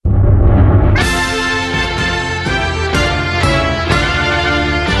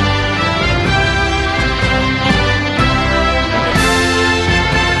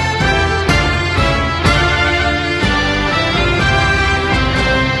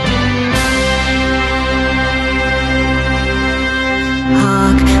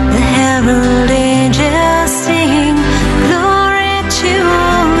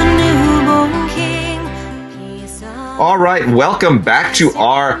welcome back to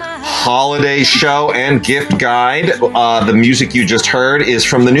our holiday show and gift guide. The music you just heard is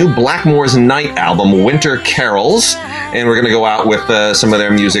from the new Blackmore's Night album, Winter Carols, and we're going to go out with some of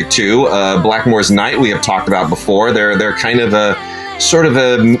their music too. Blackmore's Night we have talked about before. They're kind of a sort of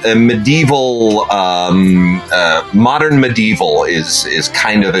a medieval, modern medieval is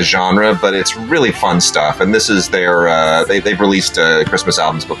kind of the genre, but it's really fun stuff. And this is their they've released Christmas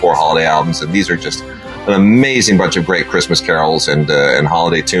albums before, holiday albums, and these are just an amazing bunch of great Christmas carols and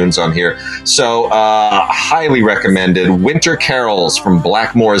holiday tunes on here. So highly recommended. Winter Carols from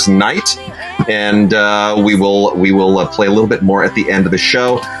Blackmore's Night, and we will play a little bit more at the end of the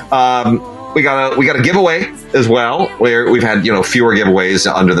show. We got a giveaway as well, where we've had fewer giveaways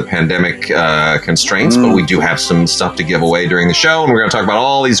under the pandemic constraints, but we do have some stuff to give away during the show, and we're going to talk about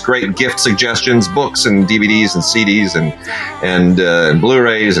all these great gift suggestions, books and DVDs and CDs and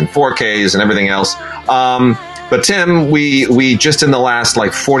Blu-rays and 4Ks and everything else. But Tim, we just in the last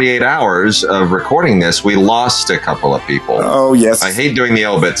 48 hours of recording this, we lost a couple of people. Oh, yes. I hate doing the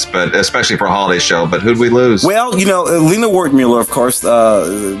obits, but especially for a holiday show. But who'd we lose? Well, Lina Wertmuller, of course,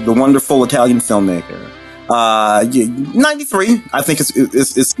 the wonderful Italian filmmaker. 93, I think it's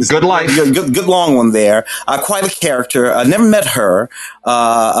good life. Good long one there. Quite a character. I never met her,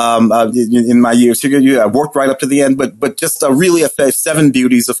 in my years. I worked right up to the end, but just really a Seven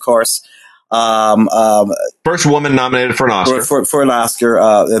Beauties, of course. First woman nominated for an Oscar. For an Oscar,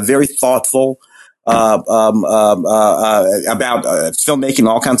 very thoughtful, about filmmaking,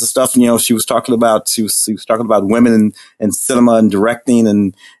 all kinds of stuff. She was talking about women in cinema and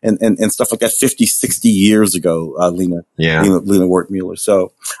directing and stuff like that 50, 60 years ago, Lina Wertmuller.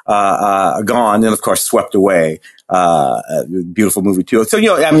 So, gone and of course swept away. Beautiful movie too. So,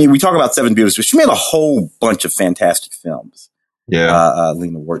 we talk about Seven Beauties, but she made a whole bunch of fantastic films. Yeah.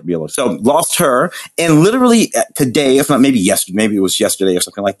 Lina Wertmuller. So lost her, and literally today, if not maybe yesterday, maybe it was yesterday or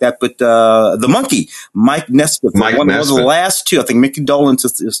something like that. But the Monkey, Mike Nesmith, one of the last two. I think Mickey Dolenz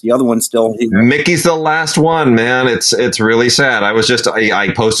is the other one still. Mickey's the last one, man. It's really sad. I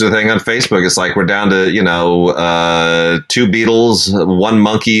posted a thing on Facebook. It's like we're down to two Beatles, one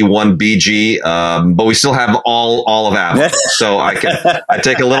Monkey, one BG, but we still have all of that. So I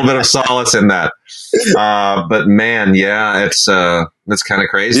take a little bit of solace in that. But man, yeah, it's kind of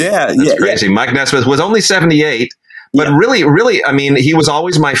crazy. It's crazy. Yeah. Mike Nesmith was only 78, but really, I mean, he was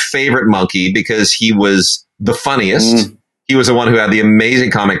always my favorite Monkey because he was the funniest. He was the one who had the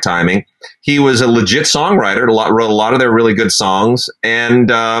amazing comic timing. He was a legit songwriter, wrote a lot of their really good songs. And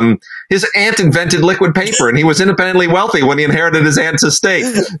his aunt invented liquid paper, and he was independently wealthy when he inherited his aunt's estate.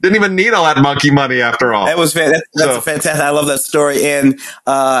 Didn't even need all that monkey money after all. That was fantastic. That's fantastic. I love that story. And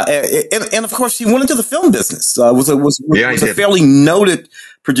of course, he went into the film business. Was a fairly noted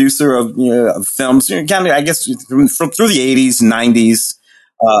producer of films. Kind of, I guess, through the 80s, 90s.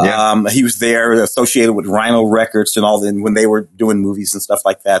 He was there associated with Rhino Records and all. And when they were doing movies and stuff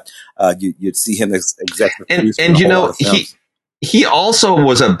like that, you'd see him as executive producer. And he also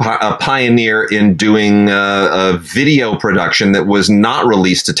was a pioneer in doing a video production that was not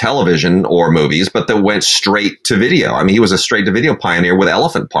released to television or movies, but that went straight to video. I mean, he was a straight to video pioneer with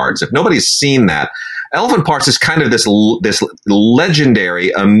Elephant Parts. If nobody's seen that, Elephant Parts is kind of this legendary,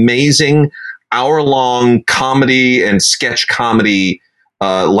 amazing hour-long comedy and sketch comedy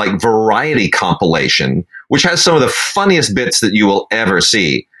variety compilation, which has some of the funniest bits that you will ever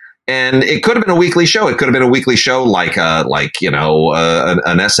see. And it could have been a weekly show. It could have been a weekly show like an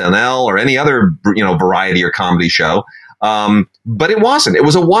SNL or any other, variety or comedy show. But it wasn't. It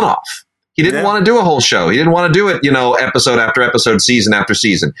was a one-off. He didn't want to do a whole show. He didn't want to do it, episode after episode, season after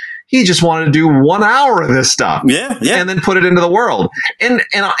season. He just wanted to do 1 hour of this stuff. And then put it into the world. And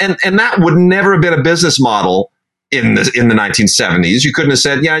that would never have been a business model in the 1970s. You couldn't have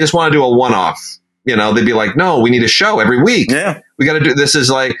said, I just want to do a one-off. They'd be like, no, we need a show every week. We got to do this. Is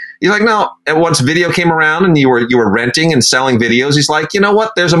like, he's like, no. And once video came around and you were renting and selling videos, he's like, you know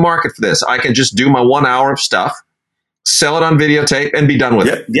what? There's a market for this. I can just do my 1 hour of stuff, sell it on videotape, and be done with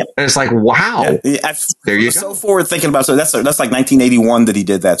it. And it's like, wow. There you go. So forward thinking about. So that's like 1981 that he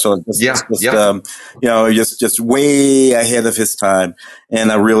did that. So just way ahead of his time,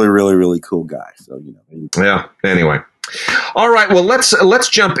 and a really, really, really cool guy. So Anyway. All right. Well, let's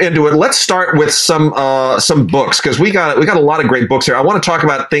jump into it. Let's start with some books, because we got a lot of great books here. I want to talk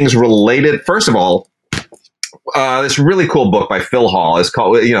about things related. First of all, this really cool book by Phil Hall is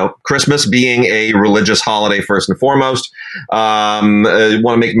called, Christmas being a religious holiday first and foremost. I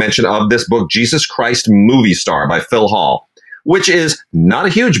want to make mention of this book, Jesus Christ Movie Star by Phil Hall, which is not a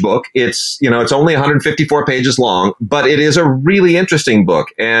huge book. It's only 154 pages long, but it is a really interesting book.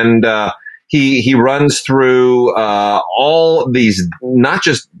 And he runs through all these, not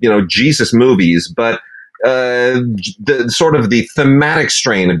just Jesus movies, but the sort of the thematic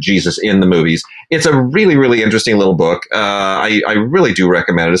strain of Jesus in the movies. It's a really, really interesting little book. I really do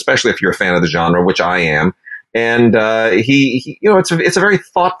recommend it, especially if you're a fan of the genre, which I am. And he it's a very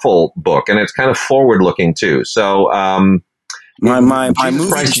thoughtful book, and it's kind of forward looking too. So my Jesus movie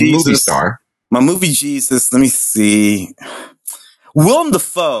Christ, Jesus, movie star. My movie Jesus. Let me see. Willem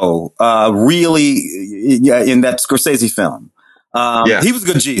Dafoe, really, in that Scorsese film, he was a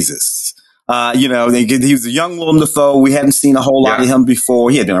good Jesus. He was a young Willem Dafoe. We hadn't seen a whole lot of him before.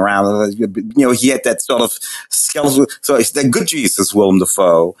 He had been around, he had that sort of skeletal. So it's that good Jesus, Willem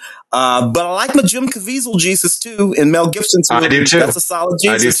Dafoe. But I like my Jim Caviezel Jesus too, in Mel Gibson's movie. I do too. That's a solid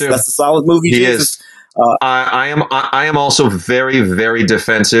Jesus. I do too. That's a solid movie. He Jesus. is. I am also very, very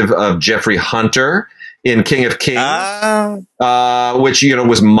defensive of Jeffrey Hunter in King of Kings, which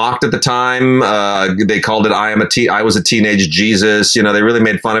was mocked at the time. They called it I was a teenage Jesus. They really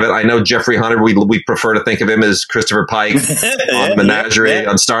made fun of it. I know Jeffrey Hunter. We prefer to think of him as Christopher Pike on Menagerie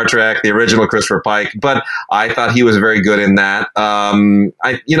on Star Trek, the original Christopher Pike. But I thought he was very good in that.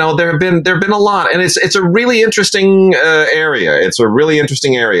 There have been a lot, and it's a really interesting area. It's a really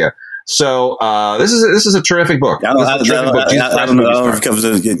interesting area. So this is a terrific book. I don't know if it covers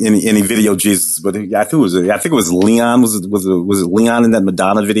any video Jesus, but I think it was Leon. Was it Leon in that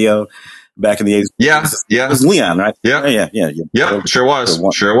Madonna video back in the 80s? Yeah. It was Leon, right? Yeah. Yep, sure was.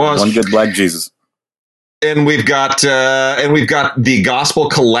 One good black Jesus. And we've got the Gospel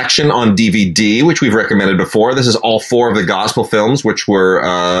Collection on DVD, which we've recommended before. This is all 4 of the Gospel films, which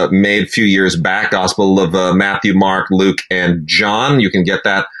were made a few years back. Gospel of Matthew, Mark, Luke, and John. You can get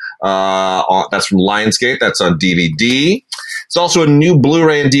that. That's from Lionsgate. That's on DVD. It's also a new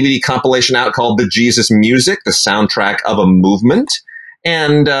Blu-ray and DVD compilation out called The Jesus Music, the soundtrack of a movement.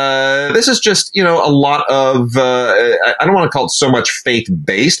 And this is just, a lot of, I don't want to call it so much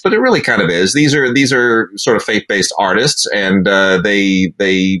faith-based, but it really kind of is. These are sort of faith-based artists, and you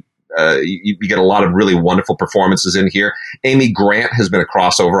get a lot of really wonderful performances in here. Amy Grant has been a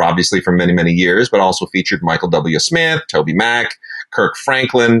crossover, obviously, for many, many years, but also featured Michael W. Smith, Toby Mac, Kirk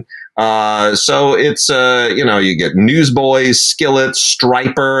Franklin. So it's, you get Newsboys, Skillet,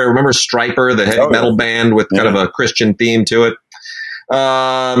 Stryper. Remember Stryper, the heavy metal band with kind of a Christian theme to it?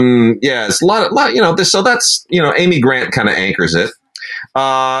 It's a lot, so that's, Amy Grant kind of anchors it.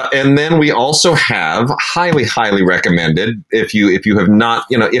 And then we also have highly, highly recommended, if you have not,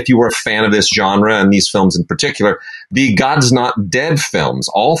 if you were a fan of this genre and these films in particular, the God's Not Dead films,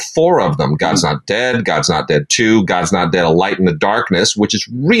 all 4 of them, God's Not Dead, God's Not Dead 2, God's Not Dead, A Light in the Darkness, which is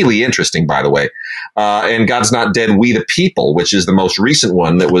really interesting, by the way. And God's Not Dead, We the People, which is the most recent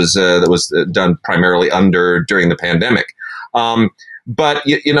one that was done primarily during the pandemic. But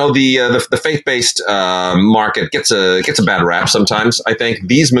the faith-based market gets a bad rap sometimes. I think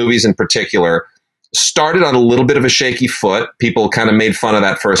these movies in particular started on a little bit of a shaky foot. People kind of made fun of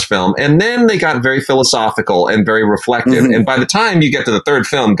that first film, and then they got very philosophical and very reflective. Mm-hmm. And by the time you get to the third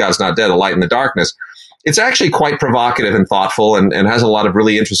film, God's Not Dead, A Light in the Darkness, it's actually quite provocative and thoughtful, and has a lot of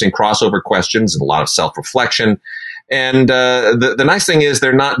really interesting crossover questions and a lot of self-reflection. And the nice thing is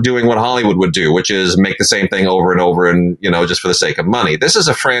they're not doing what Hollywood would do, which is make the same thing over and over and, just for the sake of money. This is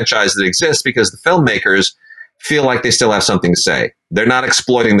a franchise that exists because the filmmakers feel like they still have something to say. They're not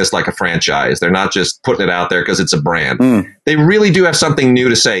exploiting this like a franchise. They're not just putting it out there because it's a brand. They really do have something new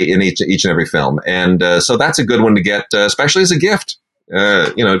to say in each and every film. And so that's a good one to get, especially as a gift.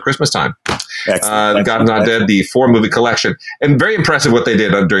 Christmas time. God's Not Dead, the 4-movie collection, and very impressive what they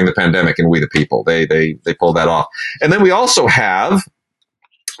did during the pandemic in We the People. They pulled that off. And then we also have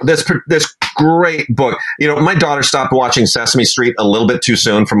this great book. My daughter stopped watching Sesame Street a little bit too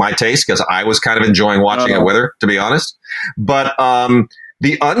soon for my taste because I was kind of enjoying watching it with her, to be honest. But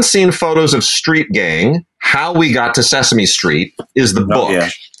The Unseen Photos of Street Gang: How We Got to Sesame Street is the book. Yeah.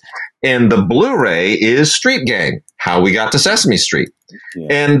 And the Blu-ray is Street Gang: How We Got to Sesame Street. Yeah.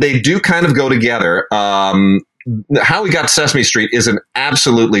 And they do kind of go together. How We Got to Sesame Street is an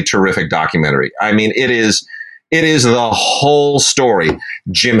absolutely terrific documentary. I mean, it is the whole story.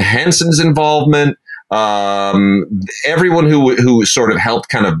 Jim Henson's involvement, everyone who sort of helped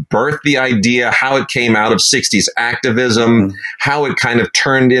kind of birth the idea, how it came out of 60s activism, how it kind of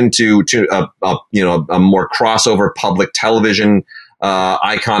turned into a more crossover public television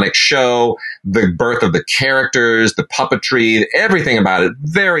iconic show, the birth of the characters, the puppetry, everything about it.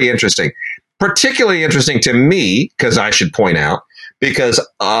 Very interesting. Particularly interesting to me, because I should point out, because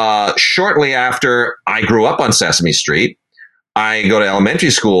shortly after I grew up on Sesame Street, I go to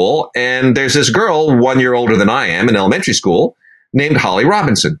elementary school, and there's this girl 1 year older than I am in elementary school named Holly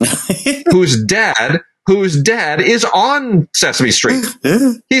Robinson, whose dad is on Sesame Street.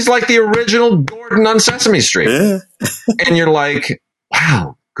 He's like the original Gordon on Sesame Street. And you're like,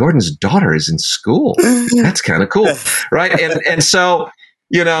 wow, Gordon's daughter is in school. That's kind of cool. Right. And so,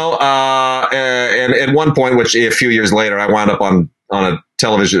 and at one point, which a few years later, I wound up on a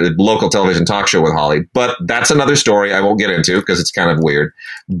local television talk show with Holly, but that's another story I won't get into because it's kind of weird.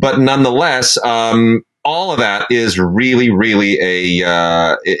 But nonetheless, all of that is really, really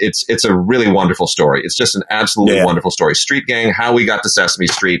it's a really wonderful story. It's just an absolutely wonderful story. Street Gang, how we got to Sesame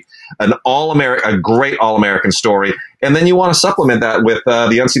Street, a great all-American story. And then you want to supplement that with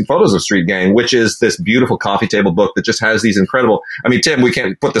the Unseen Photos of Street Gang, which is this beautiful coffee table book that just has these incredible. I mean, Tim, we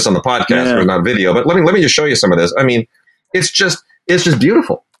can't put this on the podcast or not video, but let me just show you some of this. I mean, it's just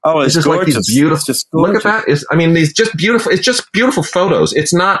beautiful. Oh, it's just gorgeous. Like these beautiful. Just look at that. These just beautiful. It's just beautiful photos.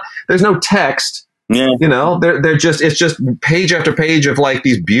 It's not. There's no text. Yeah. It's just page after page of like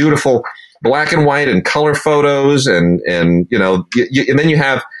these beautiful black and white and color photos, and and then you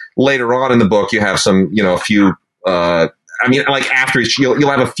have later on in the book you have some a few. Like after each, you'll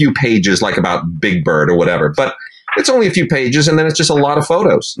have a few pages like about Big Bird or whatever, but it's only a few pages, and then it's just a lot of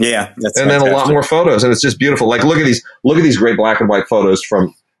photos. Yeah, and then a lot more photos, and it's just beautiful. Like look at these great black and white photos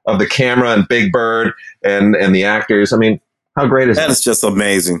of the camera and Big Bird and the actors. I mean, how great is that? That is just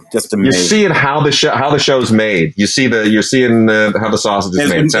amazing. Just amazing. You're seeing how the show's made. You're seeing how the sausage is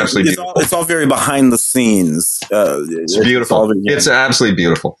made. It's absolutely beautiful. It's all very behind the scenes. It's beautiful. It's absolutely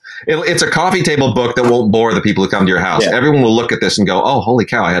beautiful. It's a coffee table book that won't bore the people who come to your house. Yeah. Everyone will look at this and go, "Oh, holy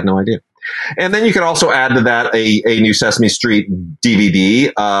cow! I had no idea." And then you can also add to that a new Sesame Street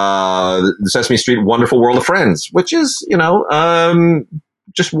DVD, the Sesame Street Wonderful World of Friends, which is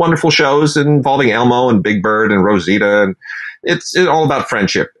just wonderful shows involving Elmo and Big Bird and Rosita, and it's all about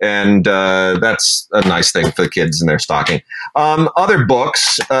friendship, and that's a nice thing for the kids in their stocking. Other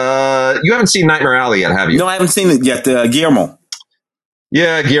books, you haven't seen Nightmare Alley yet, have you? No, I haven't seen it yet. Guillermo.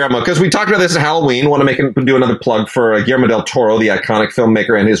 Yeah, Guillermo, because we talked about this at Halloween. Want to do another plug for Guillermo del Toro, the iconic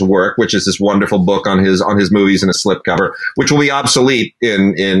filmmaker, and his work, which is this wonderful book on his movies in a slipcover, which will be obsolete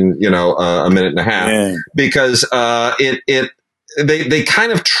in a minute and a half, because they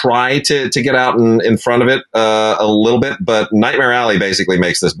kind of try to get out in front of it a little bit, but Nightmare Alley basically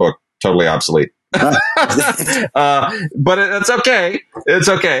makes this book totally obsolete. But it's okay. It's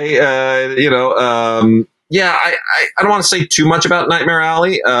okay. I don't want to say too much about Nightmare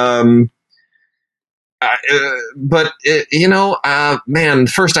Alley. But man,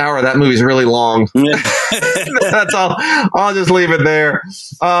 first hour of that movie is really long. That's all. I'll just leave it there.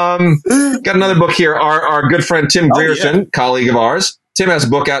 Got another book here. Our good friend Tim Grierson, colleague of ours. Tim has a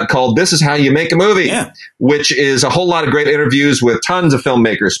book out called "This Is How You Make a Movie," which is a whole lot of great interviews with tons of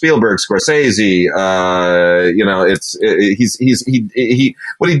filmmakers: Spielberg, Scorsese.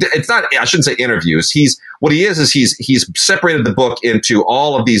 It's not. I shouldn't say interviews. He's separated the book into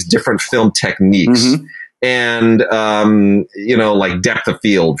all of these different film techniques. Mm-hmm. And, like depth of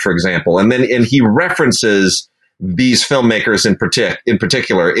field, for example. And he references these filmmakers in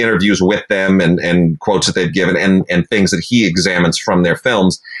particular, interviews with them and quotes that they've given and things that he examines from their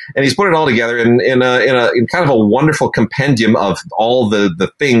films. And he's put it all together in kind of a wonderful compendium of all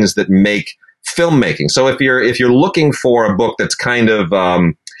the things that make filmmaking. So if you're looking for a book that's kind of,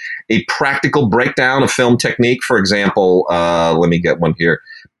 a practical breakdown of film technique, for example, let me get one here.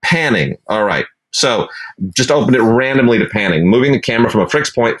 Panning. All right. So just open it randomly to panning, moving the camera from a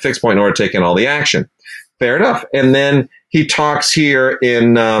fixed point in order to take in all the action. Fair enough. And then he talks here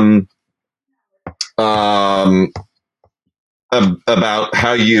in about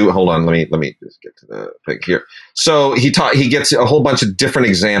how you hold on. Let me just get to the thing here. So he gets a whole bunch of different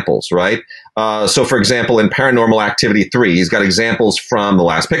examples, right? So for example, in Paranormal Activity 3, he's got examples from The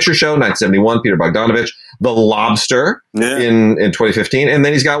Last Picture Show, 1971, Peter Bogdanovich, The Lobster in 2015. And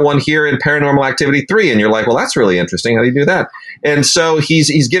then he's got one here in Paranormal Activity 3. And you're like, well, that's really interesting. How do you do that? And so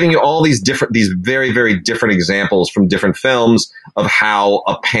he's giving you all these very, very different examples from different films of how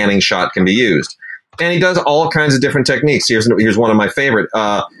a panning shot can be used. And he does all kinds of different techniques. Here's one of my favorite,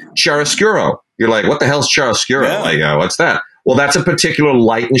 chiaroscuro. You're like, what the hell's chiaroscuro? Yeah. Like, what's that? Well, that's a particular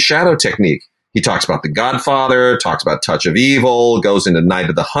light and shadow technique. He talks about The Godfather, talks about Touch of Evil, goes into Night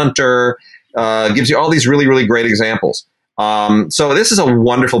of the Hunter, gives you all these really, really great examples. So this is a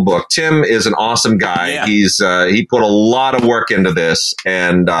wonderful book. Tim is an awesome guy. Yeah. He put a lot of work into this,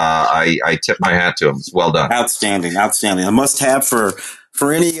 and I tip my hat to him. It's well done. Outstanding. A must-have for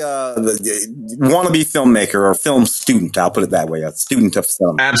any wannabe filmmaker or film student. I'll put it that way, a student of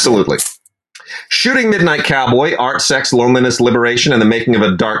film. Absolutely. Shooting Midnight Cowboy, Art, Sex, Loneliness, Liberation, and the Making of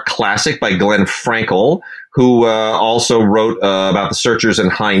a Dark Classic by Glenn Frankel, who also wrote about the Searchers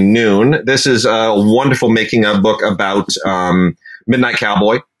and High Noon. This is a wonderful making of book about Midnight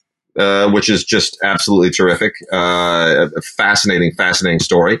Cowboy, which is just absolutely terrific. A fascinating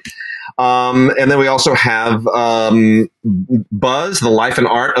story. And then we also have Buzz, The Life and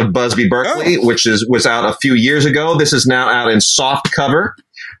Art of Busby Berkeley, which was out a few years ago. This is now out in soft cover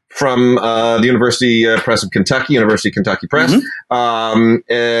from the University Press of Kentucky, University of Kentucky Press.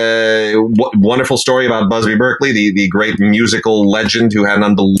 Wonderful story about Busby Berkeley, the great musical legend who had an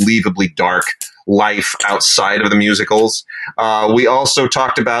unbelievably dark life outside of the musicals. We also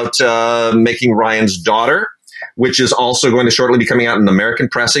talked about Making Ryan's Daughter, which is also going to shortly be coming out in American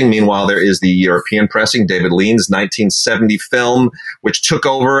pressing. Meanwhile, there is the European pressing, David Lean's 1970 film, which took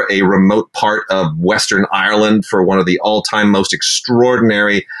over a remote part of Western Ireland for one of the all-time most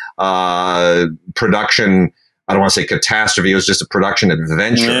extraordinary production. I don't want to say catastrophe. It was just a production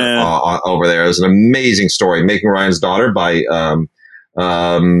adventure over there. It was an amazing story, Making Ryan's Daughter by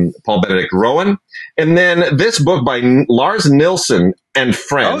Paul Benedict Rowan. And then this book by Lars Nilsson and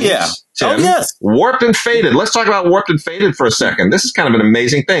friends. Tim, Warped and Faded. Let's talk about Warped and Faded for a second. This is kind of an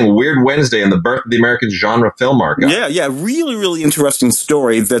amazing thing. Weird Wednesday and the birth of the American genre film archive. Really interesting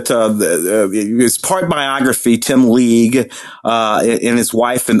story that is part biography. Tim League and his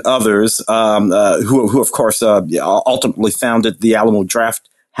wife and others, who of course ultimately founded the Alamo Draft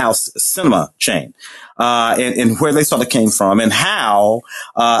House cinema chain, and where they sort of came from, and how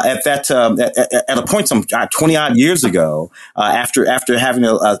at a point some 20 odd years ago, after having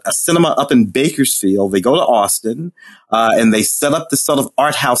a cinema up in Bakersfield, they go to Austin and they set up this sort of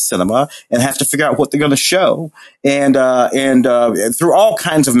art house cinema and have to figure out what they're going to show, and through all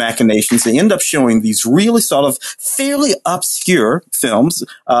kinds of machinations, they end up showing these really sort of fairly obscure films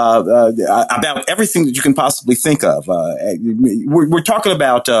about everything that you can possibly think of. We're talking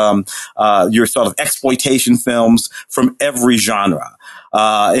about your sort of exploitation films from every genre,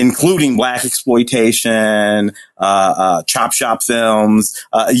 including black exploitation, chop shop films,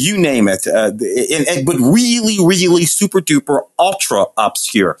 you name it, but really super duper ultra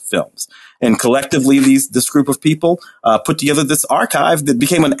obscure films. And collectively, this group of people put together this archive that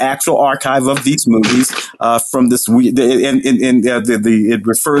became an actual archive of these movies from this. It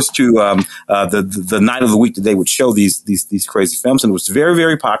refers to the night of the week that they would show these crazy films, and it was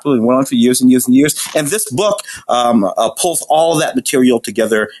very popular and went on for years and years and years. And this book pulls all of that material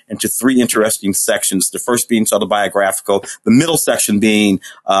together into three interesting sections. The first being sort of biographical, the middle section being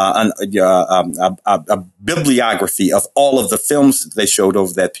a bibliography of all of the films that they showed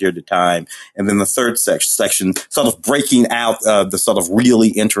over that period of time. And then the third section sort of breaking out the sort of really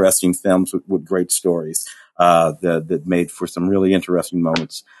interesting films with great stories that made for some really interesting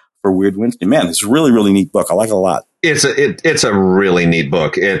moments for Weird Wednesday. Man, it's a really neat book. I like it a lot. It's a really neat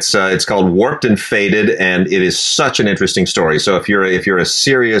book. It's called Warped and Faded, and it is such an interesting story. So if you're a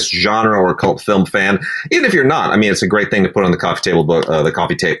serious genre or cult film fan, even if you're not, I mean, it's a great thing to put on the coffee table book, the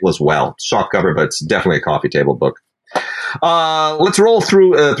coffee table as well. Soft cover, but it's definitely a coffee table book. Let's roll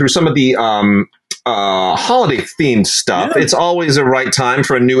through some of the holiday themed stuff. It's always a right time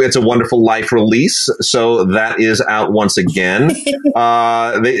for a new It's a Wonderful Life release, so that is out once again. They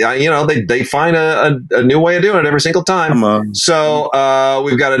find a new way of doing it every single time. So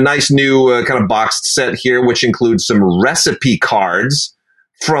we've got a nice new kind of boxed set here, which includes some recipe cards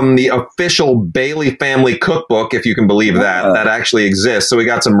from the official Bailey Family Cookbook, if you can believe that actually exists. So we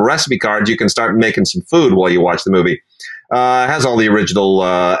got some recipe cards. You can start making some food while you watch the movie. It has all the original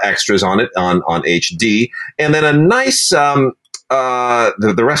extras on it on HD, and then a nice. The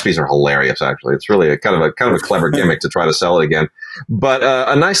recipes are hilarious. Actually, it's really a kind of a clever gimmick to try to sell it again. But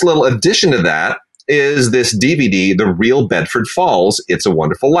a nice little addition to that is this DVD, The Real Bedford Falls: It's a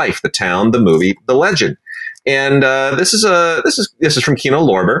Wonderful Life, the town, the movie, the legend. And this is from Kino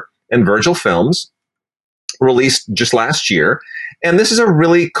Lorber and Virgil Films, released just last year. And this is a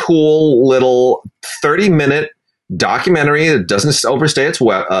really cool little 30-minute documentary that doesn't overstay its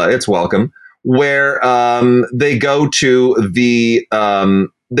welcome, where they go to the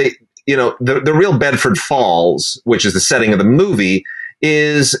real Bedford Falls, which is the setting of the movie,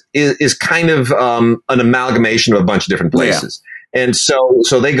 is kind of an amalgamation of a bunch of different places. And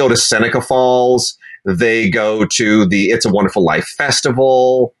so they go to Seneca Falls. They go to the It's a Wonderful Life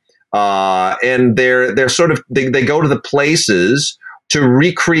Festival, and they're sort of they go to the places to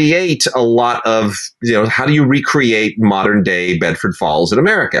recreate a lot of how do you recreate modern day Bedford Falls in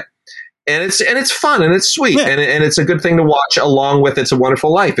America, and it's fun and it's sweet and it's a good thing to watch along with It's a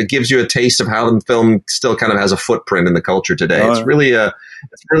Wonderful Life. It gives you a taste of how the film still kind of has a footprint in the culture today. It's really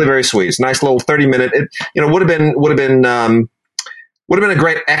very sweet. It's a nice little 30-minute. It would have been a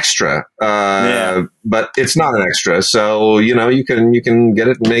great extra, but it's not an extra. So you can get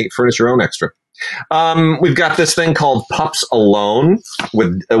it and furnish your own extra. We've got this thing called Pups Alone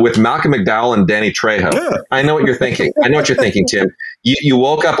with Malcolm McDowell and Danny Trejo. Yeah. I know what you're thinking. Tim. You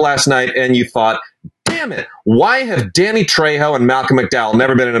woke up last night and you thought, damn it, why have Danny Trejo and Malcolm McDowell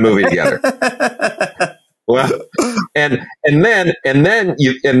never been in a movie together? Well, and then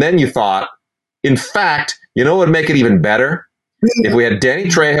you thought, in fact, what would make it even better? If we had Danny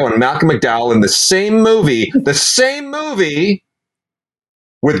Trejo and Malcolm McDowell in the same movie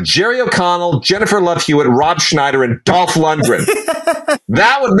with Jerry O'Connell, Jennifer Love Hewitt, Rob Schneider, and Dolph Lundgren.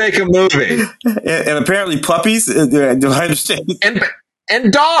 That would make a movie. And apparently puppies. Do I understand?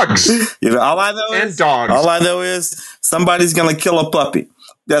 And dogs. All I know is somebody's going to kill a puppy.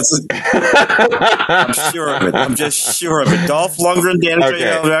 I'm sure of it. I'm just sure of it. Dolph Lundgren, Danny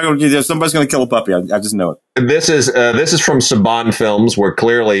Trejo, somebody's going to kill a puppy. I just know it. This is from Saban Films, where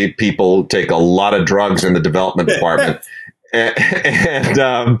clearly people take a lot of drugs in the development department. And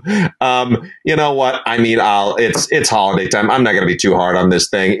you know what? I mean, it's holiday time. I'm not going to be too hard on this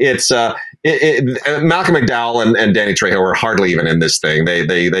thing. It's Malcolm McDowell and Danny Trejo are hardly even in this thing.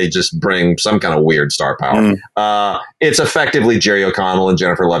 They just bring some kind of weird star power. It's effectively Jerry O'Connell and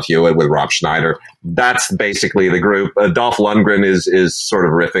Jennifer Love Hewitt with Rob Schneider. That's basically the group. Dolph Lundgren is sort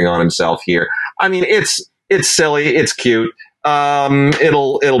of riffing on himself here. I mean, it's silly. It's cute.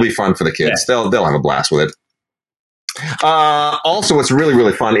 It'll be fun for the kids. Yeah. They'll have a blast with it. Also, what's really,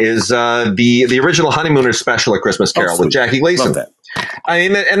 really fun is the original Honeymooners special at Christmas Carol with Jackie Gleason. Love that. I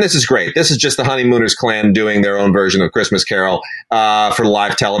mean, and this is great. This is just the Honeymooners clan doing their own version of Christmas Carol for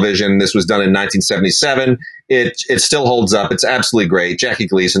live television. This was done in 1977. It still holds up. It's absolutely great. Jackie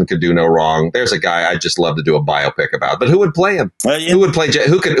Gleason could do no wrong. There's a guy I'd just love to do a biopic about. But who would play him? Who would play?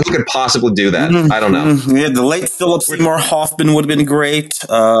 Who could possibly do that? I don't know. Yeah, the late Philip Seymour Hoffman would have been great.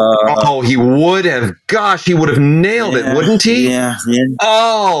 He would have. Gosh, he would have nailed it, wouldn't he? Yeah.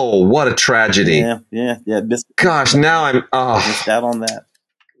 Oh, what a tragedy. Yeah. Gosh, now I'm missed out on that.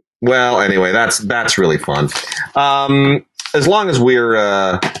 Well, anyway, that's really fun. As long as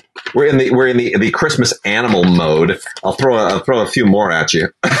we're in the Christmas animal mode, I'll throw a few more at you.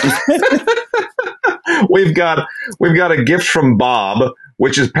 We've got a gift from Bob,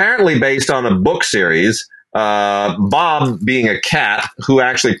 which is apparently based on a book series. Bob being a cat who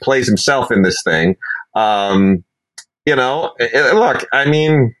actually plays himself in this thing. Look, I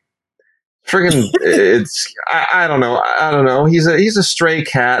mean, friggin', I don't know. He's a stray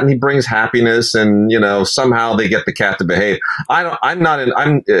cat and he brings happiness and, somehow they get the cat to behave. I'm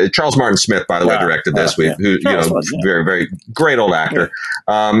Charles Martin Smith, by the way, directed this week, very, very great old actor,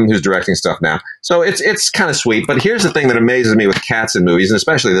 who's directing stuff now. So it's kind of sweet. But here's the thing that amazes me with cats in movies, and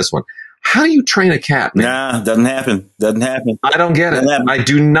especially this one. How do you train a cat, man? Nah, doesn't happen. I don't get it. I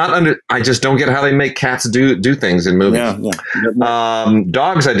do not I just don't get how they make cats do things in movies. Yeah.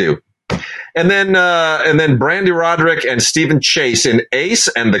 Dogs, I do. And then Brandy Roderick and Stephen Chase in Ace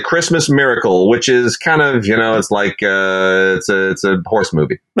and the Christmas Miracle, which is kind of, it's like it's a horse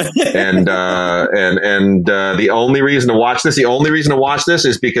movie. And the only reason to watch this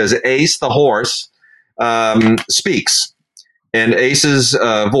is because Ace the horse speaks. And Ace's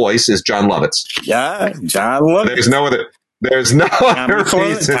voice is John Lovitz. Yeah, John Lovitz. There's no other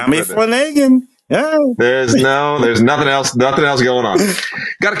reason. Tommy Flanagan. Yeah. There's nothing else going on.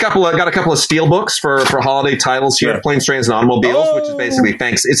 Got a couple of steel books for holiday titles here. Planes, Trains, and Automobiles, which is basically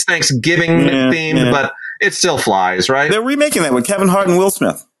it's Thanksgiving themed, but it still flies, right? They're remaking that with Kevin Hart and Will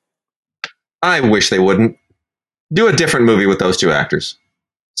Smith. I wish they wouldn't. Do a different movie with those two actors.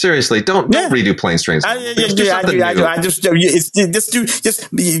 Seriously, don't redo Planes, Trains.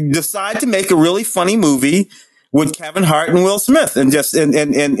 Just decide to make a really funny movie with Kevin Hart and Will Smith, and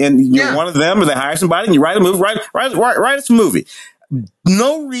you're one of them, or they hire somebody and you write a movie, write us a movie.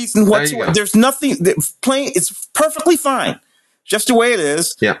 No reason whatsoever. There's nothing. It's perfectly fine, just the way it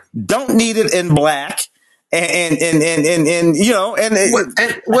is. Yeah. Don't need it in black. And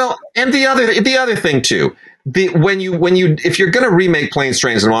the other thing too. If you're going to remake Planes,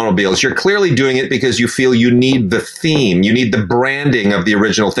 Trains, and Automobiles, you're clearly doing it because you feel you need the theme, you need the branding of the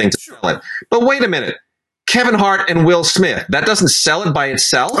original thing to sell it. But wait a minute. Kevin Hart and Will Smith, that doesn't sell it by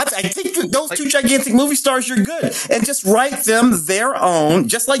itself? I think those two gigantic movie stars, you're good. And just write them their own,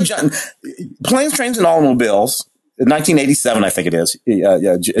 just like Planes, Trains, and Automobiles, 1987, I think it is.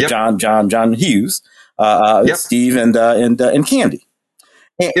 John Hughes, Steve and Candy.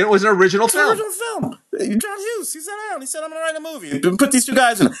 It was an original film. John Hughes, he sat down. He said, I'm going to write a movie. Put these two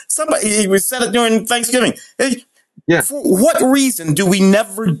guys in it. We said it during Thanksgiving. Yeah. For what reason do we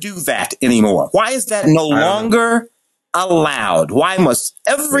never do that anymore? Why is that no longer allowed? Why must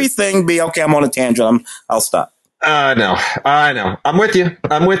everything be, okay, I'm on a tangent, I'll stop? I know. I'm with you.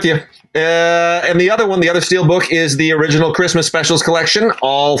 And the other one, the other steelbook, is the original Christmas Specials collection.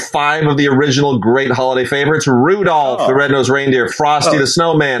 All 5 of the original great holiday favorites: Rudolph the Red-Nosed Reindeer, Frosty the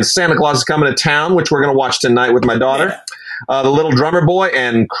Snowman, Santa Claus is Coming to Town, which we're going to watch tonight with my daughter, The Little Drummer Boy,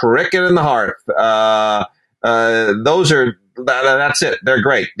 and Cricket in the Hearth. Those are, that's it. They're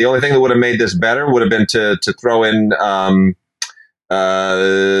great. The only thing that would have made this better would have been to throw in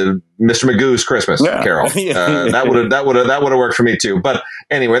Mr. Magoo's Christmas Carol. That would have worked for me too. But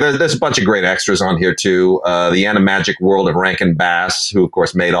anyway, there's a bunch of great extras on here too. The Animagic World of Rankin Bass, who of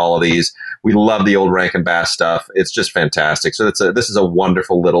course made all of these. We love the old Rankin Bass stuff. It's just fantastic. So this is a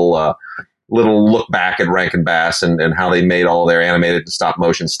wonderful little look back at Rankin Bass and how they made all their animated and stop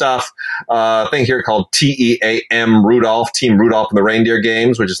motion stuff. Thing here called TEAM Rudolph, Team Rudolph and the Reindeer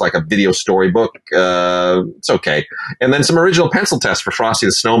Games, which is like a video storybook. It's okay. And then some original pencil tests for Frosty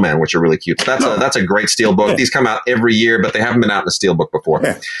the Snowman, which are really cute. So that's a great steelbook. Yeah. These come out every year, but they haven't been out in a steelbook before.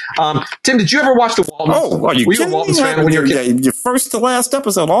 Yeah. Tim, did you ever watch the Waltons? Were you a Waltons fan when you were a kid? Your first to last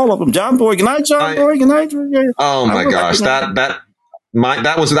episode, all of them. John Boy, good night, John Boy, good night. Oh my gosh, that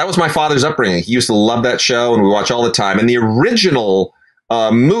was my father's upbringing. He used to love that show, and we watch all the time. And the original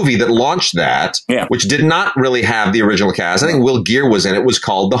movie that launched that, which did not really have the original cast, I think Will Geer was in it, was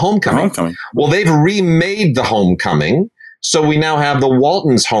called The Homecoming. Well, they've remade The Homecoming, so we now have The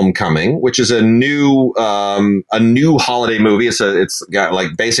Waltons Homecoming, which is a new holiday movie. It's got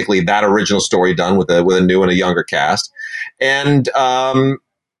like basically that original story done with a new and a younger cast, and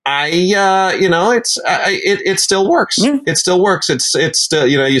it still works. It still works. It's still,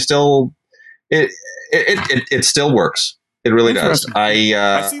 it still works. It really does. I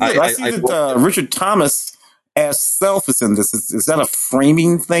see that Richard Thomas as Self is in this. Is that a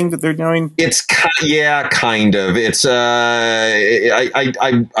framing thing that they're doing? It's kind of. It's I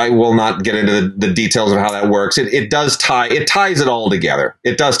will not get into the details of how that works. It ties it all together.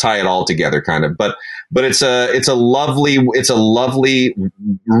 It does tie it all together, kind of. But it's a lovely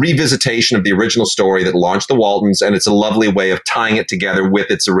revisitation of the original story that launched the Waltons, and it's a lovely way of tying it together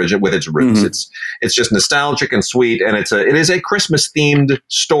with its roots. Mm-hmm. It's just nostalgic and sweet, and it is a Christmas themed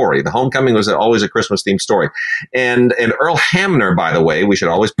story. The Homecoming was always a Christmas themed story, and Earl Hamner, by the way, we should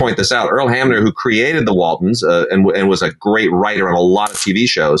always point this out. Earl Hamner, who created the Waltons and was a great writer on a lot of TV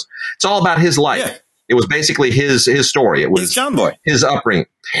shows. It's all about his life. Yeah. It was basically his story. It was He's John Boy. His upbringing.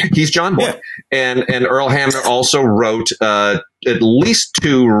 He's John Boy. Yeah. And Earl Hamner also wrote at least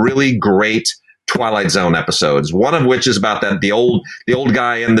 2 really great Twilight Zone episodes. One of which is about the old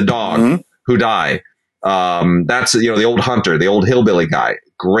guy and the dog who die. That's the old hunter, the old hillbilly guy.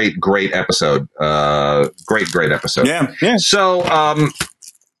 Great episode. Great episode. Yeah. So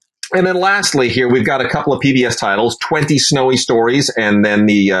and then lastly here, we've got a couple of PBS titles, 20 Snowy Stories, and then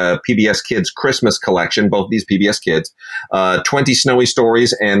the PBS Kids Christmas Collection, both these PBS Kids, 20 Snowy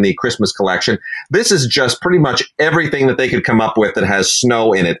Stories and the Christmas Collection. This is just pretty much everything that they could come up with that has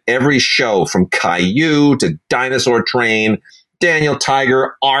snow in it. Every show from Caillou to Dinosaur Train, Daniel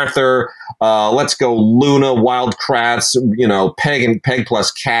Tiger, Arthur, Let's Go Luna, Wild Kratts, Peg and Peg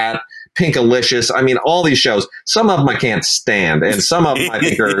Plus Cat, Pinkalicious. I mean, all these shows, some of them I can't stand, and some of them I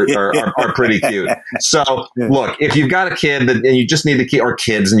think are pretty cute. So look, if you've got a kid and you just need to keep, or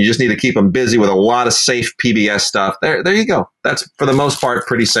kids, and you just need to keep them busy with a lot of safe PBS stuff, there you go. That's for the most part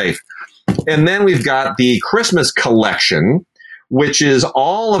pretty safe. And then we've got the Christmas Collection, which is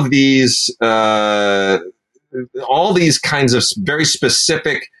all these kinds of very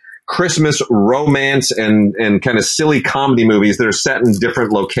specific Christmas romance and kind of silly comedy movies that are set in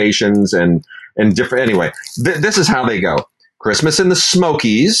different locations and different. Anyway, this is how they go. Christmas in the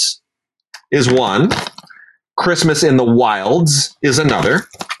Smokies is one. Christmas in the Wilds is another.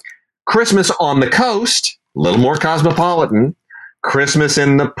 Christmas on the Coast, a little more cosmopolitan. Christmas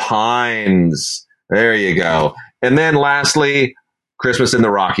in the Pines. There you go. And then lastly, Christmas in the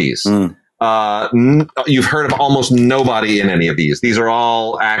Rockies. You've heard of almost nobody in any of these. These are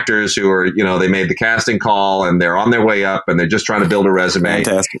all actors who are, they made the casting call and they're on their way up and they're just trying to build a resume.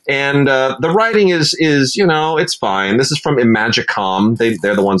 Fantastic. And the writing is it's fine. This is from Imagicom.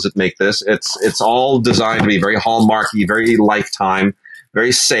 They're the ones that make this. It's all designed to be very hallmarky, very Lifetime,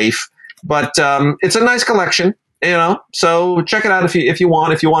 very safe. But it's a nice collection. So check it out if you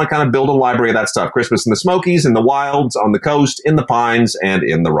want to kind of build a library of that stuff. Christmas in the Smokies, in the Wilds, on the Coast, in the Pines, and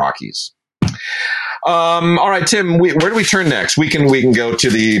in the Rockies. All right, Tim. Where do we turn next? We can go to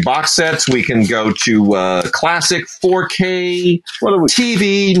the box sets. We can go to classic 4K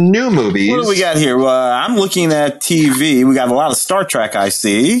TV, new movies. What do we got here? I'm looking at TV. We got a lot of Star Trek. I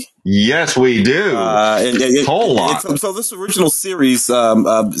see. Yes, we do. Whole lot. So this original series,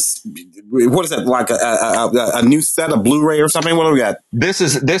 what is that, like a new set of Blu-ray or something? What do we got? This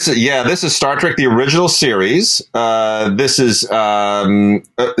is Star Trek, the original series. This is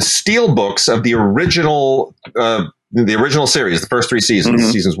steel books of the original series, the first 3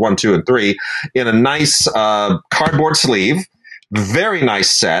 seasons, seasons 1, 2, and 3, in a nice cardboard sleeve. Very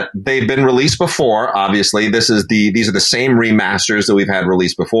nice set. They've been released before. Obviously, these are the same remasters that we've had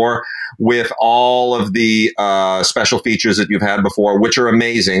released before, with all of the special features that you've had before, which are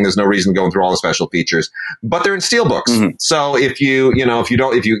amazing. There's no reason going through all the special features, but they're in steelbooks. So if you kind of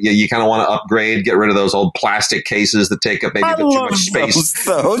want to upgrade, get rid of those old plastic cases that take up maybe a bit too much space.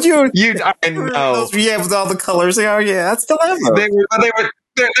 I know. I know. Yeah, with all the colors. Oh yeah, that's still They're big.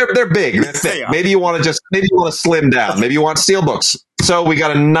 They're thick. Maybe you want to slim down. Maybe you want steelbooks. So we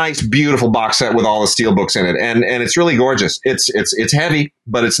got a nice, beautiful box set with all the steelbooks in it, and it's really gorgeous. It's heavy,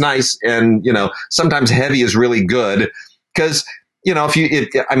 but it's nice. And sometimes heavy is really good because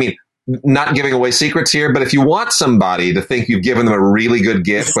not giving away secrets here, but if you want somebody to think you've given them a really good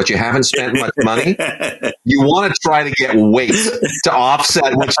gift, but you haven't spent much money, you want to try to get weight to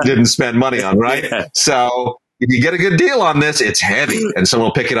offset what you didn't spend money on, right? Yeah. So if you get a good deal on this, it's heavy, and someone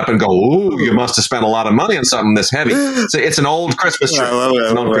will pick it up and go, "Ooh, you must have spent a lot of money on something this heavy." So it's an old Christmas tree.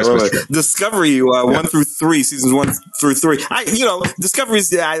 It's an old Christmas tree. Discovery 1 through 3, seasons 1 through 3.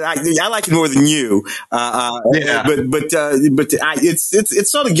 Discovery's I like it more than you. But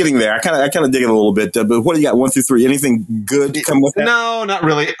it's sort of getting there. I kind of dig it a little bit. But what do you got 1 through 3? Anything good to come with that? No, not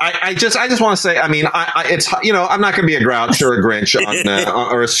really. I just want to say, it's I'm not going to be a Grouch or a Grinch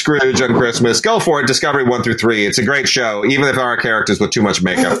or a Scrooge on Christmas. Go for it. Discovery 1 through 3. It's a great show, even if our characters with too much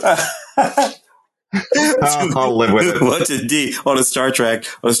makeup. I'll live with it. What's a D on a Star Trek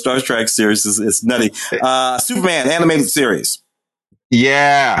series is nutty. Superman animated series.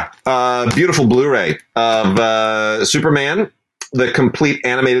 Yeah, beautiful Blu-ray of Superman, the complete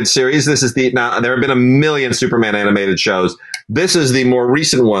animated series. This is now there have been a million Superman animated shows. This is the more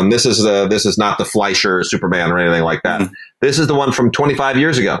recent one. This is not the Fleischer Superman or anything like that. This is the one from 25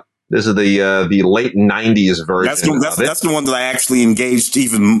 years ago. This is the late 90s version. That's the one that I actually engaged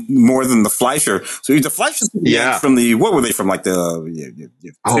even more than the Fleischer. So the Fleischer from what were they from, like the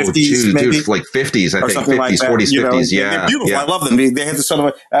 50s, maybe? Dude, like 50s, I think, 50s, like 40s, 50s. Yeah, they're beautiful. Yeah. I love them. They had this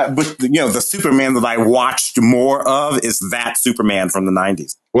sort of, but the Superman that I watched more of is that Superman from the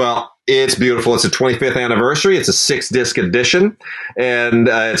 90s. Well, it's beautiful. It's a 25th anniversary. It's a 6-disc edition, and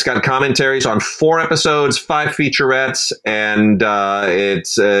it's got commentaries on 4 episodes, 5 featurettes, and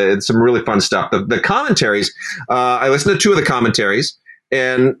it's some really fun stuff. The commentaries, I listened to 2 of the commentaries,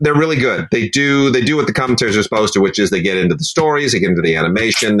 and they're really good. They do what the commentaries are supposed to, which is they get into the stories, they get into the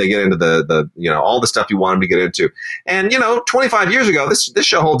animation, they get into the all the stuff you want them to get into. And 25 years ago, this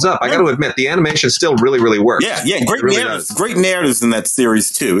show holds up. I got to admit, the animation still really, really works. Yeah, great narratives in that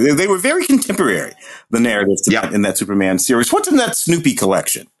series too. They were very contemporary. The narratives in that Superman series. What's in that Snoopy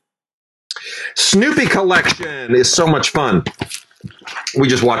collection? Snoopy collection is so much fun. We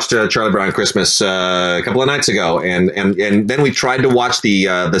just watched Charlie Brown Christmas a couple of nights ago, and then we tried to watch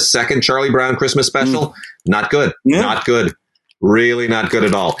the second Charlie Brown Christmas special. Not good. Not good. Really not good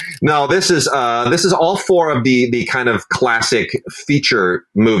at all. No, this is all 4 of the kind of classic feature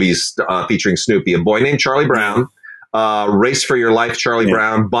movies featuring Snoopy. A Boy Named Charlie Brown, Race for Your Life Charlie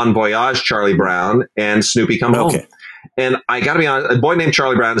Brown, Bon Voyage Charlie Brown, and Snoopy Come Home. And I got to be honest, A Boy Named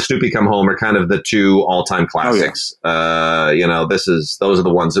Charlie Brown and Snoopy Come Home are kind of the 2 all-time classics. Those are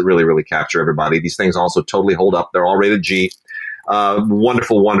the ones that really, really capture everybody. These things also totally hold up. They're all rated G.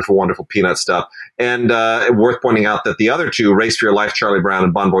 Wonderful, wonderful, wonderful peanut stuff. And worth pointing out that the other 2, Race for Your Life Charlie Brown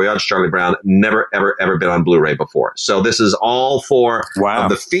and Bon Voyage Charlie Brown, never, ever, ever been on Blu-ray before. So this is all 4 of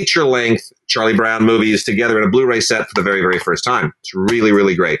the feature-length Charlie Brown movies together in a Blu-ray set for the very, very first time. It's really,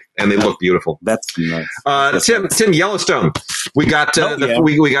 really great, and they look beautiful. That's nice. Tim, Yellowstone. We got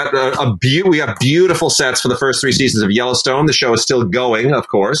we have beautiful sets for the first 3 seasons of Yellowstone. The show is still going, of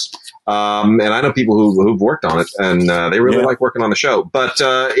course. And I know people who've worked on it, and they really like working on the show. But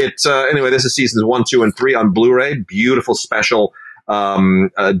anyway, this is seasons 1, 2, and 3 on Blu-ray. Beautiful special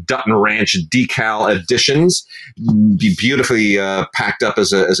Dutton Ranch decal editions, beautifully packed up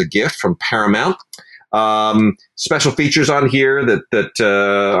as a gift from Paramount. Special features on here that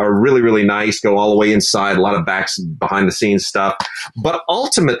are really, really nice. Go all the way inside. A lot of behind the scenes stuff. But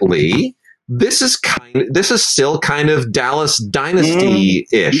ultimately, this is still kind of Dallas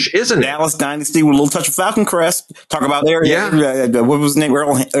Dynasty-ish, isn't it? Dallas Dynasty with a little touch of Falcon Crest. Talk about what was his name?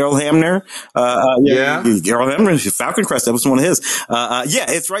 Earl Hamner. Earl Hamner, Falcon Crest. That was one of his.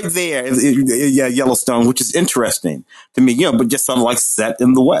 It's right there. Yellowstone, which is interesting to me. But just sort of like set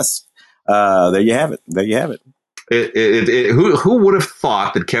in the West. There you have it. Who would have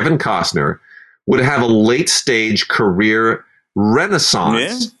thought that Kevin Costner would have a late stage career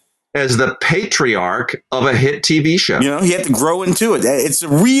renaissance as the patriarch of a hit TV show? He had to grow into it. It's a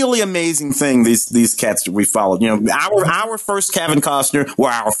really amazing thing. These cats that we followed. Our first Kevin Costner.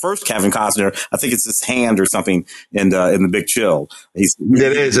 I think it's his hand or something in the Big Chill.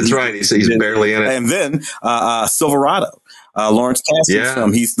 It's right. He's barely in it. And then Silverado, Lawrence Cassie's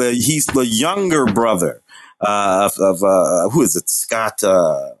film. He's the younger brother of who is it? Scott.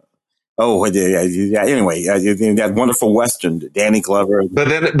 Anyway, that wonderful Western, Danny Glover. But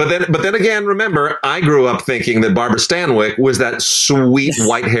then again, remember, I grew up thinking that Barbara Stanwyck was that sweet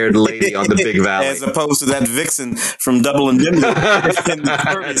white-haired lady on the Big Valley, as opposed to that vixen from Double Indemnity.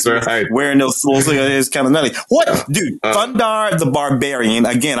 That's right. Wearing those little is kind of nutty. What, dude? Thundarr the Barbarian.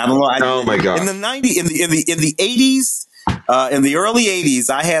 Again, I don't know. Oh my God! In the '80s. In the early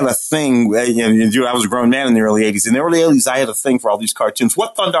 80s, I had a thing. I was a grown man in the early 80s. In the early 80s, I had a thing for all these cartoons.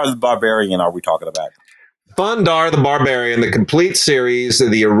 What Thundarr the Barbarian are we talking about? Thundarr the Barbarian, the complete series,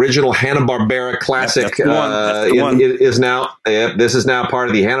 the original Hanna-Barbera classic, is now. This is now part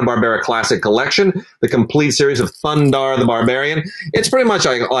of the Hanna-Barbera Classic Collection. The complete series of Thundarr the Barbarian. It's pretty much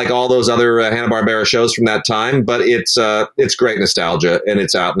like all those other Hanna-Barbera shows from that time, but it's great nostalgia, and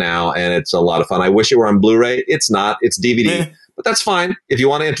it's out now, and it's a lot of fun. I wish it were on Blu-ray. It's not. It's DVD, but that's fine if you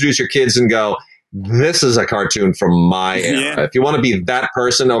want to introduce your kids and go, this is a cartoon from my era. Yeah. If you want to be that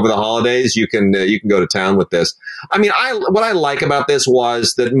person over the holidays, you can go to town with this. I mean, what I like about this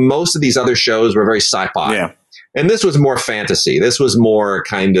was that most of these other shows were very sci-fi. Yeah. And this was more fantasy. This was more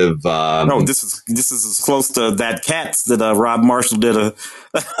kind of this is as close to that Cats that Rob Marshall did years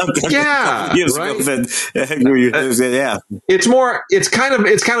right. ago. It's kind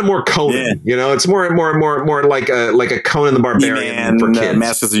of more Conan. Yeah. It's more like a Conan the Barbarian for kids.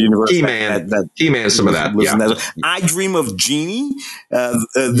 Masters of the Universe. He-Man, some of that. Yeah. I Dream of Jeannie.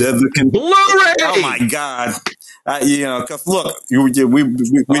 The Blu-ray. Oh my God. Look,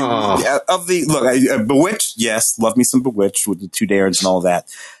 Bewitched, yes, love me some Bewitched with the two Darrens and all that.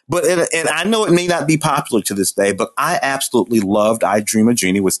 But and I know it may not be popular to this day, but I absolutely loved I Dream of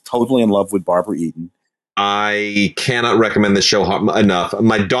Jeannie. Was totally in love with Barbara Eden. I cannot recommend this show enough.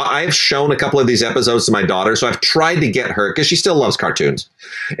 I've shown a couple of these episodes to my daughter, so I've tried to get her, because she still loves cartoons,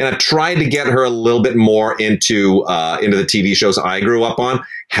 and I've tried to get her a little bit more into the TV shows I grew up on.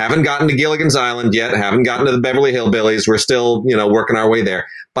 Haven't gotten to Gilligan's Island yet. Haven't gotten to the Beverly Hillbillies. We're still, working our way there.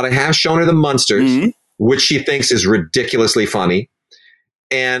 But I have shown her the Munsters, which she thinks is ridiculously funny.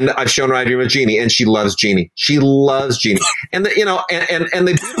 And I've shown her I Dream of Jeannie, and she loves Jeannie. She loves Jeannie. And and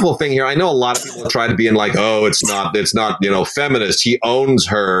the beautiful thing here, I know a lot of people try to be in like, oh, it's not, feminist. He owns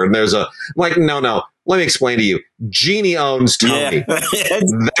her. And there's no. Let me explain to you. Jeannie owns Tony. Yeah.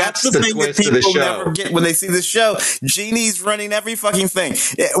 That's the thing that people never get when they see the show. Jeannie's running every fucking thing.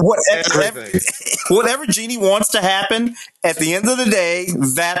 Whatever Jeannie wants to happen, at the end of the day,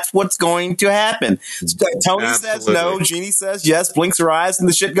 that's what's going to happen. Tony says no, Jeannie says yes, blinks her eyes, and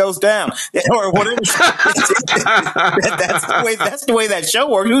the shit goes down. Or whatever. That's the way that show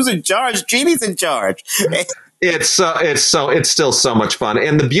works. Who's in charge? Jeannie's in charge. It's still so much fun.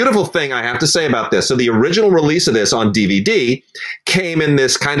 And the beautiful thing I have to say about this, so the original release of this on DVD came in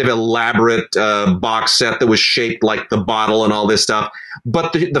this kind of elaborate box set that was shaped like the bottle and all this stuff.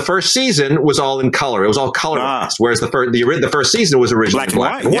 But the first season was all in color. It was all colorized, whereas the first season was originally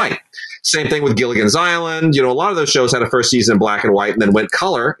black and white. Same thing with Gilligan's Island. A lot of those shows had a first season in black and white and then went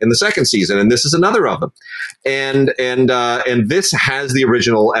color in the second season. And this is another of them. And this has the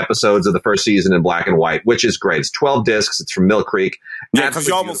original episodes of the first season in black and white, which is great. It's 12 discs. It's from Mill Creek. Yeah, because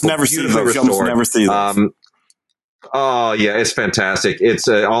you almost never see those. Oh, yeah, it's fantastic. It's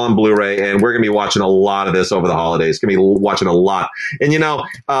all on Blu-ray, and we're going to be watching a lot of this over the holidays. Going to be watching a lot. And,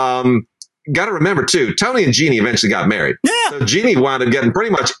 got to remember, too, Tony and Jeannie eventually got married. Yeah. So Jeannie wound up getting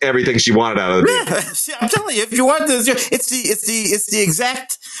pretty much everything she wanted out of the deal. Yeah. I'm telling you, if you want this, it's the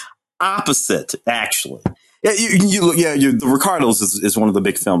exact opposite, actually. Yeah, the Ricardos is one of the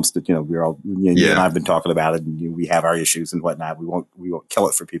big films that we're all you and I've been talking about it, and we have our issues and whatnot. We won't kill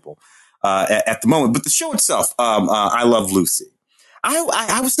it for people at the moment. But the show itself, I Love Lucy.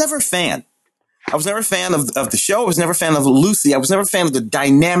 I was never a fan. I was never a fan of the show. I was never a fan of Lucy. I was never a fan of the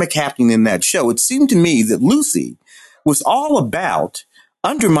dynamic happening in that show. It seemed to me that Lucy was all about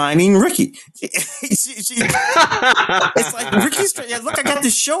undermining Ricky. It's like Ricky's look, I got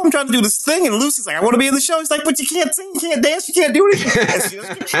this show. I'm trying to do this thing, and Lucy's like, I want to be in the show. He's like, but you can't sing, you can't dance, you can't do anything.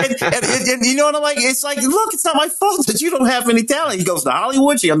 And you know what I'm like? It's like, look, it's not my fault that you don't have any talent. He goes to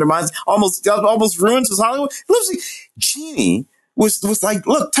Hollywood. She undermines, almost ruins his Hollywood. Lucy, Jeannie was like,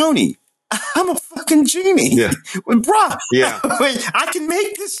 look, Tony, I'm a fucking genie. Yeah. Bruh. Yeah. I can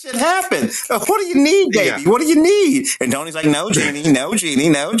make this shit happen. What do you need, baby? Yeah. What do you need? And Tony's like, no, Genie, no, Genie,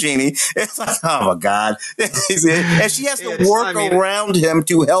 no, Genie. It's like, oh my God. And she has to work around him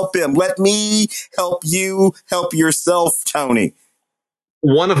to help him. Let me help you help yourself, Tony.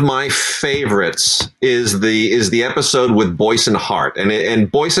 One of my favorites is the episode with Boyce and Hart,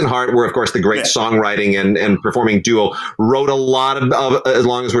 and Boyce and Hart were, of course, the great songwriting and performing duo. Wrote a lot of as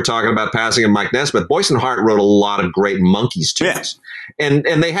long as we're talking about passing of Mike Nesmith, Boyce and Hart wrote a lot of great Monkees tunes, and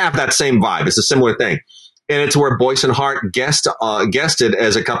they have that same vibe. It's a similar thing, and it's where Boyce and Hart guested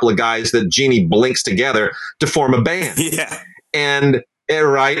as a couple of guys that Jeannie blinks together to form a band. And.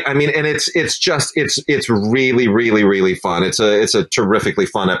 Right. I mean, and it's really, really, really fun. It's a terrifically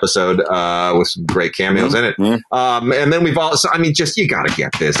fun episode, with some great cameos in it. And then we've also, I mean, just, you got to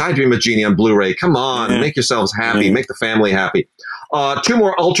get this. I Dream of Jeannie on Blu-ray. Come on, make yourselves happy, make the family happy. Two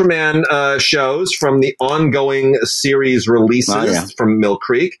more Ultraman, shows from the ongoing series releases from Mill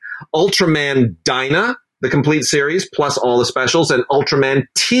Creek. Ultraman Dyna, the complete series, plus all the specials, and Ultraman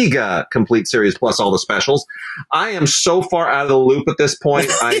Tiga complete series, plus all the specials. I am so far out of the loop at this point.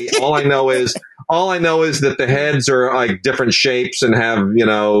 All I know is that the heads are like different shapes and have,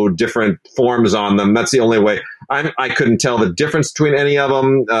 different forms on them. That's the only way. I couldn't tell the difference between any of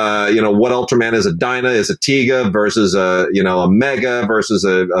them. What Ultraman is a Dyna, is a Tiga versus a Mega versus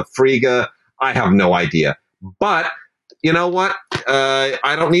a Friga. I have no idea. But you know what?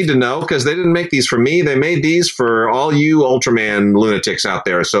 I don't need to know because they didn't make these for me. They made these for all you Ultraman lunatics out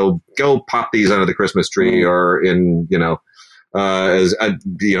there. So go pop these under the Christmas tree or in,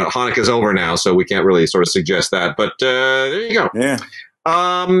 Hanukkah's over now, so we can't really sort of suggest that. But there you go. Yeah.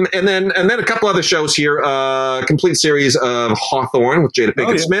 And then a couple other shows here. Complete series of Hawthorne with Jada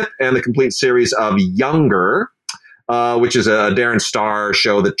Pinkett Smith, and the complete series of Younger, which is a Darren Star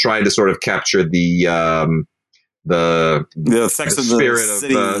show that tried to sort of capture the Sex the of spirit the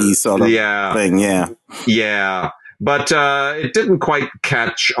City of sort of thing, but it didn't quite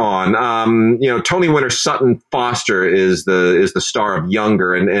catch on. Tony Winter Sutton Foster is the star of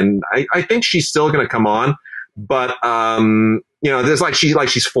Younger, and I think she's still going to come on, but there's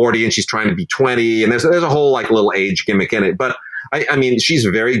she's 40 and she's trying to be 20, and there's a whole little age gimmick in it, but. I mean, she's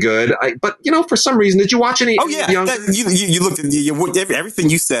very good. But for some reason, did you watch any? Oh yeah, you looked at everything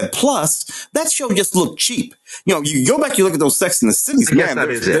you said. Plus, that show just looked cheap. You go back, you look at those Sex and the Cities. Man,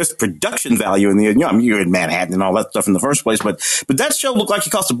 there's production value in the. You're in Manhattan and all that stuff in the first place, but that show looked like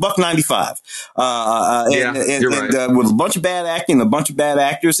it cost $1.95. You're right. With a bunch of bad acting, a bunch of bad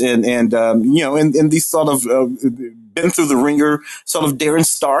actors, and these sort of been through the ringer sort of Darren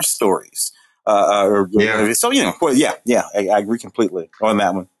Star stories. I agree completely on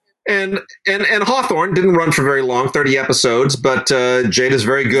that one. And Hawthorne didn't run for very long, 30 episodes, but Jada's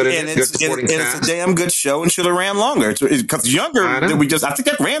very good in it. Good supporting cast. It's a damn good show and should have ran longer. Because Younger, I think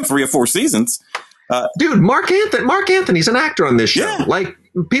that ran 3 or 4 seasons. Dude, Mark Anthony's an actor on this show. Yeah.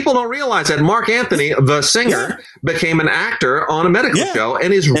 People don't realize that Mark Anthony, the singer, became an actor on a medical show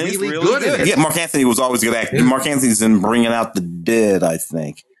and is really good at it. Yeah, Mark Anthony was always a good actor. Yeah. Mark Anthony's in Bringing Out the Dead, I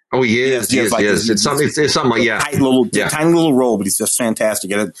think. Oh, he is. He is. It's something like, tiny little role, but he's just fantastic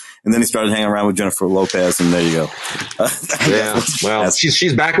at it. And then he started hanging around with Jennifer Lopez, and there you go. Well,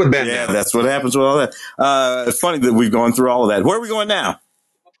 she's back with Ben. Yeah, that's what happens with all that. It's funny that we've gone through all of that. Where are we going now?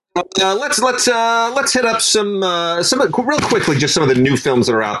 Let's hit up some real quickly, just some of the new films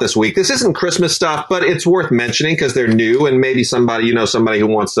that are out this week. This isn't Christmas stuff, but it's worth mentioning because they're new, and maybe somebody who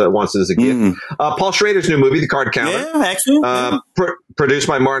wants it as a gift. Paul Schrader's new movie, The Card Counter. Yeah, actually. Produced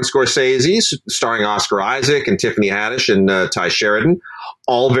by Martin Scorsese, starring Oscar Isaac and Tiffany Haddish and Ty Sheridan.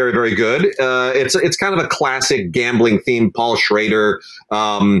 All very, very good. It's kind of a classic gambling theme, Paul Schrader,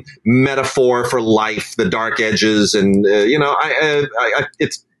 metaphor for life, the dark edges, and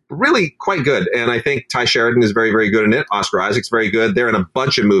it's really quite good. And I think Ty Sheridan is very, very good in it. Oscar Isaac's very good. They're in a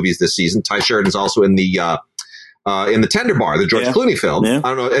bunch of movies this season. Ty Sheridan's also in the Tender Bar, the George Clooney film. Yeah. I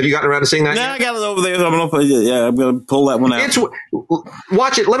don't know. Have you gotten around to seeing that? No, I got it over there. I'm going to pull that one out.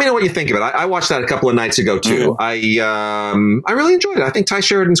 Watch it. Let me know what you think of it. I watched that a couple of nights ago too. Mm-hmm. I really enjoyed it. I think Ty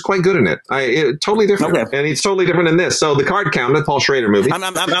Sheridan's quite good in it. Totally different, and he's totally different in this. So The Card Counter, the Paul Schrader movie.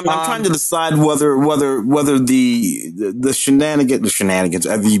 I'm trying to decide whether the shenanigans,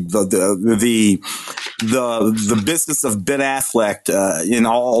 the the business of Ben Affleck in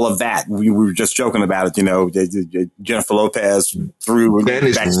all of that. We were just joking about it, Jennifer Lopez threw. Ben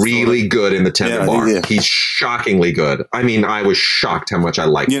is really good in The Tender Bar. Yeah. He's shockingly good. I mean, I was shocked how much I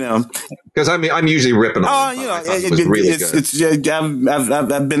liked him. Because I'm usually ripping on him. It was really good.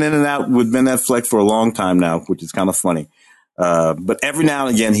 I've been in and out with Ben Affleck for a long time now, which is kind of funny. But every now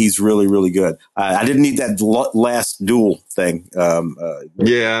and again, he's really, really good. I didn't need that last duel thing.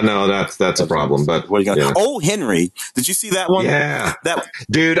 That's a problem. But what are you gonna? Oh, Henry, did you see that one? Yeah,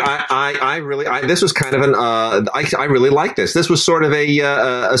 dude, I really, this was kind of an, I really liked this. This was sort of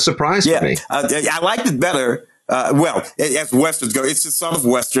a surprise for me. I liked it better. As westerns go, it's just sort of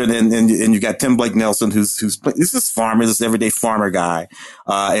western, and you got Tim Blake Nelson, who's this farmer, this everyday farmer guy,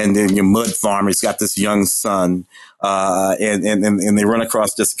 and then your mud farmer. He's got this young son, and they run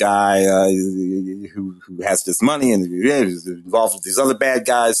across this guy who has this money and is involved with these other bad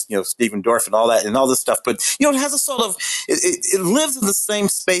guys, Stephen Dorff and all that and all this stuff. But it has a sort of it lives in the same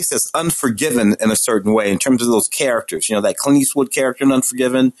space as Unforgiven in a certain way in terms of those characters. That Clint Eastwood character in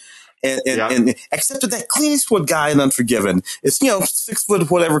Unforgiven. And except that Clint Eastwood guy in Unforgiven, it's 6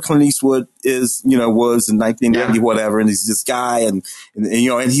 foot whatever Clint Eastwood is, was in 1990 whatever, and he's this guy, and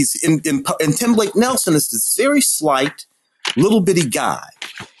he's in Tim Blake Nelson is this very slight little bitty guy.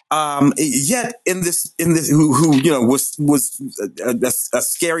 Yet in this who was a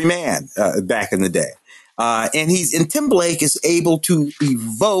scary man back in the day, and Tim Blake is able to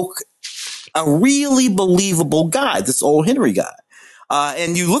evoke a really believable guy, this old Henry guy.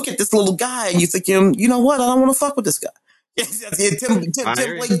 And you look at this little guy and you think, you know what? I don't want to fuck with this guy. Tim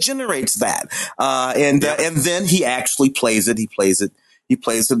Blake generates that. And then he actually plays it. He plays it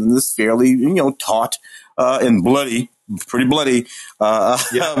in this fairly, taut, and bloody, pretty bloody,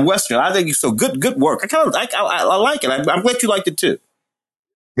 Western. I think so. Good work. I like it. I'm glad you liked it too.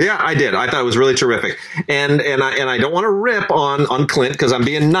 Yeah, I did. I thought it was really terrific, and I don't want to rip on Clint because I'm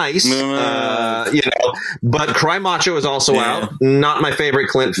being nice, But Cry Macho is also out. Not my favorite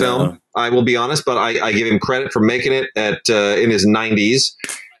Clint film, I will be honest, but I give him credit for making it in his 90s.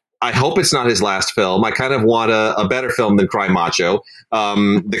 I hope it's not his last film. I kind of want a better film than Cry Macho.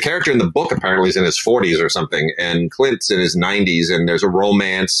 The character in the book apparently is in his 40s or something, and Clint's in his 90s, and there's a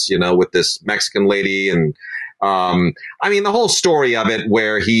romance, with this Mexican lady and. The whole story of it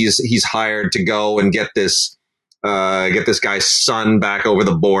where he's hired to go and get this guy's son back over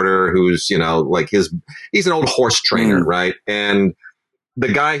the border who's, he's an old horse trainer, right? And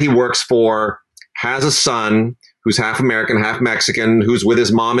the guy he works for has a son who's half American, half Mexican, who's with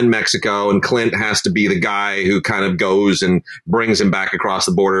his mom in Mexico. And Clint has to be the guy who kind of goes and brings him back across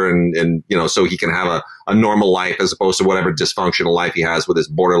the border and so he can have a normal life as opposed to whatever dysfunctional life he has with his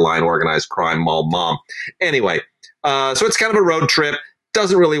borderline organized crime mom. Anyway, so it's kind of a road trip.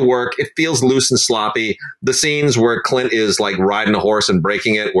 Doesn't really work. It feels loose and sloppy. The scenes where Clint is like riding a horse and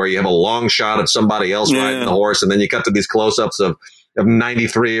breaking it, where you have a long shot of somebody else riding the horse, and then you cut to these close-ups of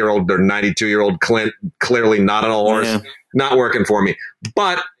 93-year-old or 92-year-old Clint, clearly not on a horse, not working for me.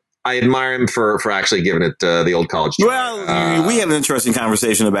 But I admire him for actually giving it the old college try. Well, we had an interesting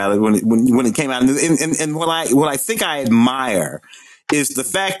conversation about it when it came out, and what I think I admire is the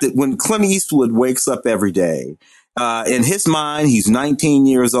fact that when Clint Eastwood wakes up every day, in his mind, he's 19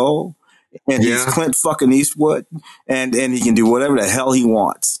 years old, and he's Clint fucking Eastwood, and he can do whatever the hell he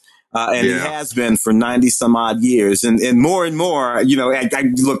wants. And he has been for 90 some odd years. And more,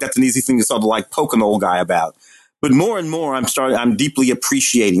 look, that's an easy thing to sort of like poke an old guy about. But more and more, I'm deeply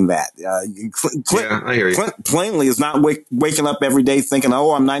appreciating that. Clint, I hear you. Clint plainly is not waking up every day thinking,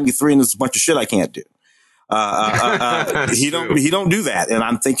 oh, I'm 93 and there's a bunch of shit I can't do. He don't do that. And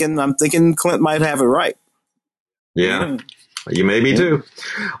I'm thinking Clint might have it right. Yeah. You may be too.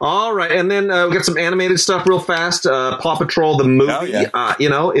 All right. And then we got some animated stuff real fast. Paw Patrol, the movie. Oh, yeah.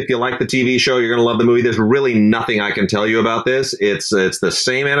 If you like the TV show, you're going to love the movie. There's really nothing I can tell you about this. It's the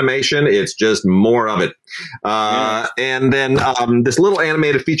same animation. It's just more of it. And then this little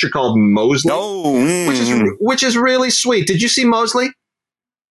animated feature called Mosley, which is really sweet. Did you see Mosley?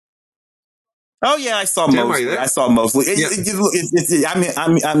 Oh yeah, I saw Mosley. I saw Mosley. We had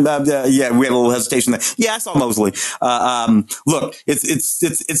a little hesitation there. Yeah, I saw Mosley. Look,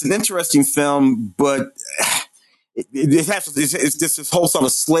 it's an interesting film, but it has it's this whole sort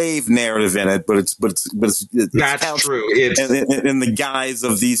of slave narrative in it. But it's that's true. It's in the guise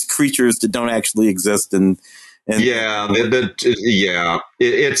of these creatures that don't actually exist and. I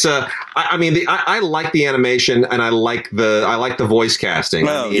like the animation and I like the voice casting.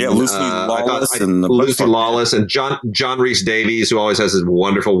 Lucy Lawless and John Rhys Davies, who always has his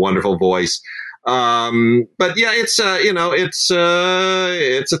wonderful, wonderful voice. But yeah, it's it's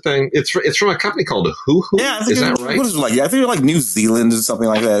a thing. It's from a company called Hoo Hoo. Yeah, I think is that right? What is it like? I think like New Zealand or something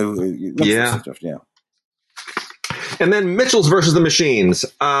like that. Yeah. Yeah. And then Mitchell's versus the Machines,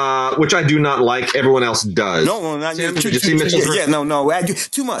 which I do not like. Everyone else does. No, not Tim, did you see Mitchell's? No.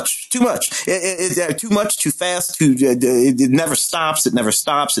 Too much. Too much, too fast. It never stops. It never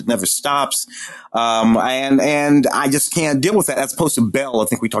stops. And I just can't deal with that. As opposed to Belle, I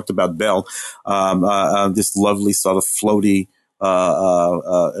think we talked about Belle. This lovely sort of floaty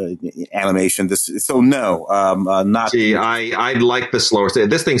animation. Not. See, I like the slower.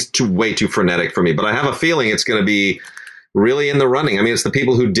 This thing's way too frenetic for me. But I have a feeling it's going to be really in the running. I mean, it's the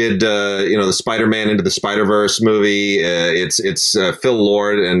people who did the Spider-Man Into the Spider-Verse movie. It's Phil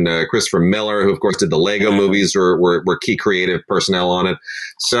Lord and Christopher Miller, who of course did the Lego movies, or were key creative personnel on it.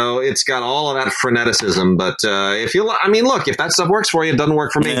 So it's got all of that freneticism. But if that stuff works for you, it doesn't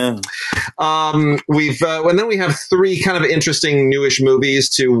work for me. Yeah. And then we have three kind of interesting newish movies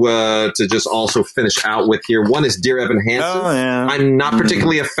to just also finish out with here. One is Dear Evan Hansen. Oh, yeah. I'm not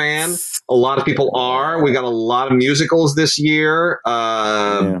particularly a fan. A lot of people are. We got a lot of musicals this year.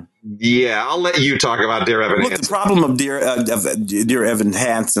 Yeah, I'll let you talk about Dear Evan Hansen. The problem of Dear Evan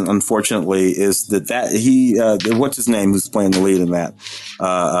Hansen, unfortunately, is that he what's his name? Who's playing the lead in that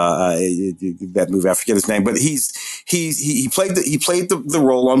movie? I forget his name, but he played the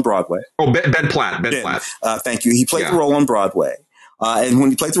role on Broadway. Oh, Ben Platt. Ben Platt. Thank you. He played the role on Broadway, and when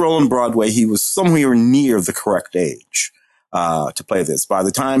he played the role on Broadway, he was somewhere near the correct age to play this. By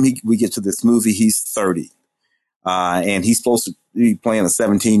the time we get to this movie, he's 30. And he's supposed to be playing a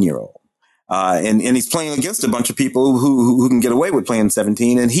 17-year-old. And he's playing against a bunch of people who can get away with playing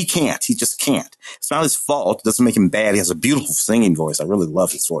 17, and he can't. He just can't. It's not his fault. It doesn't make him bad. He has a beautiful singing voice. I really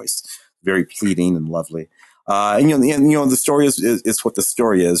love his voice. Very pleading and lovely. The story is what the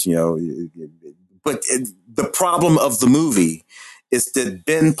story is, But the problem of the movie is that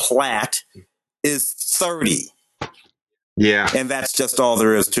Ben Platt is 30. Yeah. And that's just all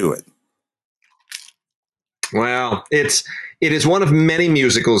there is to it. Well, it is one of many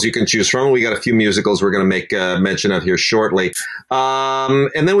musicals you can choose from. We got a few musicals we're going to make mention of here shortly.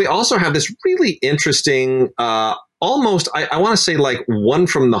 And then we also have this really interesting, almost, I want to say like one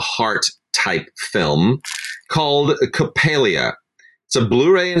from the heart type film called Coppelia. It's a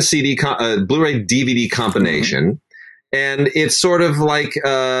Blu-ray and Blu-ray DVD combination. Mm-hmm. And it's sort of like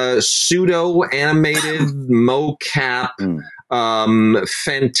pseudo animated mocap,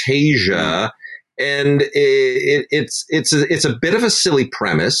 Fantasia. And it's a bit of a silly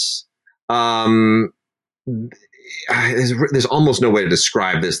premise. There's almost no way to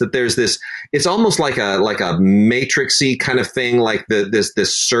describe this. That there's this. It's almost like a Matrixy kind of thing. Like this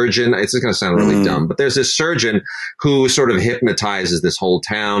surgeon. It's going to sound really dumb, but there's this surgeon who sort of hypnotizes this whole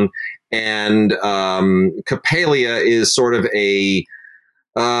town. And Coppelia is sort of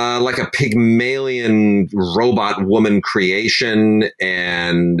like a Pygmalion robot woman creation,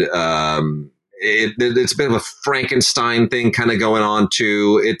 and it's a bit of a Frankenstein thing kind of going on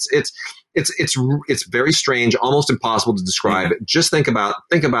too. It's very strange, almost impossible to describe. Just think about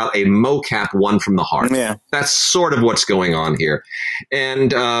a mocap one from the heart. Yeah. That's sort of what's going on here.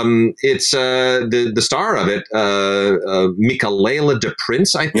 And it's the star of it, Michaela de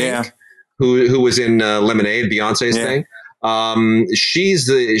Prince, I think, who was in Lemonade, Beyonce's thing. She's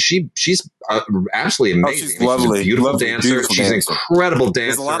absolutely amazing. She's lovely. She's a beautiful dancer. She's an incredible dancer.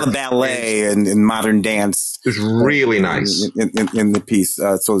 There's a lot of ballet and modern dance. It's really nice in the piece.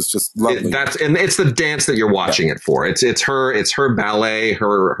 So it's just lovely. And it's the dance that you're watching it for. It's her ballet,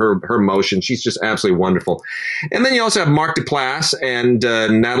 her motion. She's just absolutely wonderful. And then you also have Mark Duplass and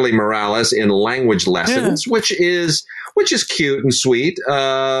Natalie Morales in Language Lessons, which is cute and sweet.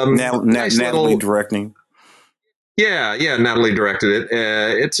 Natalie directing. Yeah, Natalie directed it.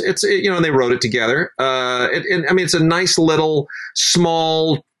 It's they wrote it together. It's a nice little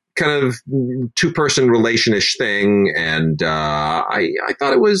small kind of 2-person relation-ish thing, and I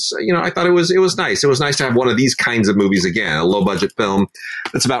thought it was nice. It was nice to have one of these kinds of movies again, a low-budget film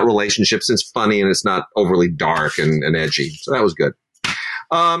that's about relationships. It's funny and it's not overly dark and edgy, so that was good.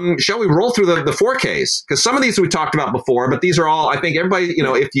 Shall we roll through the 4Ks? Because some of these we talked about before, but these are all, I think everybody,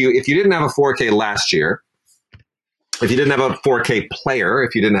 if you didn't have a 4K last year, if you didn't have a 4K player,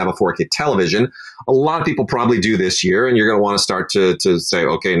 if you didn't have a 4K television, a lot of people probably do this year, and you're going to want to start to say,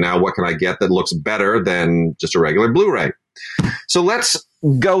 okay, now what can I get that looks better than just a regular Blu-ray? So let's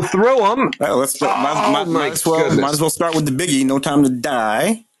go through them. Let's might as well start with the biggie, No Time to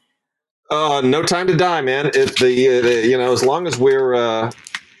Die. No Time to Die, man. As long as we're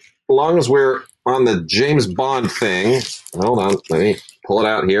on the James Bond thing. Hold on, let me pull it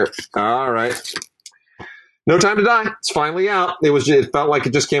out here. All right. No Time to Die. It's finally out. It felt like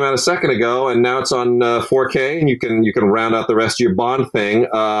it just came out a second ago, and now it's on 4K, and you can round out the rest of your Bond thing.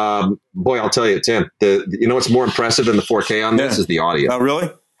 Boy, I'll tell you, Tim. You know what's more impressive than the 4K on this is the audio. Oh, really?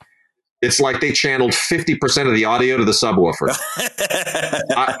 It's like they channeled 50% of the audio to the subwoofer.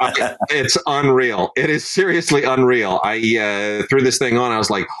 It's unreal. It is seriously unreal. I threw this thing on. I was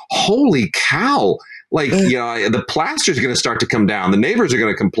like, holy cow. Like, the plaster's going to start to come down. The neighbors are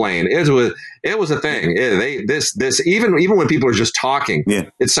going to complain. It was a thing. Even when people are just talking,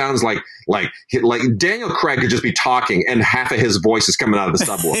 it sounds like Daniel Craig could just be talking and half of his voice is coming out of the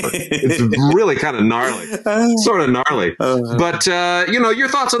subwoofer. It's really kind of gnarly, sort of gnarly. But your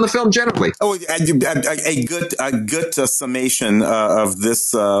thoughts on the film generally? Oh, a good summation of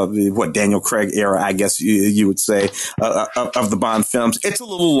this Daniel Craig era, I guess you would say, of the Bond films. It's a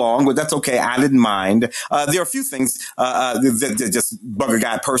little long, but that's okay. I didn't mind. There are a few things that just bug a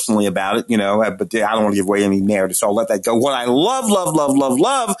guy personally about it, but I don't want to give away any narrative, so I'll let that go. What I love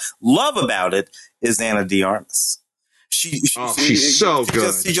about it is Ana de Armas. She's so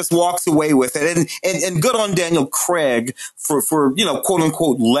good. She just walks away with it, and good on Daniel Craig for quote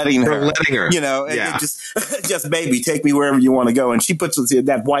unquote letting her, and just baby, take me wherever you want to go. And she puts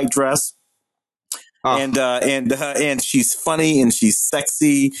that white dress, and she's funny and she's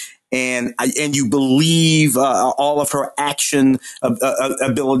sexy. And you believe all of her action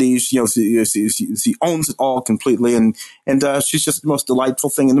abilities. She owns it all completely, and she's just the most delightful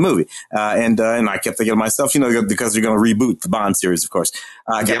thing in the movie. And I kept thinking to myself, because they're going to reboot the Bond series, of course.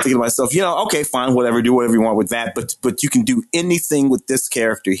 I kept thinking to myself, okay, fine, whatever, do whatever you want with that, but you can do anything with this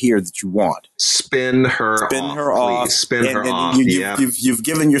character here that you want. Spin her off. Spin her off. You've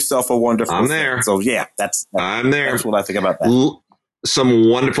given yourself a wonderful. I'm there. So I'm there. That's what I think about that. Some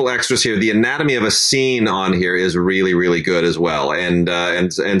wonderful extras here. The anatomy of a scene on here is really, really good as well, and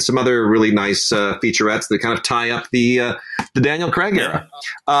some other really nice featurettes that kind of tie up the Daniel Craig era.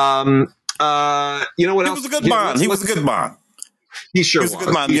 You know what else? He was a good Bond. He was a good Bond. He sure was. A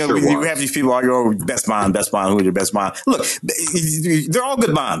good Bond. You have these people argue, best Bond, who's your best Bond? Look, they're all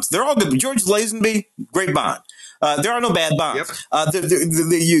good Bonds. They're all good. George Lazenby, great Bond. There are no bad Bonds. Yep.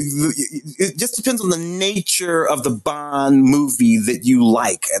 It just depends on the nature of the Bond movie that you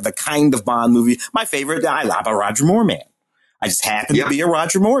like, the kind of Bond movie. My favorite, I'm a Roger Moore man. I just happen to be a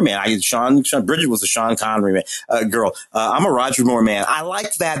Roger Moore man. Bridget was a Sean Connery girl. I'm a Roger Moore man. I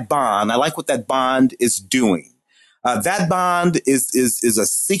like that Bond. I like what that Bond is doing. That Bond is a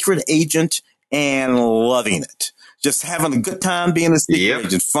secret agent and loving it. Just having a good time being a secret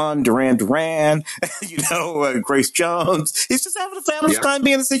agent. Fun, Duran Duran, Grace Jones. He's just having a fabulous time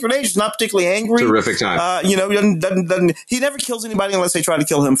being a secret agent. Not particularly angry. Terrific time. He never kills anybody unless they try to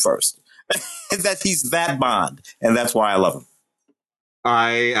kill him first. He's that Bond, and that's why I love him.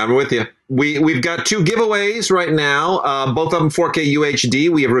 I'm with you. We've got 2 giveaways right now, both of them 4K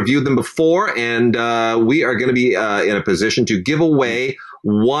UHD. We have reviewed them before, and we are going to be in a position to give away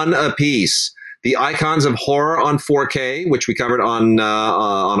one apiece. The Icons of Horror on 4K, which we covered on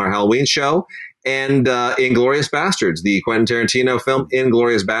our Halloween show, and Inglourious Basterds, the Quentin Tarantino film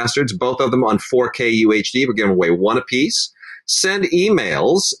Inglourious Basterds, both of them on 4K UHD. We're giving away one apiece. Send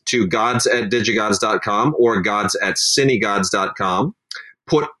emails to gods@digigods.com or gods@cinegods.com.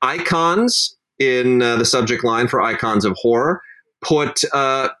 Put icons in the subject line for Icons of Horror. Put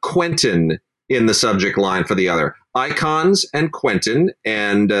Quentin in the subject line for the other. Icons and Quentin,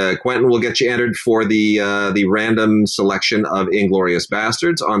 and Quentin will get you entered for the random selection of Inglourious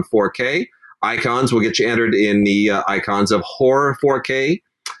Basterds on 4K. Icons will get you entered in the Icons of Horror 4K,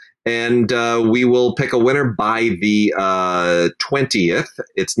 and we will pick a winner by the 20th.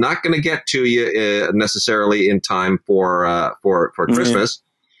 It's not going to get to you necessarily in time for Christmas,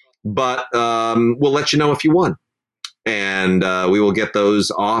 but we'll let you know if you won, and we will get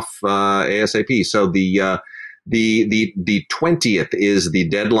those off ASAP. So the 20th is the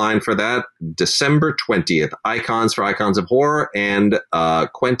deadline for that. December 20th. Icons for Icons of Horror and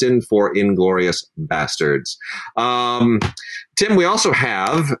Quentin for Inglourious Basterds. Tim, we also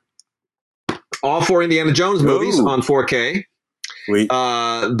have all 4 Indiana Jones movies on 4K.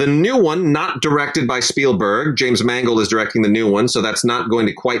 The new one, not directed by Spielberg. James Mangold is directing the new one, so that's not going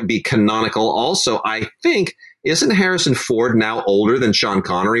to quite be canonical. Also, I think, isn't Harrison Ford now older than Sean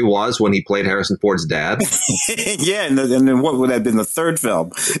Connery was when he played Harrison Ford's dad? Yeah, and then what would have been the third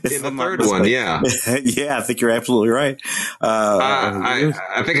film? In the third one, yeah. Yeah, I think you're absolutely right. I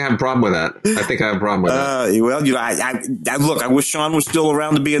think I have a problem with that. Well, look, I wish Sean was still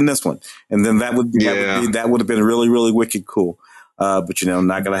around to be in this one, and then that would have been really, really wicked cool. But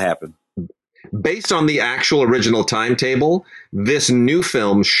not going to happen. Based on the actual original timetable, this new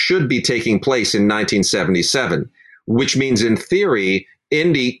film should be taking place in 1977, which means in theory,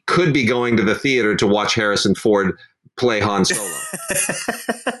 Indy could be going to the theater to watch Harrison Ford play Han Solo.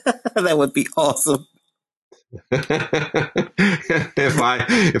 That would be awesome. If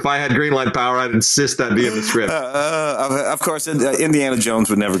I had green light power, I'd insist that be in the script. Of course, Indiana Jones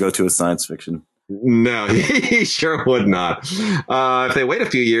would never go to a science fiction. No, he sure would not. If they wait a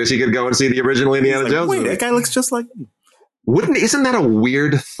few years, he could go and see the original Indiana Jones movie. That guy looks just like me. Isn't that a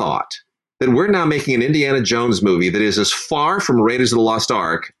weird thought? That we're now making an Indiana Jones movie that is as far from Raiders of the Lost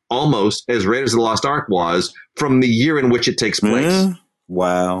Ark, almost as Raiders of the Lost Ark was from the year in which it takes place.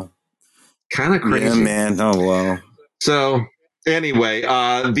 Wow. Kind of crazy. Yeah, man. Oh, wow. So anyway,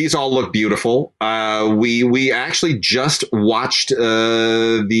 these all look beautiful. We actually just watched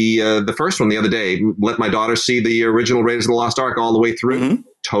the first one the other day. Let my daughter see the original Raiders of the Lost Ark all the way through. Mm-hmm.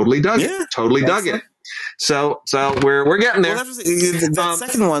 Totally dug it. Totally dug it. So we're getting there. Well, that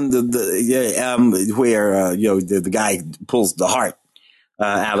second one, where the guy pulls the heart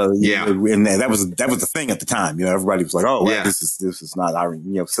out of and that was the thing at the time. Everybody was like, "Oh, well, this is not our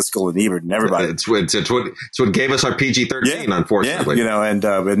Siskel and Ebert and everybody." It's what gave us our PG-13, unfortunately.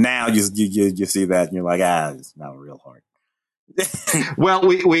 But now you see that and you're like, it's not a real heart. Well,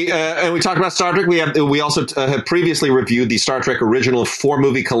 we talked about Star Trek. We also have previously reviewed the Star Trek original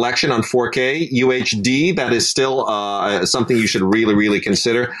 4-movie collection on 4K UHD. That is still something you should really, really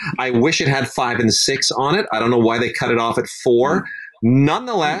consider. I wish it had 5 and 6 on it. I don't know why they cut it off at 4.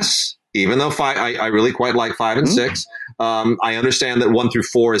 Nonetheless, even though 5, I really quite like 5 and 6. I understand that 1 through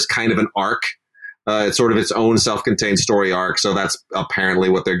 4 is kind of an arc. It's sort of its own self-contained story arc, so that's apparently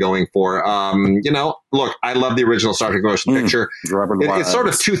what they're going for. Look, I love the original Star Trek motion picture. It's sort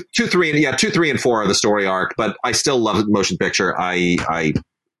of 2, 3, and 4 are the story arc, but I still love the motion picture. I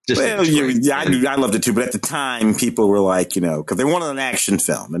loved it too, but at the time, people were like, because they wanted an action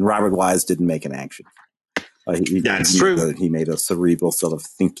film, and Robert Wise didn't make an action. That's true. He made a cerebral, sort of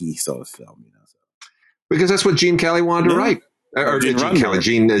thinky sort of film, because that's what Gene Kelly wanted to write, or Gene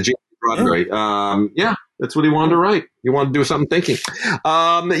Roddenberry. That's what he wanted to write. He wanted to do something thinking.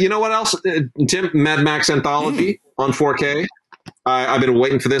 You know what else, Tim? Mad Max Anthology on 4K. I've been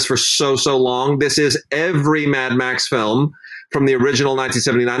waiting for this for so long. This is every Mad Max film from the original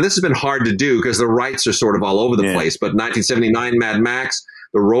 1979. This has been hard to do because the rights are sort of all over the place. But 1979 Mad Max,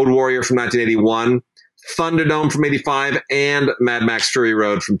 The Road Warrior from 1981, Thunderdome from 85, and Mad Max Fury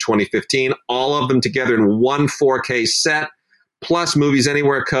Road from 2015. All of them together in one 4K set. Plus Movies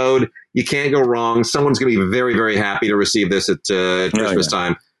Anywhere code. You can't go wrong. Someone's going to be very, very happy to receive this at Christmas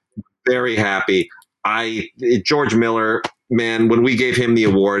time. Very happy. George Miller, man, when we gave him the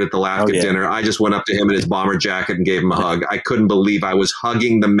award at the Lafka dinner, I just went up to him in his bomber jacket and gave him a hug. I couldn't believe I was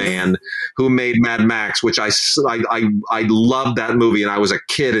hugging the man who made Mad Max, which I loved that movie, and I was a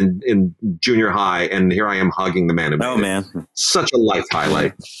kid in junior high, and here I am hugging the man who made it. Man. Such a life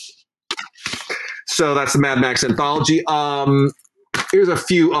highlight. So that's the Mad Max Anthology. Here's a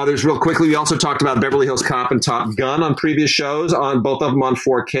few others real quickly. We also talked about Beverly Hills Cop and Top Gun on previous shows, on both of them on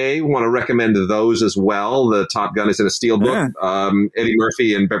 4K. We want to recommend those as well. The Top Gun is in a steelbook. Eddie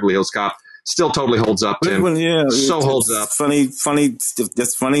Murphy and Beverly Hills Cop still totally holds up, Tim. Holds up. Funny,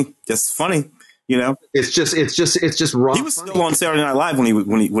 just funny. It's just raw. He was still on Saturday Night Live when he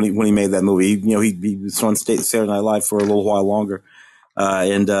made that movie. He was on Saturday Night Live for a little while longer. So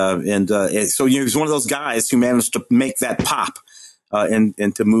he's one of those guys who managed to make that pop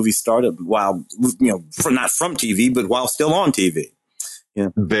into movie stardom while not from TV, but while still on TV.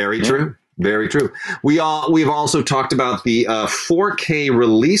 Very true. Very true. We've also talked about the 4K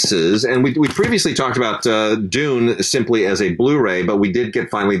releases, and we previously talked about Dune simply as a Blu-ray, but we did get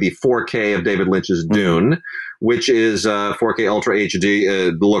finally the 4K of David Lynch's Dune, which is 4K Ultra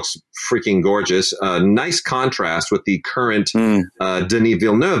HD. Looks freaking gorgeous. Nice contrast with the current Denis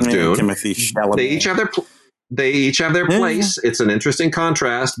Villeneuve Dune. Timothy Chalamet. They each have their place. It's an interesting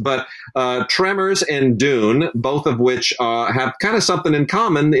contrast, but Tremors and Dune, both of which have kind of something in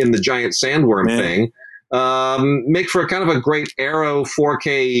common in the giant sandworm thing, make for kind of a great Arrow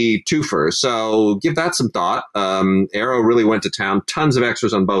 4K twofer. So give that some thought. Arrow really went to town. Tons of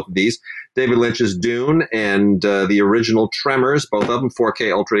extras on both of these. David Lynch's Dune and the original Tremors, both of them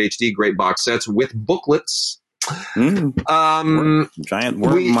 4K Ultra HD, great box sets with booklets. Giant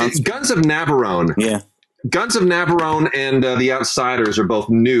worm monster. Guns of Navarone. Yeah. Guns of Navarone and The Outsiders are both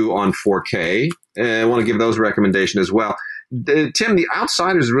new on 4K. I want to give those a recommendation as well. Tim, The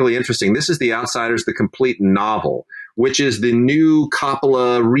Outsiders is really interesting. This is The Outsiders, the complete novel, which is the new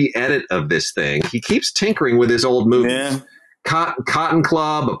Coppola re-edit of this thing. He keeps tinkering with his old movies. Cotton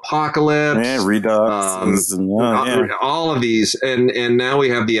Club, Apocalypse, Redux, all of these, and now we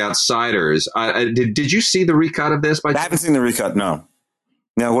have The Outsiders. Did you see the recut of this? I haven't seen the recut. No.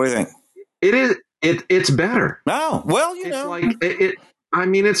 Now, what do you think? It's better. Oh, well, I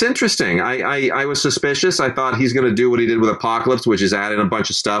mean, it's interesting. I was suspicious. I thought he's going to do what he did with Apocalypse, which is add in a bunch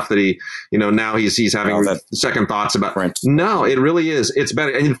of stuff that he, now he's having second thoughts about. No, it really is. It's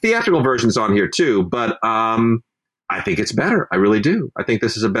better. And the theatrical version's on here too, but I think it's better. I really do. I think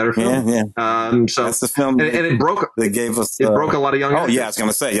this is a better film. Yeah. So that's the film. And it broke. They gave us. It broke a lot of young actors. Yeah, I was going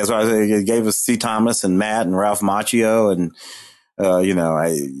to say. That's why it gave us C. Thomas and Matt and Ralph Macchio and,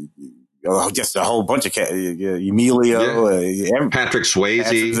 just a whole bunch of Emilio, Patrick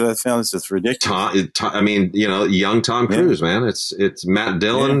Swayze. That film is just ridiculous. Young Tom Cruise, man. It's Matt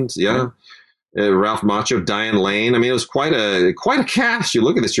Dillon, Ralph Macchio, Diane Lane. I mean, it was quite a cast. You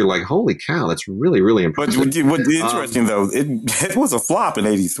look at this, you're like, holy cow, that's really, really impressive. But what's interesting though, it was a flop in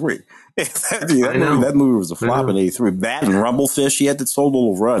 '83. That movie was a flop in '83. That and Rumblefish, he had this whole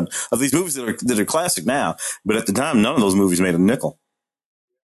little run of these movies that are classic now, but at the time, none of those movies made a nickel.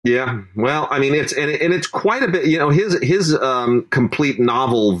 Yeah, well, I mean, it's quite a bit. His complete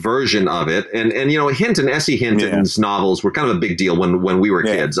novel version of it, and Hinton, S.E. Hinton's novels were kind of a big deal when we were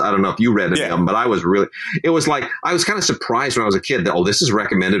kids. I don't know if you read any of them, but I was it was like I was kind of surprised when I was a kid that this is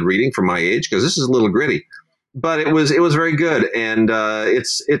recommended reading for my age because this is a little gritty, but it was very good, and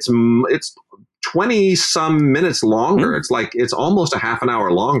it's 20 some minutes longer. It's almost a half an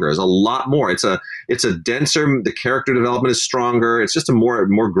hour longer. It's a lot more. It's a denser, the character development is stronger. It's just a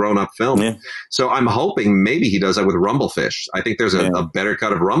more grown up film. Yeah. So I'm hoping maybe he does that with Rumblefish. I think there's a better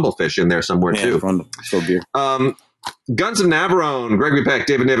cut of Rumblefish in there somewhere too. So good. Guns of Navarone, Gregory Peck,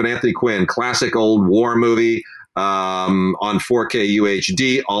 David Niven, Anthony Quinn, classic old war movie. On 4K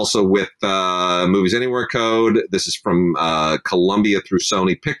UHD, also with Movies Anywhere code. This is from Columbia through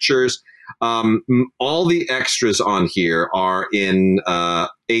Sony Pictures. All the extras on here are in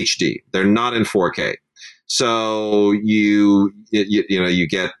HD. They're not in 4K. So you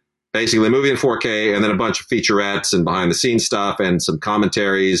get basically the movie in 4K and then a bunch of featurettes and behind the scenes stuff and some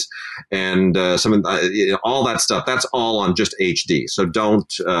commentaries and all that stuff. That's all on just HD. So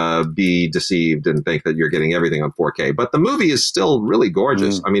don't be deceived and think that you're getting everything on 4K. But the movie is still really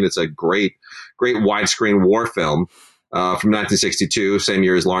gorgeous. I mean, it's a great widescreen war film. From 1962, same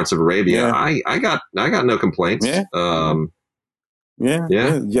year as Lawrence of Arabia. Yeah. I got no complaints. Yeah. I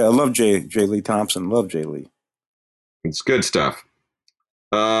love J. Lee Thompson. Love J. Lee. It's good stuff.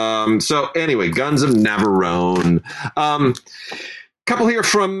 So anyway, Guns of Navarone. Couple here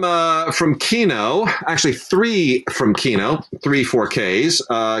from Kino, actually 3 from Kino, 3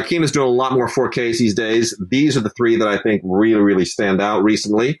 4Ks. Kino's doing a lot more 4Ks these days. These are the 3 that I think really, really stand out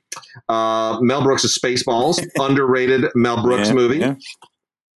recently. Mel Brooks' Spaceballs, underrated Mel Brooks movie. Yeah.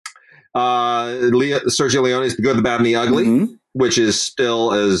 Sergio Leone's The Good, the Bad, and the Ugly, which is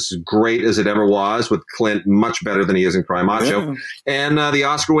still as great as it ever was, with Clint much better than he is in Cry Macho. And the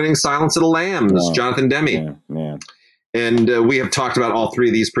Oscar-winning Silence of the Lambs, Jonathan Demme. Yeah. And we have talked about all 3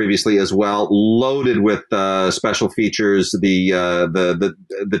 of these previously as well, loaded with special features.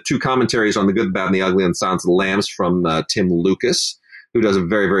 The 2 commentaries on The Good, the Bad, and the Ugly and Silence of the Lambs from Tim Lucas, who does a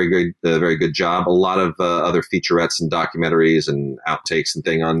very, very good job. A lot of other featurettes and documentaries and outtakes and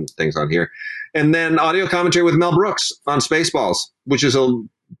things on here. And then audio commentary with Mel Brooks on Spaceballs, which is a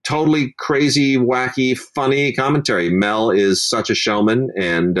totally crazy, wacky, funny commentary. Mel is such a showman,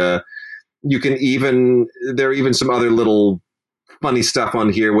 and there are even some other little funny stuff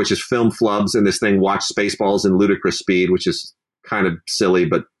on here, which is film flubs in this thing, Watch Spaceballs in ludicrous speed, which is kind of silly,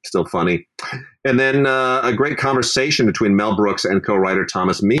 but still funny. And then a great conversation between Mel Brooks and co-writer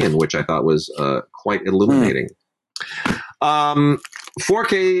Thomas Meehan, which I thought was quite illuminating.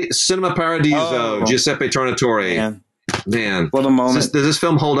 4K Cinema Paradiso, Giuseppe Tornatore. Man. What a moment. Does this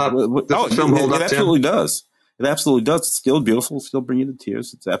film hold up? It absolutely does. It absolutely does. It's still beautiful. Still bring you to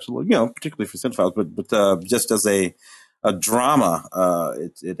tears. It's absolutely, particularly for cinephiles, but just as a drama,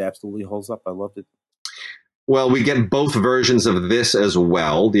 it absolutely holds up. I loved it. Well, we get both versions of this as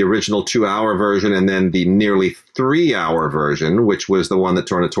well, the original 2-hour version and then the nearly 3-hour version, which was the one that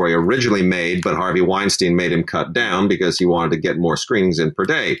Tornatore originally made, but Harvey Weinstein made him cut down because he wanted to get more screenings in per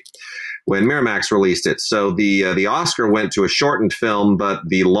day when Miramax released it. So the Oscar went to a shortened film, but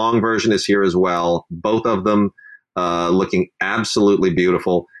the long version is here as well. Both of them looking absolutely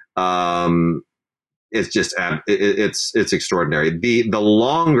beautiful. It's just it's extraordinary. The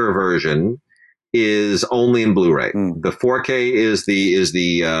longer version is only in Blu-ray. The 4K is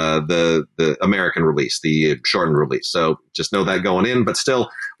the American release, the shortened release. So just know that going in, but still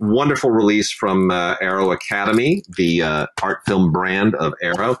wonderful release from Arrow Academy, the art film brand of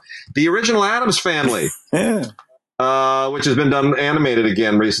Arrow, the original Addams Family. Yeah. Which has been done animated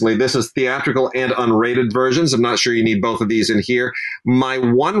again recently. This is theatrical and unrated versions. I'm not sure you need both of these in here. My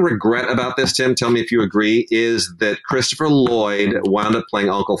one regret about this, Tim, tell me if you agree, is that Christopher Lloyd wound up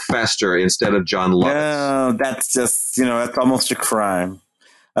playing Uncle Fester instead of John Lovitz. No, that's just, that's almost a crime.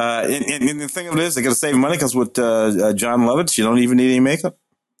 And the thing of it is, they got to save money because with John Lovitz, you don't even need any makeup.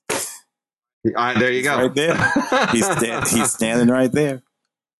 There you go. Right there. He's standing right there.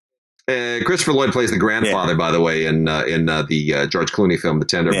 Christopher Lloyd plays the grandfather, by the way, in the George Clooney film, The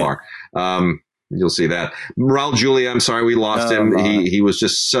Tender Bar. You'll see that. Raul Julia, I'm sorry we lost him. He was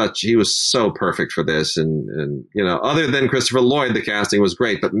so perfect for this. And other than Christopher Lloyd, the casting was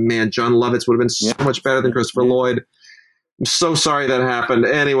great. But man, John Lovitz would have been so much better than Christopher Lloyd. I'm so sorry that happened.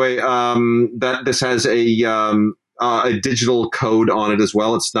 Anyway, that this has a digital code on it as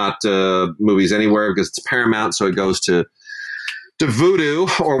well. It's not Movies Anywhere because it's Paramount, so it goes to Vudu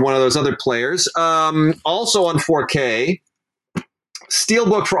or one of those other players. Also on 4K,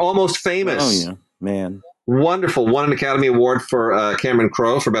 Steelbook for Almost Famous. Oh, yeah, man. Wonderful. Won an Academy Award for Cameron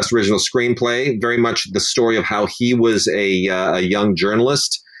Crowe for Best Original Screenplay. Very much the story of how he was a young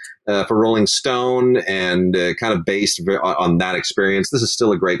journalist for Rolling Stone and kind of based on that experience. This is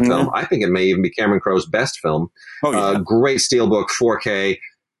still a great film. I think it may even be Cameron Crowe's best film. Oh, yeah. Great Steelbook 4K.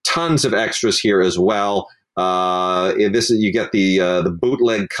 Tons of extras here as well. You get the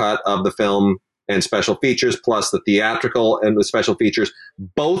bootleg cut of the film and special features, plus the theatrical and the special features,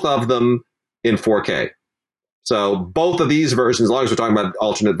 both of them in 4K. So both of these versions, as long as we're talking about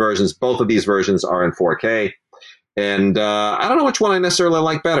alternate versions, both of these versions are in 4K. And I don't know which one I necessarily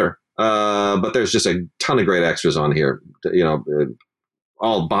like better, but there's just a ton of great extras on here.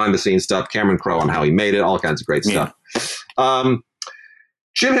 All behind the scenes stuff, Cameron Crowe on how he made it, all kinds of great stuff.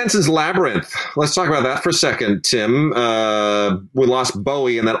 Jim Henson's Labyrinth. Let's talk about that for a second, Tim. We lost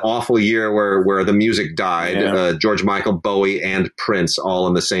Bowie in that awful year where the music died. Yeah. George Michael, Bowie, and Prince all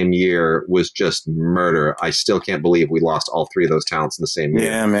in the same year was just murder. I still can't believe we lost all three of those talents in the same year.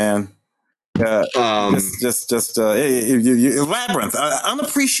 Yeah, man. Labyrinth,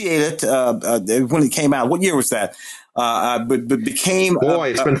 unappreciated when it came out. What year was that? But became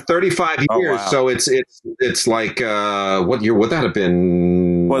it's been 35 years. Oh, wow. So it's like what year would that have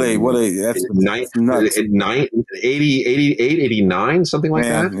been? That's 88, 89, something like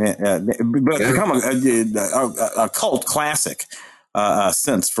that. Yeah. But it's become a cult classic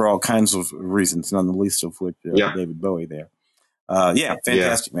since for all kinds of reasons, none the least of which David Bowie there.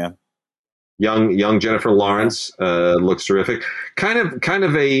 Fantastic, man. Young Jennifer Lawrence looks terrific. Kind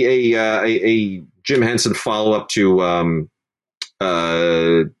of a Jim Henson follow up to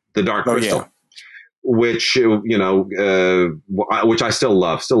The Dark Crystal, which which I still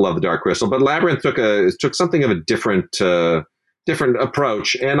love The Dark Crystal. But Labyrinth took something of a different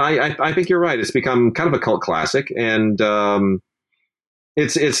approach, and I think you're right. It's become kind of a cult classic, and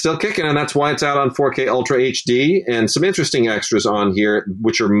it's still kicking, and that's why it's out on 4K Ultra HD, and some interesting extras on here,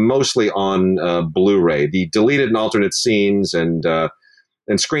 which are mostly on Blu-ray. The deleted and alternate scenes and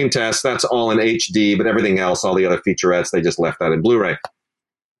screen tests, that's all in HD, but everything else, all the other featurettes, they just left that in Blu-ray.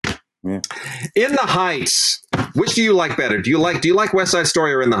 Yeah. In the Heights, which do you like better? Do you like West Side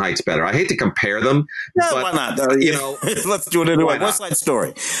Story or In the Heights better? I hate to compare them. No, but, why not? Let's do it anyway. West Side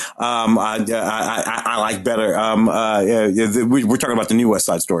Story. I like better. We're talking about the new West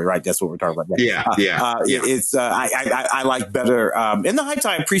Side Story, right? That's what we're talking about. Yeah. It's I like better. In the Heights,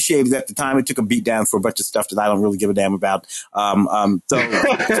 I appreciated at the time. It took a beat down for a bunch of stuff that I don't really give a damn about. So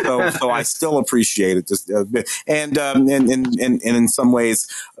I still appreciate it. And in some ways,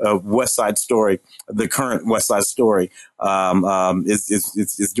 West Side Story, the current West Side Story,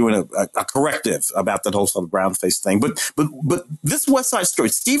 is doing a corrective about that whole sort of brown face thing. But this West Side Story,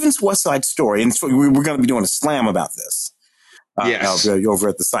 Stephen's West Side Story, and so we're going to be doing a slam about this. Over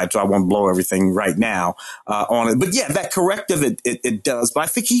at the site, so I won't blow everything right now on it. But yeah, that corrective it does. But I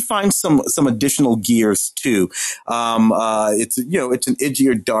think he finds some additional gears too. It's an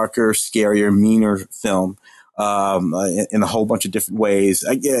edgier, darker, scarier, meaner film in a whole bunch of different ways.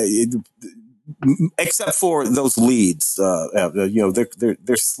 Except for those leads,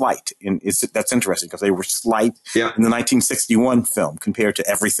 they're slight, and that's interesting because they were slight in the 1961 film compared to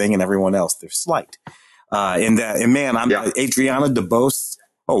everything and everyone else. They're slight. Adriana DeBose.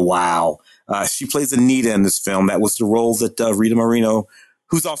 Oh, wow. She plays Anita in this film. That was the role that Rita Moreno,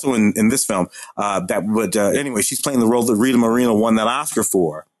 who's also in this film, anyway, she's playing the role that Rita Moreno won that Oscar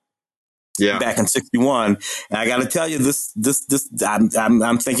for. Yeah. Back in '61, and I got to tell you,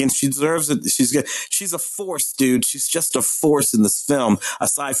 I'm thinking she deserves it. She's good. She's a force, dude. She's just a force in this film.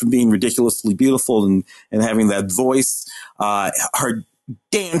 Aside from being ridiculously beautiful and having that voice, her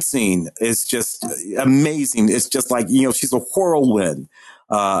dancing is just amazing. It's just like, she's a whirlwind.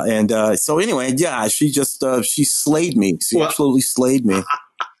 So anyway, yeah, she slayed me. She absolutely slayed me.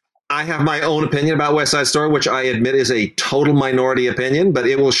 I have my own opinion about West Side Story, which I admit is a total minority opinion, but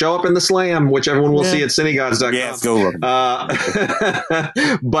it will show up in the Slam, which everyone will see at cinegods.com. Yes, go look.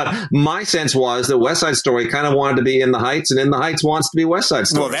 But my sense was that West Side Story kind of wanted to be In the Heights, and In the Heights wants to be West Side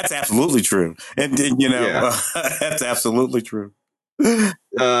Story. Well, that's absolutely true. And that's absolutely true.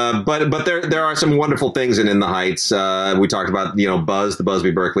 But there are some wonderful things in the Heights. We talked about Buzz, the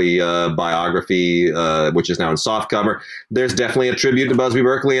Busby Berkeley biography, which is now in softcover. There's definitely a tribute to Busby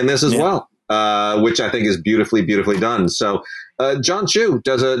Berkeley in this as well, which I think is beautifully done. So John Chu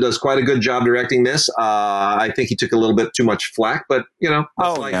does quite a good job directing this. I think he took a little bit too much flack, but that's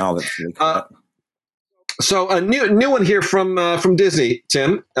really cool. So a new one here from Disney,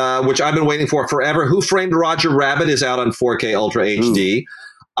 Tim, which I've been waiting for forever. Who Framed Roger Rabbit is out on 4K Ultra HD.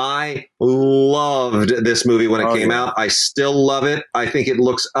 I loved this movie when it came out. I still love it. I think it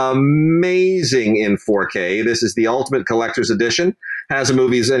looks amazing in 4K. This is the ultimate collector's edition. Has a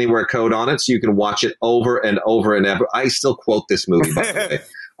Movies Anywhere code on it, so you can watch it over and over and ever. I still quote this movie, by the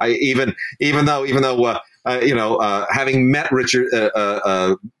way. Even though having met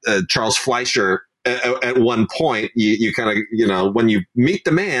Charles Fleischer at one point, you kind of, when you meet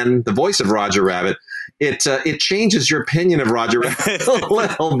the man, the voice of Roger Rabbit, it changes your opinion of Roger Rabbit a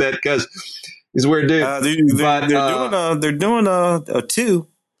little bit, because he's a weird dude. They're doing a 2.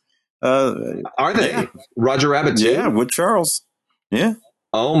 Are they? Yeah. Roger Rabbit 2? Yeah, with Charles. Yeah.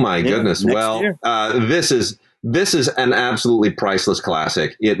 Oh my goodness. Well, this is an absolutely priceless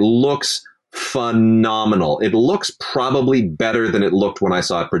classic. It looks phenomenal. It looks probably better than it looked when I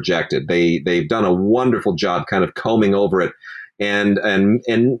saw it projected. They've done a wonderful job kind of combing over it and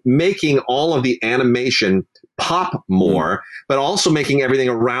making all of the animation pop more, but also making everything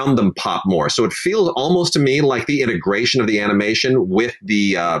around them pop more. So it feels almost to me like the integration of the animation with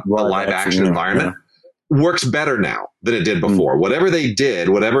the live action environment works better now than it did before. Whatever they did,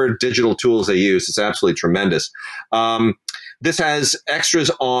 whatever digital tools they used, it's absolutely tremendous. This has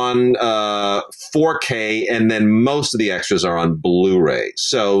extras on 4K, and then most of the extras are on Blu-ray.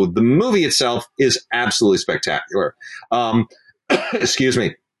 So the movie itself is absolutely spectacular. Excuse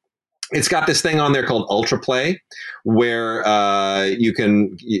me. It's got this thing on there called Ultra Play, where you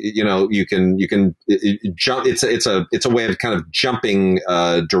can jump. It's a way of kind of jumping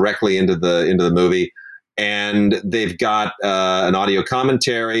directly into the movie, and they've got an audio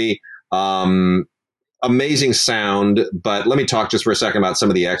commentary. Amazing sound, but let me talk just for a second about some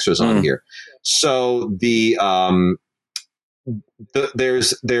of the extras on here. So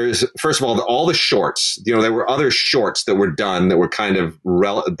there's first of all the shorts. There were other shorts that were done that were kind of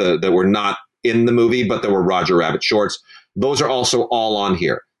that were not in the movie, but there were Roger Rabbit shorts. Those are also all on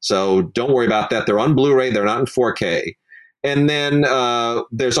here, so don't worry about that. They're on Blu-ray. They're not in 4K. And then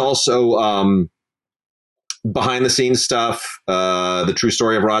there's also behind the scenes stuff, the true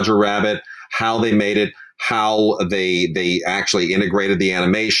story of Roger Rabbit, how they made it, how they actually integrated the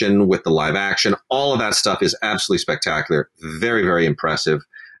animation with the live action. All of that stuff is absolutely spectacular. Very, very impressive.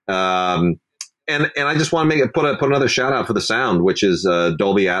 And I just want to put another shout out for the sound, which is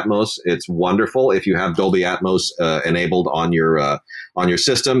Dolby Atmos. It's wonderful. If you have Dolby Atmos enabled on your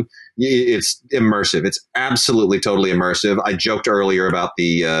system, it's immersive. It's absolutely totally immersive. I joked earlier about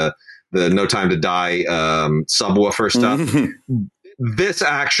the No Time to Die subwoofer stuff. This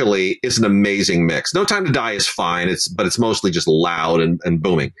actually is an amazing mix. No Time to Die is fine, but it's mostly just loud and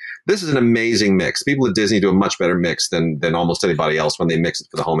booming. This is an amazing mix. People at Disney do a much better mix than almost anybody else when they mix it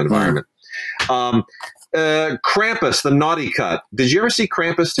for the home environment. Krampus, the naughty cut. Did you ever see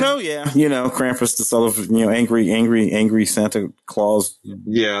Krampus? Oh yeah, Krampus, the sort of angry Santa Claus.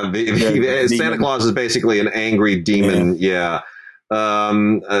 Yeah, Santa Claus is basically an angry demon. Yeah.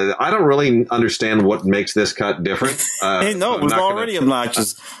 I don't really understand what makes this cut different. It was already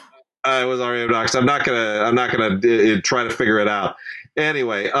obnoxious. It was already obnoxious. I'm not gonna try to figure it out.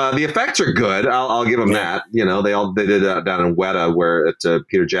 Anyway, the effects are good. I'll give them that. They did that down in Weta, where at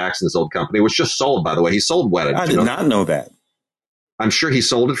Peter Jackson's old company, which just sold, by the way. He sold Weta. I did not know that. I'm sure he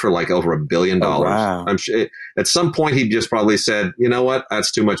sold it for like over $1 billion. Oh, wow. I'm sure at some point he just probably said, "You know what?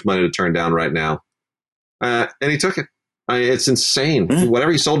 That's too much money to turn down right now," and he took it. It's insane.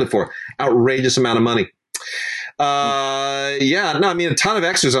 Whatever he sold it for, outrageous amount of money. A ton of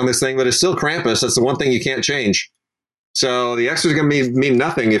extras on this thing, but it's still Krampus. That's the one thing you can't change. So the extras are going to mean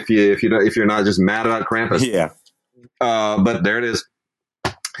nothing if you're not just mad about Krampus. Yeah. But there it is.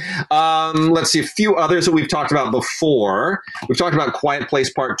 Let's see a few others that we've talked about before. We've talked about Quiet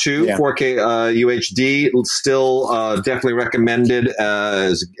Place Part 2, 4K UHD. Still definitely recommended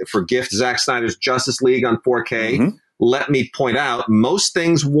for gift. Zack Snyder's Justice League on 4K. Mm-hmm. Let me point out, most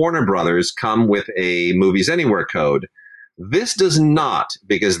things Warner Brothers come with a Movies Anywhere code. This does not,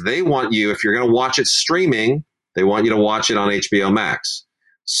 because they want you, if you're going to watch it streaming, they want you to watch it on HBO Max.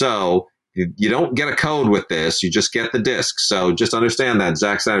 So you don't get a code with this. You just get the disc. So just understand that.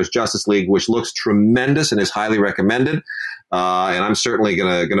 Zack Snyder's Justice League, which looks tremendous and is highly recommended. And I'm certainly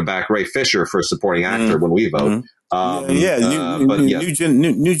gonna back Ray Fisher for supporting actor when we vote.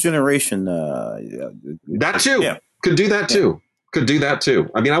 New generation. That too. Yeah. Could do that too. Could do that too.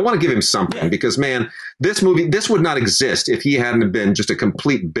 I mean, I want to give him something because, man, this would not exist if he hadn't been just a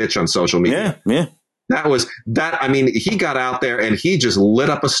complete bitch on social media. Yeah. I mean, he got out there and he just lit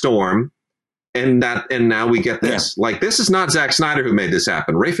up a storm. And now we get this. Yeah. Like, this is not Zack Snyder who made this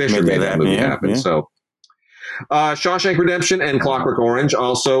happen. Ray Fisher made that movie happen. Yeah. So, Shawshank Redemption and Clockwork Orange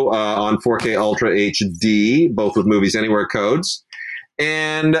also on 4K Ultra HD, both with Movies Anywhere codes.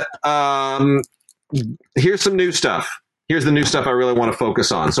 And here's some new stuff. Here's the new stuff I really want to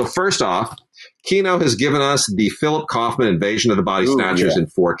focus on. So first off, Kino has given us the Philip Kaufman Invasion of the Body Snatchers in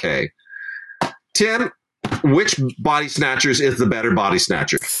 4K. Tim, which Body Snatchers is the better Body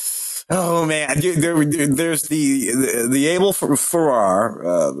Snatcher? Oh man, there's the Abel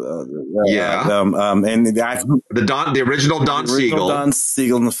Ferrara, and the original Don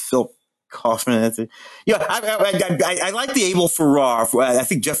Siegel and the Phil Kaufman. Yeah, I like the Abel Ferrara. I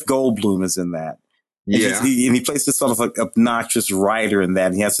think Jeff Goldblum is in that. And he plays this sort of like obnoxious writer in that.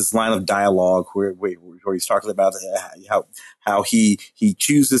 And he has this line of dialogue where he's talking about how he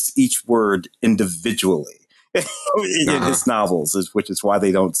chooses each word individually. In his novels, which is why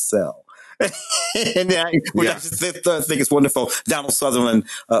they don't sell. And I just think it's wonderful. Donald Sutherland,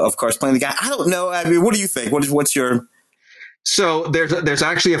 of course, playing the guy. I don't know. I mean, what do you think? What's your... So there's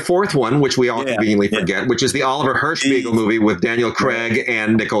actually a fourth one, which we all conveniently forget, which is the Oliver Hirschbiegel movie with Daniel Craig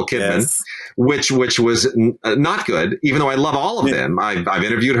and Nicole Kidman, which was not good, even though I love all of them. I've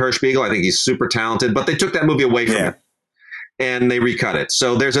interviewed Hirschbiegel. I think he's super talented, but they took that movie away from him. And they recut it.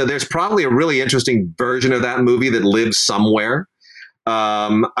 So there's probably a really interesting version of that movie that lives somewhere.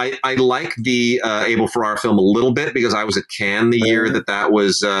 I like the Abel Ferrara film a little bit because I was at Cannes the year that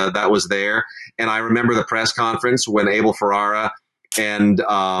was there, and I remember the press conference when Abel Ferrara and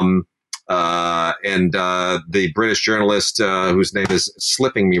the British journalist whose name is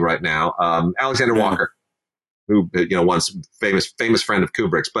slipping me right now, Alexander Walker, who, once famous friend of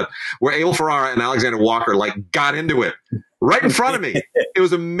Kubrick's, but where Abel Ferrara and Alexander Walker got into it right in front of me. It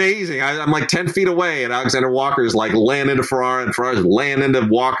was amazing. I'm 10 feet away, and Alexander Walker is laying into Ferrara, and Ferrara's laying into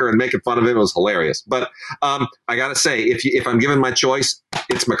Walker and making fun of him. It was hilarious. But I gotta say, if I'm given my choice,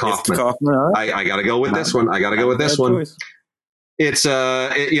 it's McKaufman. I gotta go with this one. Choice. It's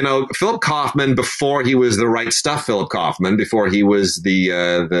Philip Kaufman before he was the right stuff. Philip Kaufman before he was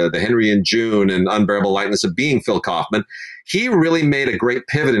the Henry and June and Unbearable Lightness of Being Phil Kaufman. He really made a great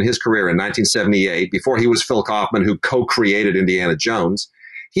pivot in his career in 1978. Before he was Phil Kaufman, who co-created Indiana Jones,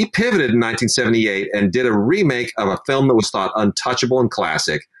 he pivoted in 1978 and did a remake of a film that was thought untouchable and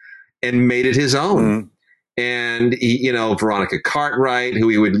classic, and made it his own. Mm-hmm. And he, Veronica Cartwright, who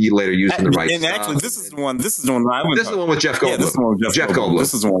he would later use in the right. And actually, this is the one. This is the one with Jeff Goldblum. This is the one with Jeff Goldblum.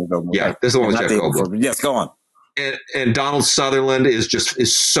 This is the one with Goldblum. Yeah, this is the one with Jeff Goldblum. Yes, go on. And Donald Sutherland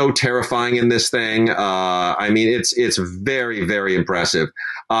is so terrifying in this thing. I mean, it's very, very impressive.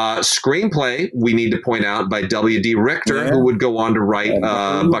 Screenplay, we need to point out, by W.D. Richter, who would go on to write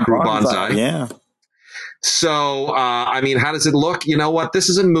Buckaroo Banzai. Yeah. So, I mean, how does it look? You know what? This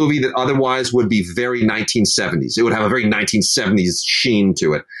is a movie that otherwise would be very 1970s. It would have a very 1970s sheen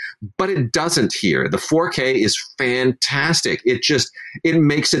to it, but it doesn't here. The 4K is fantastic. It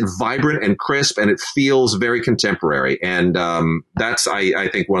makes it vibrant and crisp, and it feels very contemporary. And that's, I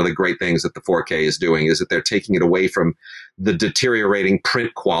think, one of the great things that the 4K is doing is that they're taking it away from the deteriorating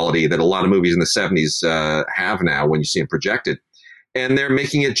print quality that a lot of movies in the 70s have now when you see them projected. And they're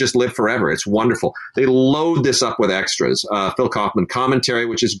making it just live forever. It's wonderful. They load this up with extras. Phil Kaufman commentary,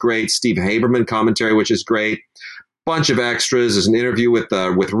 which is great. Steve Haberman commentary, which is great. Bunch of extras. There's an interview with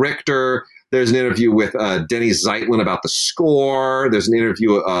Richter. There's an interview with Denny Zeitlin about the score. There's an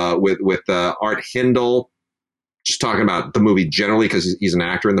interview with Art Hindle, just talking about the movie generally because he's an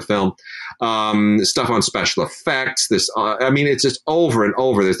actor in the film. Stuff on special effects. It's just over and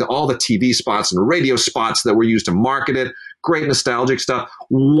over. There's all the TV spots and radio spots that were used to market it. Great nostalgic stuff.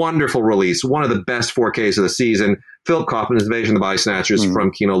 Wonderful release. One of the best 4Ks of the season. Philip Kaufman's Invasion of the Body Snatchers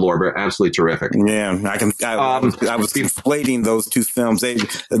from Kino Lorber. Absolutely terrific. Yeah, I was conflating those two films.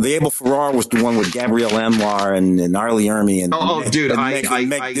 The Abel Ferrara was the one with Gabrielle Anwar and R. Lee Ermey and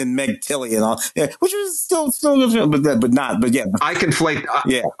Meg Tilly and all, yeah, which is still good, but not. But yeah, I conflate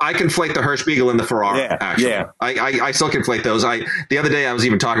the Hirschbiegel and the Ferrara. Yeah, actually, yeah. I still conflate those. The other day I was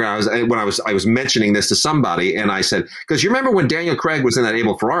even talking. I was mentioning this to somebody, and I said, because you remember when Daniel Craig was in that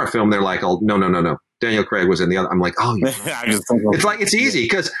Abel Ferrara film, they're like, oh no. Daniel Craig was in the other. I'm like, oh, it's like it's easy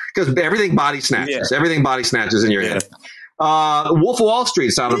because everything body snatches. Everything body snatches in your head. Wolf of Wall Street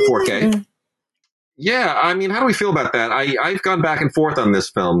is out in 4K. Yeah, I mean, how do we feel about that? I've gone back and forth on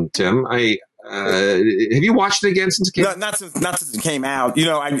this film, Tim. Have you watched it again since it came out? Not since it came out. You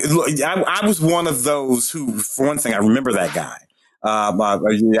know, I was one of those who, for one thing, I remember that guy. I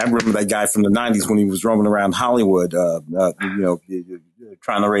remember that guy from the 90s when he was roaming around Hollywood,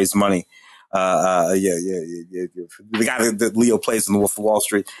 trying to raise money. The guy that Leo plays in The Wolf of Wall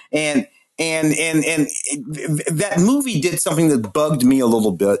Street. And that movie did something that bugged me a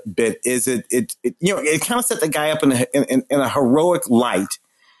little bit is it kind of set the guy up in a heroic light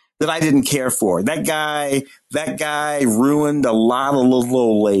that I didn't care for. That guy ruined a lot of little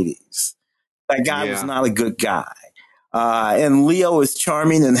old ladies. That guy was not a good guy. And Leo is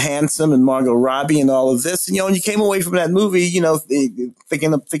charming and handsome, and Margot Robbie and all of this. And, and you came away from that movie,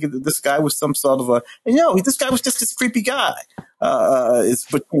 thinking that this guy was some sort of this guy was just this creepy guy.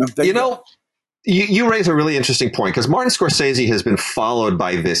 You raise a really interesting point, because Martin Scorsese has been followed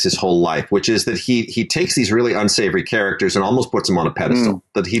by this his whole life, which is that he takes these really unsavory characters and almost puts them on a pedestal.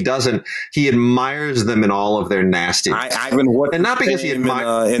 That he admires them in all of their nastiness. And not because he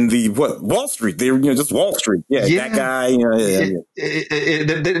admires in Wall Street. They just Wall Street. Yeah, that guy.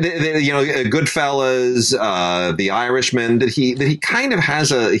 Goodfellas, The Irishman. That he kind of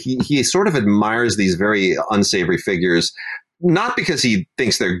has he sort of admires these very unsavory figures. Not because he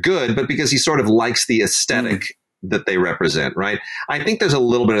thinks they're good, but because he sort of likes the aesthetic that they represent, right? I think there's a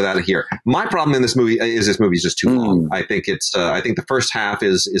little bit of that here. My problem in this movie is just too long. I think I think the first half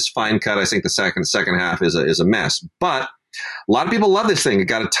is fine cut. I think the second half is a mess. But a lot of people love this thing. It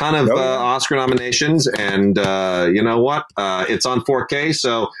got a ton of Oscar nominations, and you know what? It's on 4K,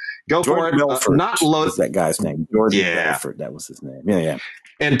 so go Jordan for it. Belfort. Not low. What's that guy's name? Jordan Belfort. That was his name. Yeah.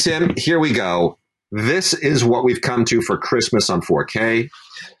 And Tim, here we go. This is what we've come to for Christmas on 4K.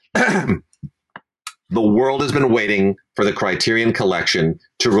 The world has been waiting for the Criterion Collection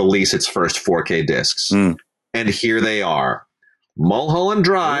to release its first 4K discs. And here they are. Mulholland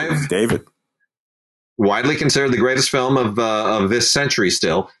Drive. David. Widely considered the greatest film of this century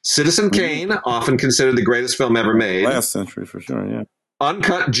still. Citizen Kane, often considered the greatest film ever made. Last century, for sure, yeah.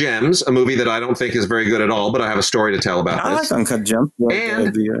 Uncut Gems, a movie that I don't think is very good at all, but I have a story to tell about this. I like Uncut Gems.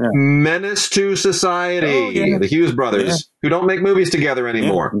 And Menace to Society, the Hughes brothers, who don't make movies together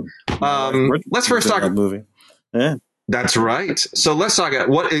anymore. Let's first talk about movie. Yeah. That's right. So let's talk about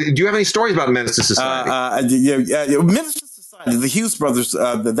what. Do you have any stories about Menace to Society? Menace to Society. The Hughes brothers,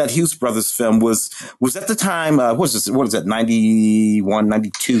 that Hughes brothers film was at the time. What is it? 91,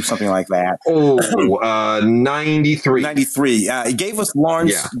 92, something like that. 93. 93. It gave us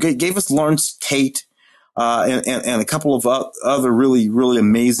Lawrence Tate, and a couple of other really, really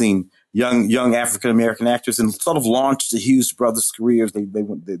amazing young African American actors, and sort of launched the Hughes brothers' careers. They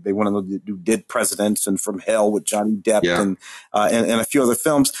went on to do Dead Presidents and From Hell with Johnny Depp and a few other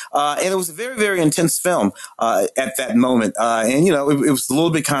films. And it was a very, very intense film at that moment. And it was a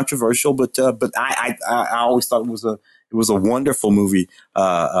little bit controversial, but I always thought it was a wonderful movie.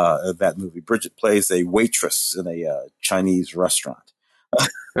 That movie, Bridget plays a waitress in a Chinese restaurant.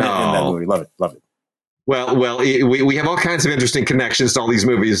 In that movie, love it. Well, we have all kinds of interesting connections to all these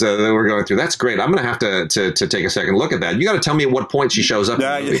movies that we're going through. That's great. I'm going to have to take a second look at that. You got to tell me at what point she shows up.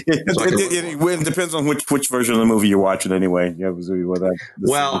 It depends on which version of the movie you're watching, anyway. This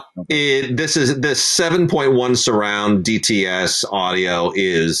is the 7.1 surround DTS audio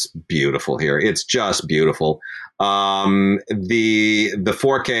is beautiful here. It's just beautiful. The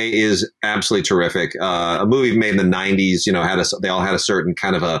 4K is absolutely terrific. A movie made in the 90s, they all had a certain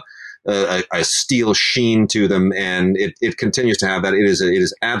kind of a steel sheen to them, and it continues to have that. It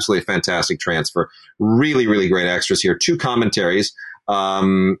is absolutely a fantastic transfer. Really, really great extras here. 2 commentaries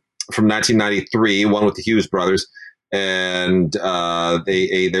from 1993, one with the Hughes brothers, and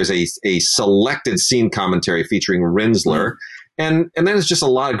there's a selected scene commentary featuring Rinsler. And then there's just a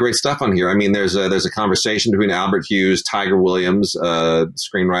lot of great stuff on here. I mean, there's a conversation between Albert Hughes, Tiger Williams,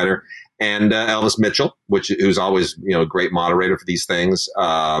 screenwriter, and Elvis Mitchell, who's always a great moderator for these things.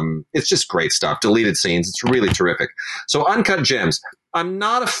 It's just great stuff. Deleted scenes. It's really terrific. So Uncut Gems. I'm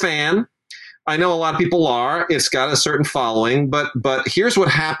not a fan I know a lot of people are. It's got a certain following, but here's what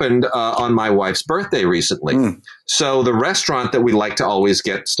happened on my wife's birthday recently. So the restaurant that we like to always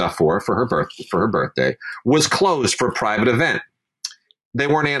get stuff for her birthday was closed for a private event. They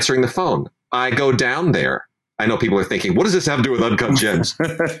weren't answering the phone. I go down there. I know people are thinking, what does this have to do with Uncut Gems?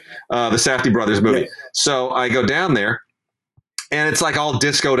 The Safdie Brothers movie. So I go down there. And it's like all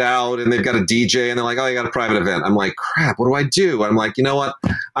discoed out, and they've got a DJ, and they're like, "Oh, you got a private event." I'm like, "Crap, what do I do?" I'm like, "You know what?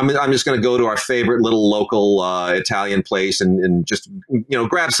 I'm just going to go to our favorite little local Italian place and just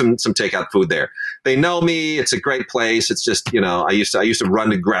grab some takeout food there. They know me; it's a great place. It's just I used to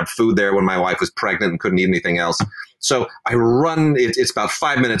run to grab food there when my wife was pregnant and couldn't eat anything else. So I run. It's about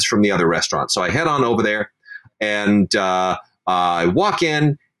 5 minutes from the other restaurant. So I head on over there, and I walk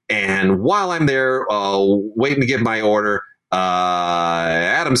in, and while I'm there waiting to give my order.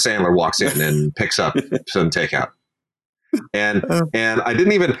 Adam Sandler walks in and picks up some takeout. And I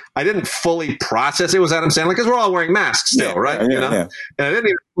didn't fully process it was Adam Sandler because we're all wearing masks still, right? And I didn't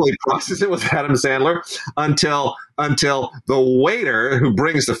even fully process it was Adam Sandler until the waiter who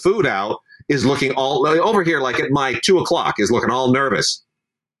brings the food out is looking all over here, like at my 2:00 is looking all nervous.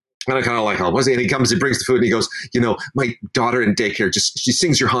 And I kind of like, oh, was he? And he comes, he brings the food, and he goes, my daughter in daycare she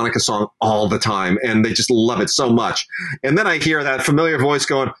sings your Hanukkah song all the time, and they just love it so much. And then I hear that familiar voice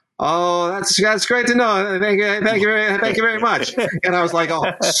going, "Oh, that's great to know. Thank you very much." And I was like,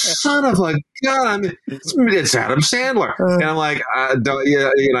 "Oh, son of a gun! It's Adam Sandler." And I'm like,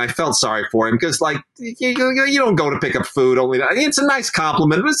 I felt sorry for him because, like, you don't go to pick up food only. It's a nice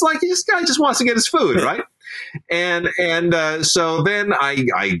compliment, but it's like this guy just wants to get his food, right? And so then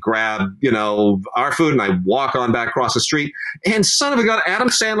I grab, our food and I walk on back across the street, and son of a gun, Adam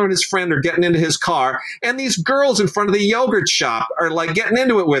Sandler and his friend are getting into his car, and these girls in front of the yogurt shop are like getting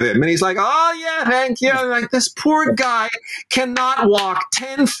into it with him. And he's like, "Oh yeah, thank you." And like, this poor guy cannot walk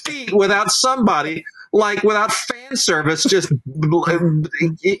 10 feet without somebody, like without fan service, just,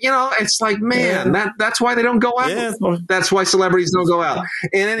 it's like, man, that's why they don't go out. Yeah. That's why celebrities don't go out.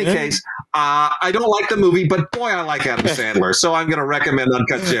 In any case, I don't like the movie, but boy, I like Adam Sandler. So I'm going to recommend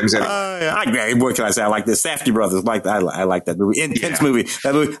Uncut Gems. Anyway. What can I say? I like the Safdie Brothers. I like that movie. Intense movie.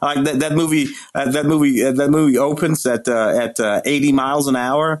 That movie. I like that movie. That movie opens at 80 miles an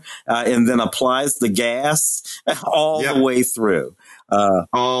hour, and then applies the gas all the way through.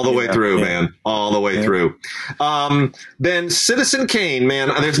 All the way through, man. All the way through. Then Citizen Kane, man.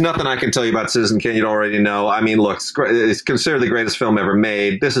 There's nothing I can tell you about Citizen Kane you don't already know. I mean, look, it's considered the greatest film ever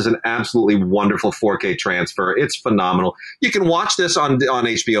made. This is an absolutely wonderful 4K transfer. It's phenomenal. You can watch this on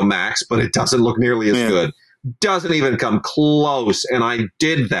HBO Max, but it doesn't look nearly as good. Doesn't even come close. And I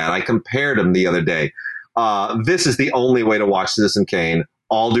did that. I compared them the other day. This is the only way to watch Citizen Kane.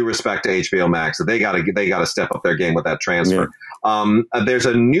 All due respect to HBO Max, they got to step up their game with that transfer. There's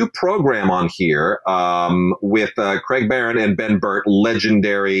a new program on here with Craig Barron and Ben Burt,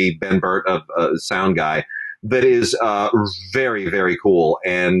 legendary Ben Burt of sound guy, that is very, very cool.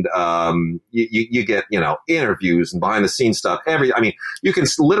 And you get interviews and behind the scenes stuff. You can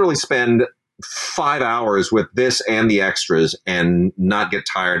literally spend 5 hours with this and the extras and not get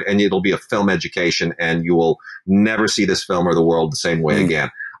tired, and it'll be a film education, and you will never see this film or the world the same way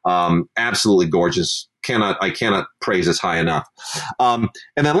again. Absolutely gorgeous. I cannot praise this high enough. And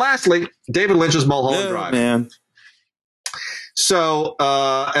then lastly, David Lynch's Mulholland Drive. Man. So,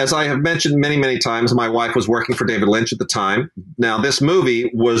 as I have mentioned many, many times, my wife was working for David Lynch at the time. Now, this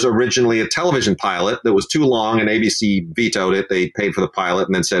movie was originally a television pilot that was too long, and ABC vetoed it. They paid for the pilot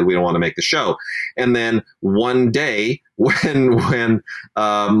and then said, "We don't want to make the show." And then one day, when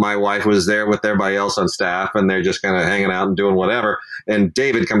my wife was there with everybody else on staff, and they're just kind of hanging out and doing whatever, and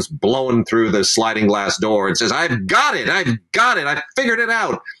David comes blowing through the sliding glass door and says, "I've got it. I figured it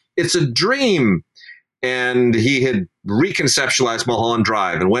out. It's a dream." And he had reconceptualized Mulholland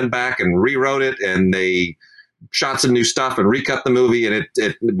Drive and went back and rewrote it, and they shot some new stuff and recut the movie, and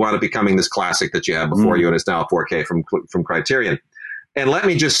it wound up becoming this classic that you have before you, and it's now 4K from Criterion. And let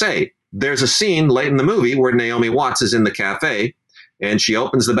me just say, there's a scene late in the movie where Naomi Watts is in the cafe, and she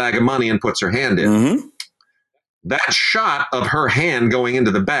opens the bag of money and puts her hand in. That shot of her hand going into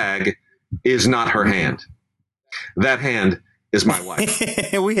the bag is not her hand. That hand is my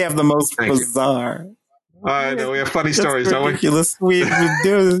wife. We have the most bizarre... I know we have funny stories, don't we? Ridiculous. We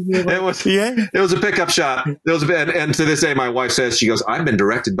do. It was a pickup shot. And to this day, my wife says, she goes, "I've been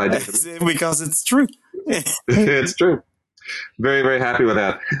directed by David." Because it's true. It's true. Very, very happy with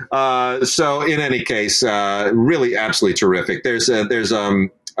that. So in any case, really absolutely terrific. There's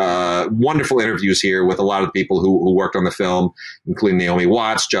wonderful interviews here with a lot of the people who worked on the film, including Naomi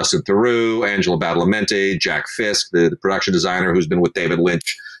Watts, Justin Theroux, Angela Badalamenti, Jack Fisk, the production designer who's been with David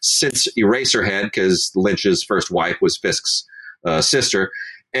Lynch since Eraserhead, because Lynch's first wife was Fisk's sister.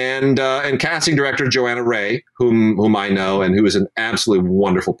 And casting director Joanna Ray, whom I know, and who is an absolutely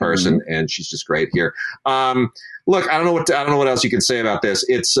wonderful person, and she's just great here. Look, I don't know what else you can say about this.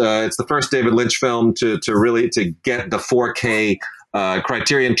 It's the first David Lynch film to really get the 4K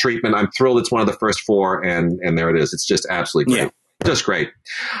Criterion treatment. I'm thrilled it's one of the first 4, and there it is. It's just absolutely great. Yeah. Just great.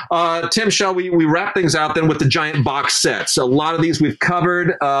 Tim, shall we wrap things out then with the giant box sets? A lot of these we've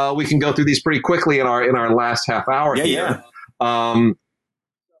covered. We can go through these pretty quickly in our last half hour here. Yeah.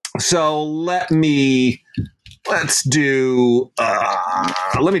 So let me do this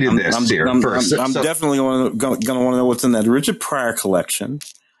here first. I'm definitely going to want to know what's in that Richard Pryor collection,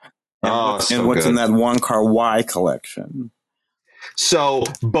 and what's in that Wong Kar-wai collection. So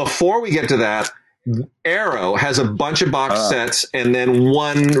before we get to that, Arrow has a bunch of box sets, and then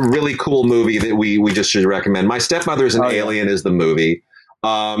one really cool movie that we just should recommend. My Stepmother is an Alien is the movie.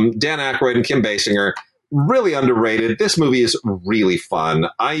 Dan Aykroyd and Kim Basinger. Really underrated. This movie is really fun.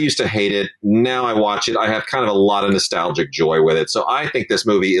 I used to hate it. Now I watch it. I have kind of a lot of nostalgic joy with it. So I think this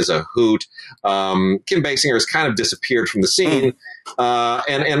movie is a hoot. Kim Basinger has kind of disappeared from the scene.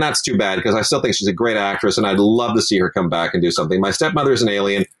 And that's too bad, because I still think she's a great actress, and I'd love to see her come back and do something. My Stepmother is an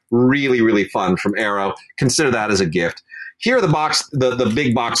Alien. Really, really fun from Arrow. Consider that as a gift. Here are the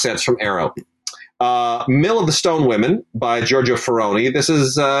big box sets from Arrow. Mill of the Stone Women by Giorgio Ferroni. This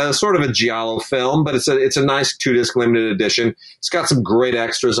is sort of a giallo film, but it's a nice 2-disc limited edition. It's got some great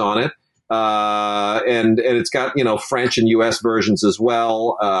extras on it, and it's got French and U.S. versions as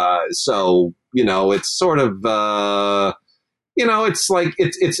well. So it's sort of it's like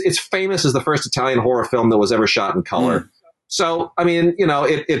it's famous as the first Italian horror film that was ever shot in color. So, I mean,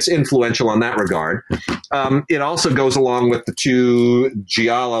 it's influential on that regard. It also goes along with the 2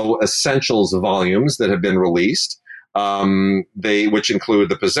 Giallo Essentials volumes that have been released, which include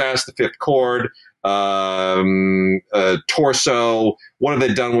The Possessed, The Fifth Chord, Torso, What Have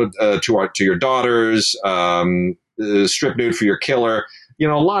They Done with to Your Daughters, Strip Nude for Your Killer. A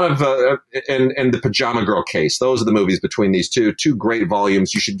lot of and The Pajama Girl Case. Those are the movies between these two great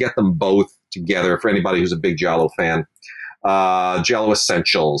volumes. You should get them both together for anybody who's a big Giallo fan. Giallo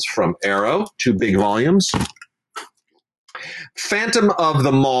Essentials from Arrow, 2 big volumes. Phantom of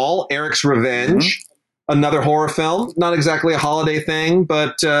the Mall, Eric's Revenge, another horror film. Not exactly a holiday thing,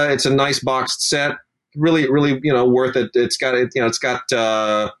 but it's a nice boxed set. Really, really, worth it. It's got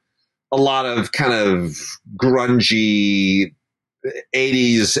a lot of kind of grungy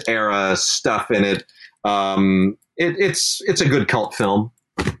 80s era stuff in it. It's a good cult film.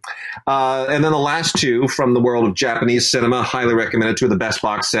 And then the last 2 from the world of Japanese cinema, highly recommended. 2 of the best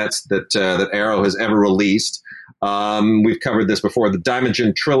box sets that Arrow has ever released. We've covered this before. The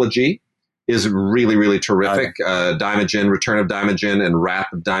Daimajin trilogy is really, really terrific. Daimajin, Return of Daimajin, and Wrath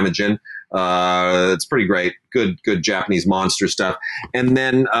of Daimajin. It's pretty great. Good Japanese monster stuff. And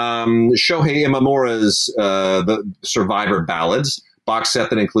then Shohei Imamura's The Survivor Ballads, box set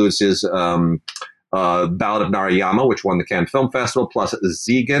that includes his Ballad of Narayama, which won the Cannes Film Festival, plus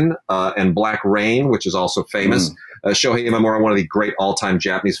Zigen and Black Rain, which is also famous. Shohei Imamura, one of the great all-time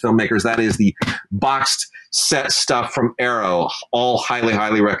Japanese filmmakers. That is the boxed set stuff from Arrow. All highly,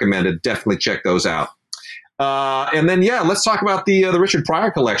 highly recommended. Definitely check those out. And then, let's talk about the Richard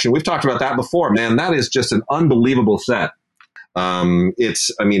Pryor collection. We've talked about that before. Man, that is just an unbelievable set.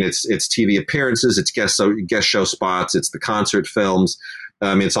 It's TV appearances, it's guest show spots, it's the concert films.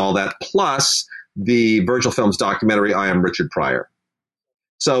 It's all that, plus the Virgil Films documentary, I Am Richard Pryor.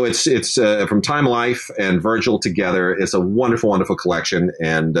 So it's from Time Life and Virgil together. It's a wonderful, wonderful collection.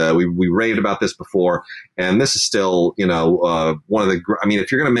 And we raved about this before. And this is still, one of the,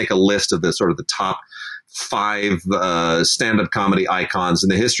 if you're going to make a list of the sort of the top 5 stand-up comedy icons in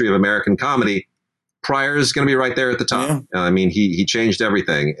the history of American comedy, Pryor is going to be right there at the top. Yeah. He changed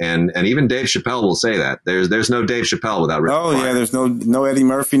everything, and even Dave Chappelle will say that. There's no Dave Chappelle without Richard Pryor. Yeah, there's no Eddie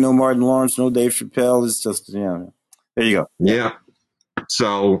Murphy, no Martin Lawrence, no Dave Chappelle. It's just there you go. Yeah.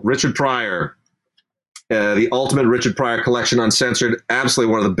 So Richard Pryor, the ultimate Richard Pryor collection, uncensored,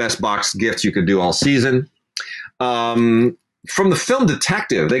 absolutely one of the best boxed gifts you could do all season. From the film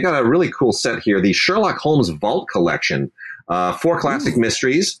Detective, they got a really cool set here, the Sherlock Holmes Vault Collection, 4 classic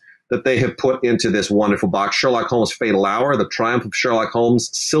mysteries that they have put into this wonderful box. Sherlock Holmes' Fatal Hour, The Triumph of Sherlock Holmes,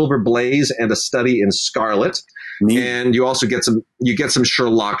 Silver Blaze, and A Study in Scarlet. And you also get some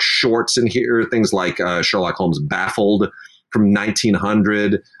Sherlock shorts in here, things like Sherlock Holmes Baffled from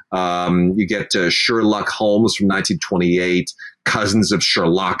 1900. You get Sherlock Holmes from 1928, Cousins of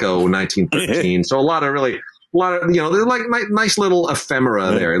Sherlocko, 1913. So a lot of, they're like nice little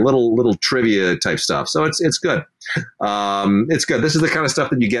ephemera there, little trivia type stuff. So it's good. It's good. This is the kind of stuff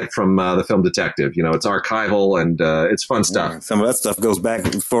that you get from the Film Detective. It's archival and it's fun stuff. Yeah, some of that stuff goes back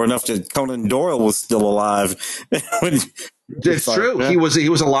far enough that Conan Doyle was still alive. It's true. Yeah. He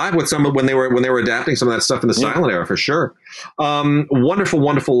was alive with some when they were adapting some of that stuff in the silent era for sure.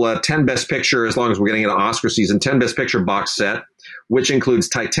 Wonderful 10 Best Picture, as long as we're getting into Oscar season, 10 Best Picture box set, which includes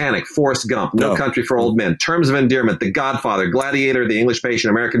Titanic, Forrest Gump, No Country for Old Men, Terms of Endearment, The Godfather, Gladiator, The English Patient,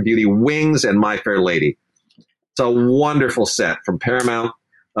 American Beauty, Wings, and My Fair Lady. It's a wonderful set from Paramount,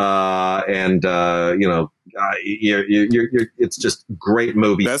 it's just great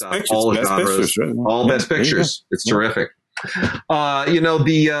movie best stuff. Pictures, all best genres, pictures, right? all best pictures. It's terrific.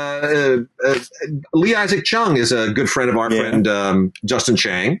 Lee Isaac Chung is a good friend of our friend Justin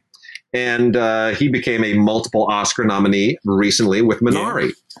Chang, and he became a multiple Oscar nominee recently with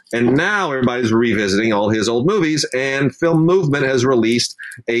Minari. And now everybody's revisiting all his old movies, and Film Movement has released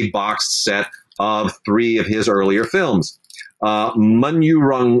a boxed set of 3 of his earlier films. Munyu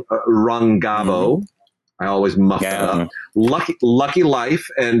Rungabo, I always muff that up. Lucky Life,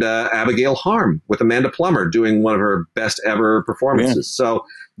 and Abigail Harm, with Amanda Plummer doing one of her best ever performances. So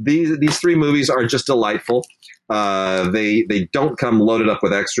these 3 movies are just delightful. They don't come loaded up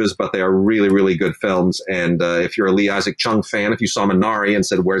with extras, but they are really, really good films. And if you're a Lee Isaac Chung fan, if you saw Minari and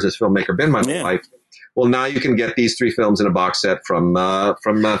said, "Where's this filmmaker been my whole life?" Well, now you can get these 3 films in a box set from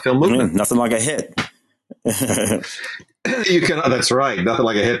Film Movement. Nothing like a hit. You can. That's right. Nothing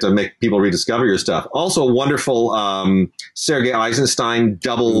like a hit to make people rediscover your stuff. Also, a wonderful Sergei Eisenstein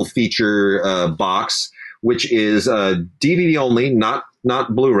double feature box, which is DVD only, not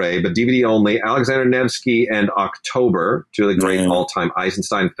Blu-ray, but DVD only. Alexander Nevsky and October, 2 of the great all-time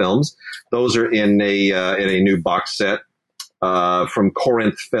Eisenstein films. Those are in a new box set from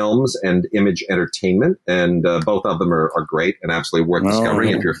Corinth Films and Image Entertainment, and both of them are great and absolutely worth discovering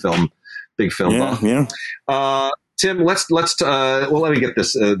if you're a big film buff. Tim, let's let me get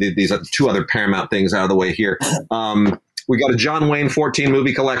these 2 other Paramount things out of the way here. We got a John Wayne 14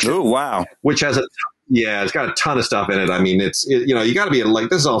 movie collection. Oh, wow. Which has it's got a ton of stuff in it. I mean, you got to be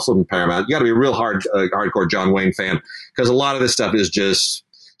this is also from Paramount. You got to be a real hardcore John Wayne fan, because a lot of this stuff is just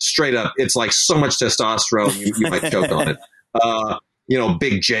straight up. It's like so much testosterone, you might choke on it.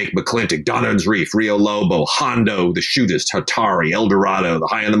 Big Jake, McClintock, Don Ernst Reef, Rio Lobo, Hondo, The Shootist, Hatari, El Dorado, The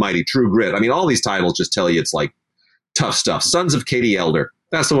High and the Mighty, True Grit. I mean, all these titles just tell you it's like tough stuff. Sons of Katie Elder.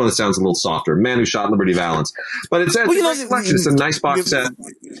 That's the one that sounds a little softer. Man Who Shot Liberty Valance. But it's a nice collection. It's a nice box set.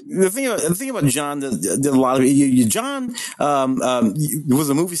 The thing about John did a lot of John was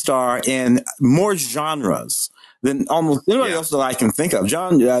a movie star in more genres than almost anybody else that I can think of.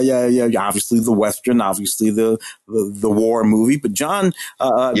 John, obviously the Western, obviously the war movie, but John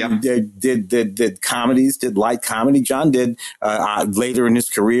did comedies, did light comedy. John did later in his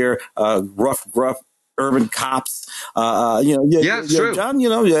career rough, gruff urban cops. It's true. John,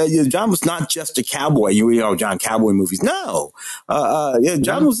 John was not just a cowboy. John cowboy movies. No,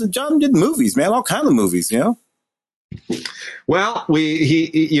 John did movies, man, all kinds of movies. Well,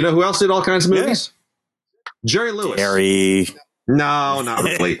 he who else did all kinds of movies? Jerry Lewis. No, not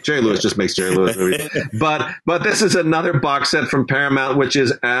really. Jerry Lewis just makes Jerry Lewis movies. But this is another box set from Paramount, which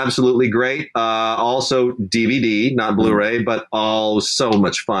is absolutely great. Also DVD, not Blu-ray, but so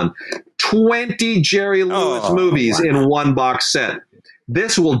much fun. 20 Jerry Lewis movies in one box set.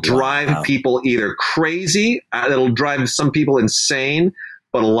 This will drive people either crazy, it'll drive some people insane,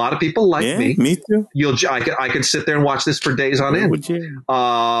 but a lot of people like me. Me too. I could sit there and watch this for days on end.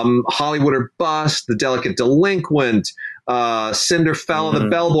 Hollywood or Bust, The Delicate Delinquent, Cinderfella, The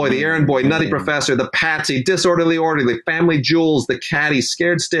Bellboy, The Errand Boy, Nutty Professor, The Patsy, Disorderly Orderly, Family Jewels, The Caddy,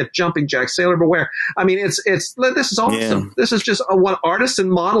 Scared Stiff, Jumping Jack, Sailor Beware. I mean, this is awesome. Yeah. This is just what Artists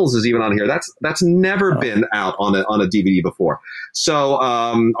and Models is even on here. That's never been out on a DVD before. So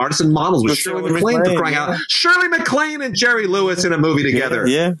Artists and Models with Shirley MacLaine, for crying out. Shirley MacLaine and Jerry Lewis in a movie together.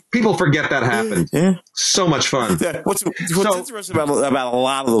 Yeah. People forget that happened. Yeah. So much fun. What's interesting about a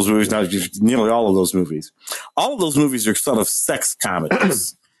lot of those movies, not just nearly all of those movies, all of those movies are sort of sex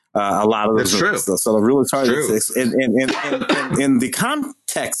comedies. A lot of those movies, so they're really targeted sex, and the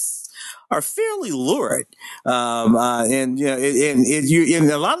context are fairly lurid. And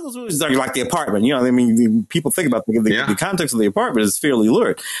a lot of those movies are like The Apartment. People think about the context of The Apartment is fairly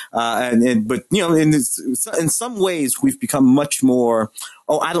lurid. But in some ways we've become much more,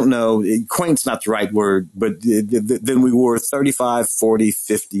 I don't know, quaint's not the right word, but than we were 35, 40,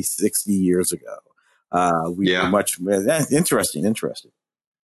 50, 60 years ago. We were much interesting.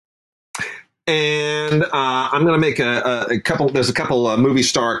 And I'm going to make a couple. There's a couple movie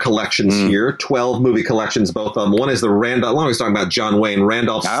star collections here. 12 movie collections, both of them. One is the Randolph. I was talking about John Wayne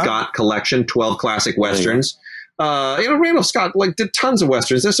Randolph Scott collection, 12 classic westerns. Randolph Scott did tons of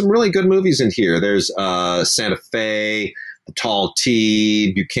westerns. There's some really good movies in here. There's Santa Fe, The Tall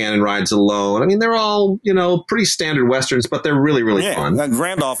T, Buchanan Rides Alone. I mean, they're all, pretty standard westerns, but they're really, really fun. And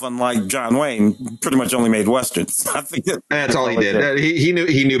Randolph, unlike John Wayne, pretty much only made westerns. I think that's all he did. He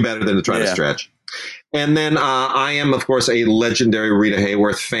knew better than to try to stretch. And then I am, of course, a legendary Rita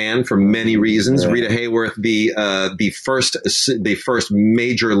Hayworth fan for many reasons. Rita Hayworth, the first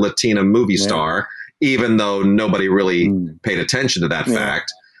major Latina movie star, even though nobody really paid attention to that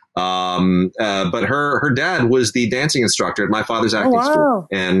fact. But her dad was the dancing instructor at my father's acting school,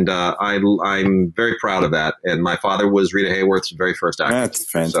 and I'm very proud of that. And my father was Rita Hayworth's very first actor. That's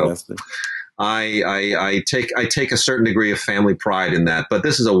fantastic. So I take a certain degree of family pride in that. But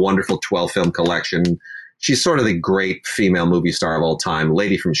this is a wonderful 12 film collection. She's sort of the great female movie star of all time.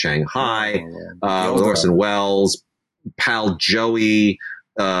 Lady from Shanghai, Orson Welles, Pal Joey,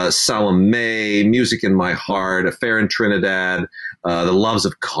 Salome, Music in My Heart, Affair in Trinidad, The Loves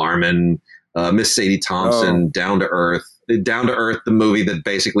of Carmen, Miss Sadie Thompson, Down to Earth. Down to Earth, the movie that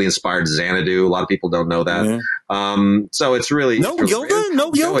basically inspired Xanadu. A lot of people don't know that. So it's really Gilda.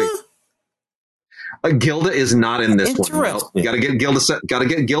 No Gilda. Gilda is not in this one. No. You got to get Gilda.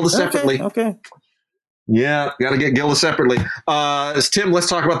 Separately. Okay. Yeah, got to get Gilda separately. Tim, let's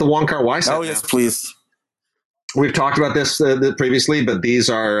talk about the Wong Kar-wai set. Oh yes, please. We've talked about this previously, but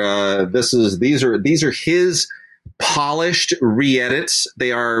these are his polished re-edits.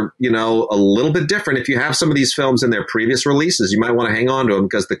 They are, a little bit different. If you have some of these films in their previous releases, you might want to hang on to them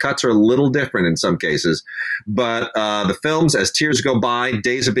because the cuts are a little different in some cases. But the films, As Tears Go By,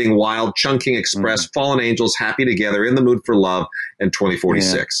 Days of Being Wild, Chungking Express, Fallen Angels, Happy Together, In the Mood for Love, and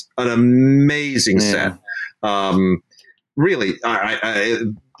 2046. An amazing set. Really,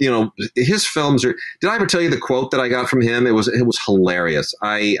 his films are. Did I ever tell you the quote that I got from him? It was hilarious.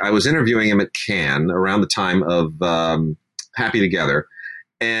 I was interviewing him at Cannes around the time of Happy Together,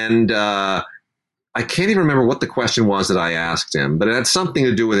 and I can't even remember what the question was that I asked him, but it had something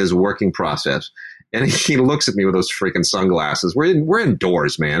to do with his working process. And he looks at me with those freaking sunglasses. We're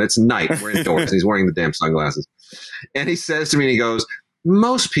indoors, man. It's night. We're indoors, and he's wearing the damn sunglasses. And he says to me, he goes,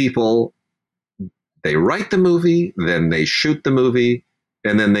 "Most people, they write the movie, then they shoot the movie,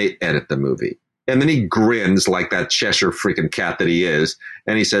 and then they edit the movie." And then he grins like that Cheshire freaking cat that he is.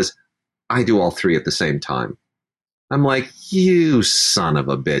 And he says, "I do all three at the same time." I'm like, "You son of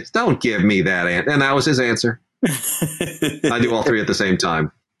a bitch. Don't give me that answer." And that was his answer. I do all three at the same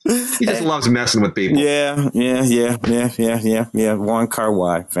time. He just loves messing with people. Yeah. Wong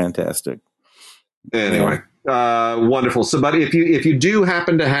Kar-wai. Fantastic. Anyway. Wonderful. So, buddy, if you do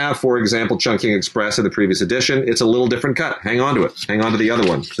happen to have, for example, Chungking Express in the previous edition, it's a little different cut. Hang on to it. Hang on to the other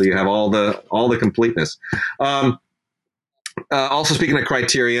one, so you have all the completeness. Also, speaking of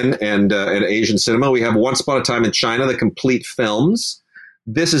Criterion and Asian cinema, we have Once Upon a Time in China, the complete films.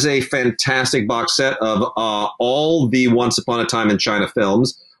 This is a fantastic box set of all the Once Upon a Time in China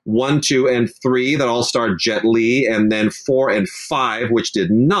films. 1, 2, and 3 that all starred Jet Li, and then 4 and 5, which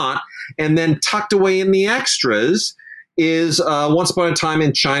did not. And then tucked away in the extras is Once Upon a Time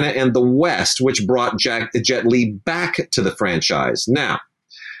in China and the West, which brought Jet Li back to the franchise. Now,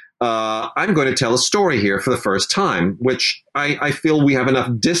 I'm going to tell a story here for the first time, which I feel we have enough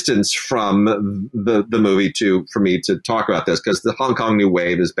distance from the movie for me to talk about this, because the Hong Kong New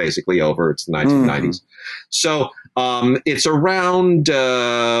Wave is basically over. It's the 1990s. So it's around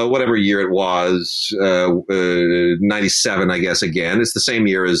whatever year it was, 97, I guess, again. It's the same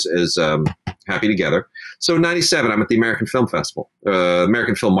year as Happy Together. So 97, I'm at the American Film Festival,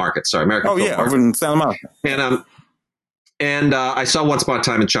 American Film Market, sorry. American Film Market. Over in Santa Monica. And I saw Once Upon a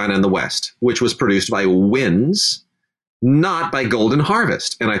Time in China and the West, which was produced by Wins, not by Golden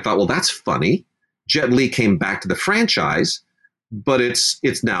Harvest. And I thought, well, that's funny. Jet Li came back to the franchise, but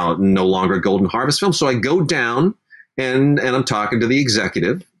it's now no longer a Golden Harvest film. So I go down and I'm talking to the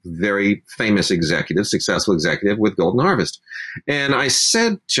executive, very famous executive, successful executive with Golden Harvest. And I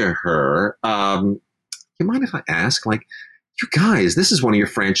said to her, you mind if I ask, you guys, this is one of your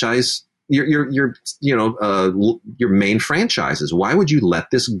franchise, your main franchises. Why would you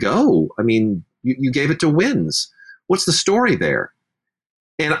let this go? I mean, you gave it to Wins. What's the story there?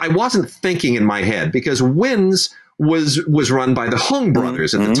 And I wasn't thinking in my head, because Wins was run by the Hung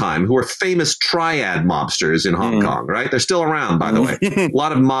brothers at the time, who are famous triad mobsters in Hong Kong, right? They're still around, by the way. A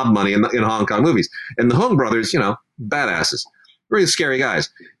lot of mob money in Hong Kong movies. And the Hung brothers, badasses, really scary guys.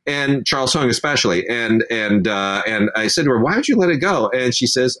 And Charles Hung especially. And I said to her, why would you let it go? And she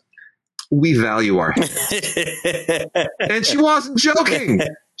says, we value our heads. And she wasn't joking.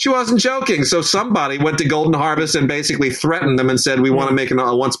 She wasn't joking. So somebody went to Golden Harvest and basically threatened them and said, we want to make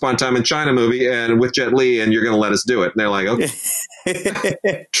a Once Upon a Time in China movie and with Jet Li, and you're going to let us do it. And they're like,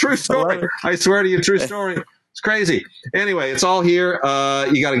 okay. True story. I swear to you, true story. It's crazy. Anyway, it's all here.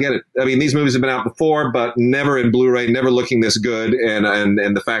 You got to get it. I mean, these movies have been out before, but never in Blu-ray, never looking this good.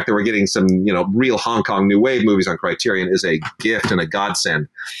 And the fact that we're getting some, real Hong Kong New Wave movies on Criterion is a gift and a godsend.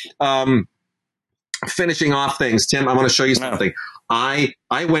 Finishing off things, Tim, I want to show you something. I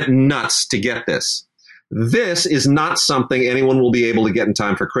went nuts to get this. This is not something anyone will be able to get in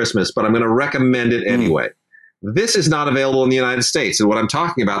time for Christmas, but I'm going to recommend it anyway. This is not available in the United States. And what I'm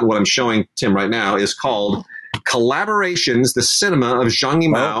talking about, what I'm showing Tim right now, is called Collaborations, the Cinema of Zhang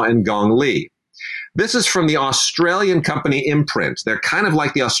Yimou and Gong Li. This is from the Australian company Imprint. They're kind of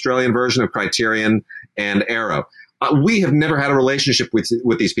like the Australian version of Criterion and Arrow. We have never had a relationship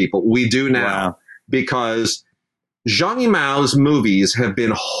with these people. We do now because Zhang Yimou's movies have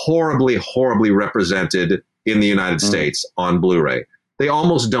been horribly, horribly represented in the United States on Blu-ray. They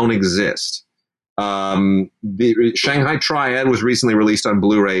almost don't exist. The Shanghai Triad was recently released on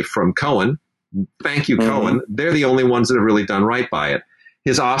Blu-ray from Cohen. Thank you, Cohen. They're the only ones that have really done right by it.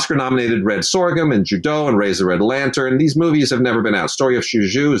 His Oscar-nominated Red Sorghum and Judo and Raise the Red Lantern. These movies have never been out. Story of Xu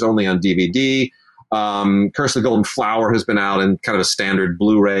Zhu is only on DVD. Curse of the Golden Flower has been out in kind of a standard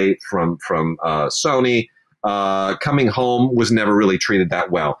Blu-ray from Sony. Coming Home was never really treated that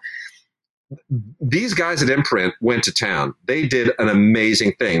well. These guys at Imprint went to town. They did an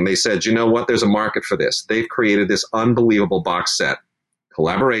amazing thing. They said, you know what? There's a market for this. They've created this unbelievable box set.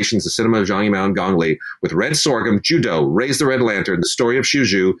 Collaborations, the Cinema of Zhang Yimou and Gong Li, with Red Sorghum, Judo, Raise the Red Lantern, The Story of Xu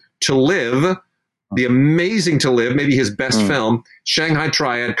Zhu, To Live, the amazing To Live, maybe his best film, Shanghai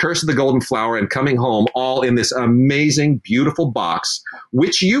Triad, Curse of the Golden Flower, and Coming Home, all in this amazing, beautiful box,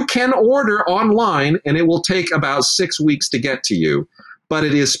 which you can order online, and it will take about 6 weeks to get to you. But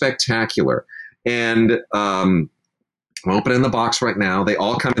it is spectacular. And I'm opening the box right now. They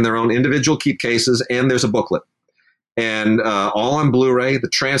all come in their own individual keep cases, and there's a booklet. And all on Blu-ray. The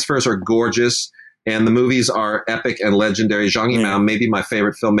transfers are gorgeous, and the movies are epic and legendary. Zhang Yimou, maybe my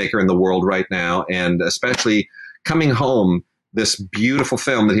favorite filmmaker in the world right now, and especially Coming Home, this beautiful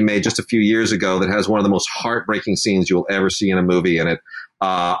film that he made just a few years ago that has one of the most heartbreaking scenes you'll ever see in a movie. And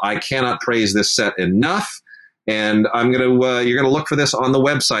I cannot praise this set enough. And you're gonna look for this on the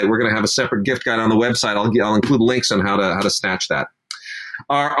website. We're gonna have a separate gift guide on the website. I'll include links on how to snatch that.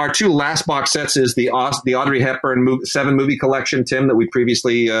 Our two last box sets is the Audrey Hepburn 7 movie collection, Tim, that we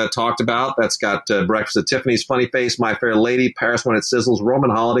previously talked about. That's got Breakfast at Tiffany's, Funny Face, My Fair Lady, Paris When It Sizzles, Roman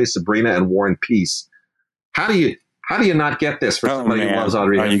Holiday, Sabrina, and War and Peace. How do you not get this for somebody who loves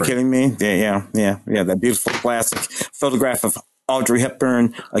Audrey Hepburn? Are you kidding me? Yeah. That beautiful classic photograph of Audrey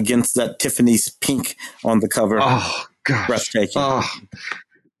Hepburn against that Tiffany's pink on the cover. Oh, gosh. Breathtaking. Oh.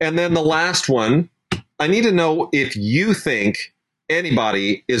 And then the last one, I need to know if you think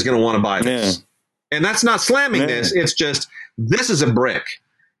anybody is going to want to buy this. Yeah. And that's not slamming this. It's just, this is a brick.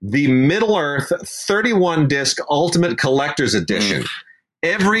 The Middle-earth 31-disc Ultimate Collector's Edition.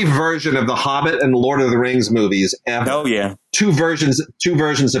 Every version of the Hobbit and Lord of the Rings movies ever. Oh, yeah. Two versions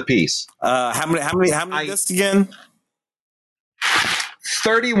apiece. How many discs again?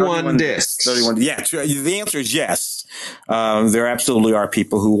 31 discs. 31. Yeah. The answer is yes. There absolutely are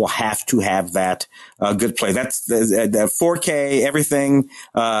people who will have to have that good play. That's the 4K, everything.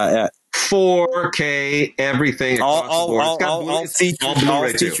 4K, everything. All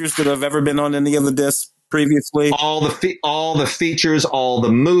features that have ever been on any of the discs previously. All the features, all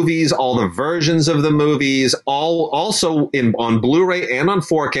the movies, all the versions of the movies, all also on Blu-ray and on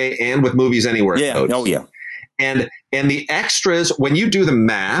 4K and with Movies Anywhere codes. Oh, yeah. And the extras, when you do the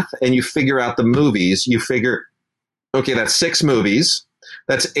math and you figure out the movies, you figure, okay, that's 6 movies.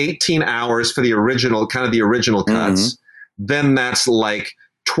 That's 18 hours for the original cuts. Then that's like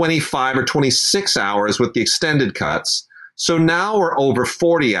 25 or 26 hours with the extended cuts. So now we're over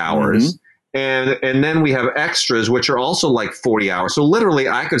 40 hours. And then we have extras, which are also like 40 hours. So literally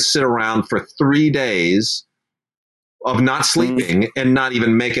I could sit around for 3 days of not sleeping and not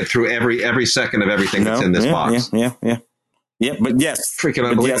even make it through every second of everything that's in this box. Yeah. But yes, freaking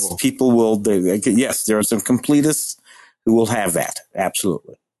unbelievable. Yes, people will. Yes, there are some completists who will have that.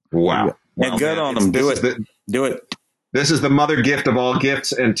 Absolutely. Wow. And good on them. Do it. This is the mother gift of all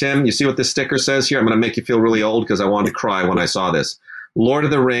gifts. And Tim, you see what this sticker says here? I'm going to make you feel really old because I wanted to cry when I saw this. Lord of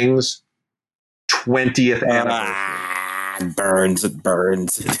the Rings, 20th anniversary. It burns.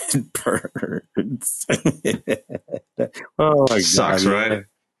 Oh my God. Sucks, right?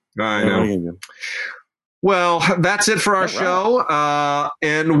 I know. Well, that's it for our show,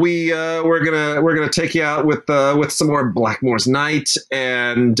 and we're gonna take you out with some more Blackmore's Night,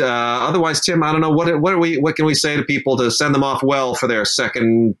 and otherwise, Tim, I don't know what can we say to people to send them off well for their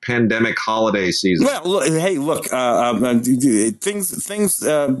second pandemic holiday season. Well, look, things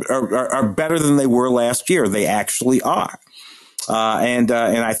are better than they were last year. They actually are. And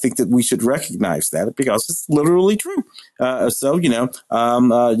I think that we should recognize that because it's literally true. So do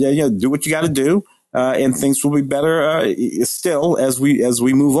what you got to do, and things will be better still as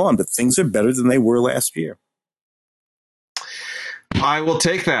we move on. But things are better than they were last year. I will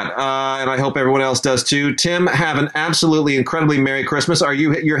take that, and I hope everyone else does too. Tim, have an absolutely incredibly Merry Christmas.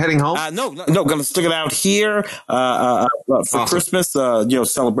 You're heading home? No, going to stick it out here for awesome. Christmas.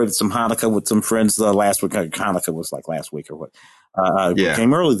 Celebrated some Hanukkah with some friends last week. Hanukkah was like last week or what?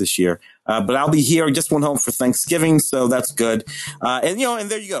 Came early this year, but I'll be here. Just went home for Thanksgiving, so that's good. And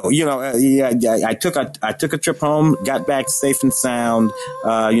there you go. I took a trip home, got back safe and sound.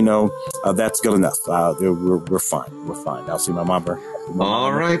 That's good enough. We're fine. We're fine. I'll see my mom.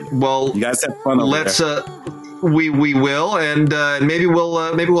 All right. Well, you guys have fun. Let's. We will, and maybe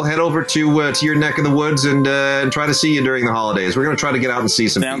we'll head over to your neck of the woods and try to see you during the holidays. We're going to try to get out and see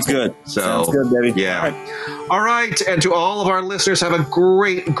some. Sounds people. good. So, sounds good, baby. Yeah. All right, and to all of our listeners, have a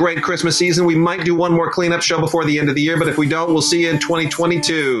great Christmas season. We might do one more cleanup show before the end of the year, but if we don't, we'll see you in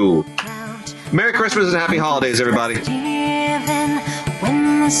 2022. Merry Christmas and happy holidays, everybody.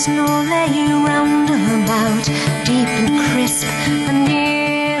 When the snow lay round about, deep and crisp and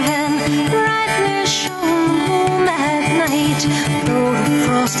even brightly shone at night, though the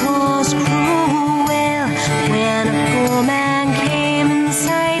frost was cruel, when a poor man came in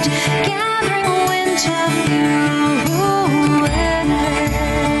sight, gathering winter fuel.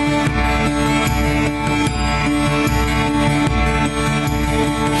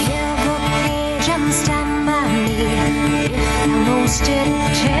 Hear the page and stand by me, if thou know'st it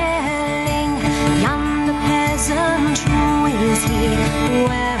telling, yonder peasant, who is he,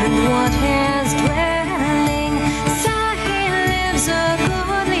 where and what his dwelling? Sir, he lives a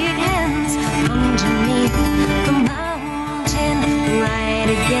goodly hence underneath the mountain, right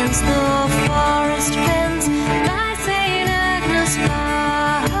against the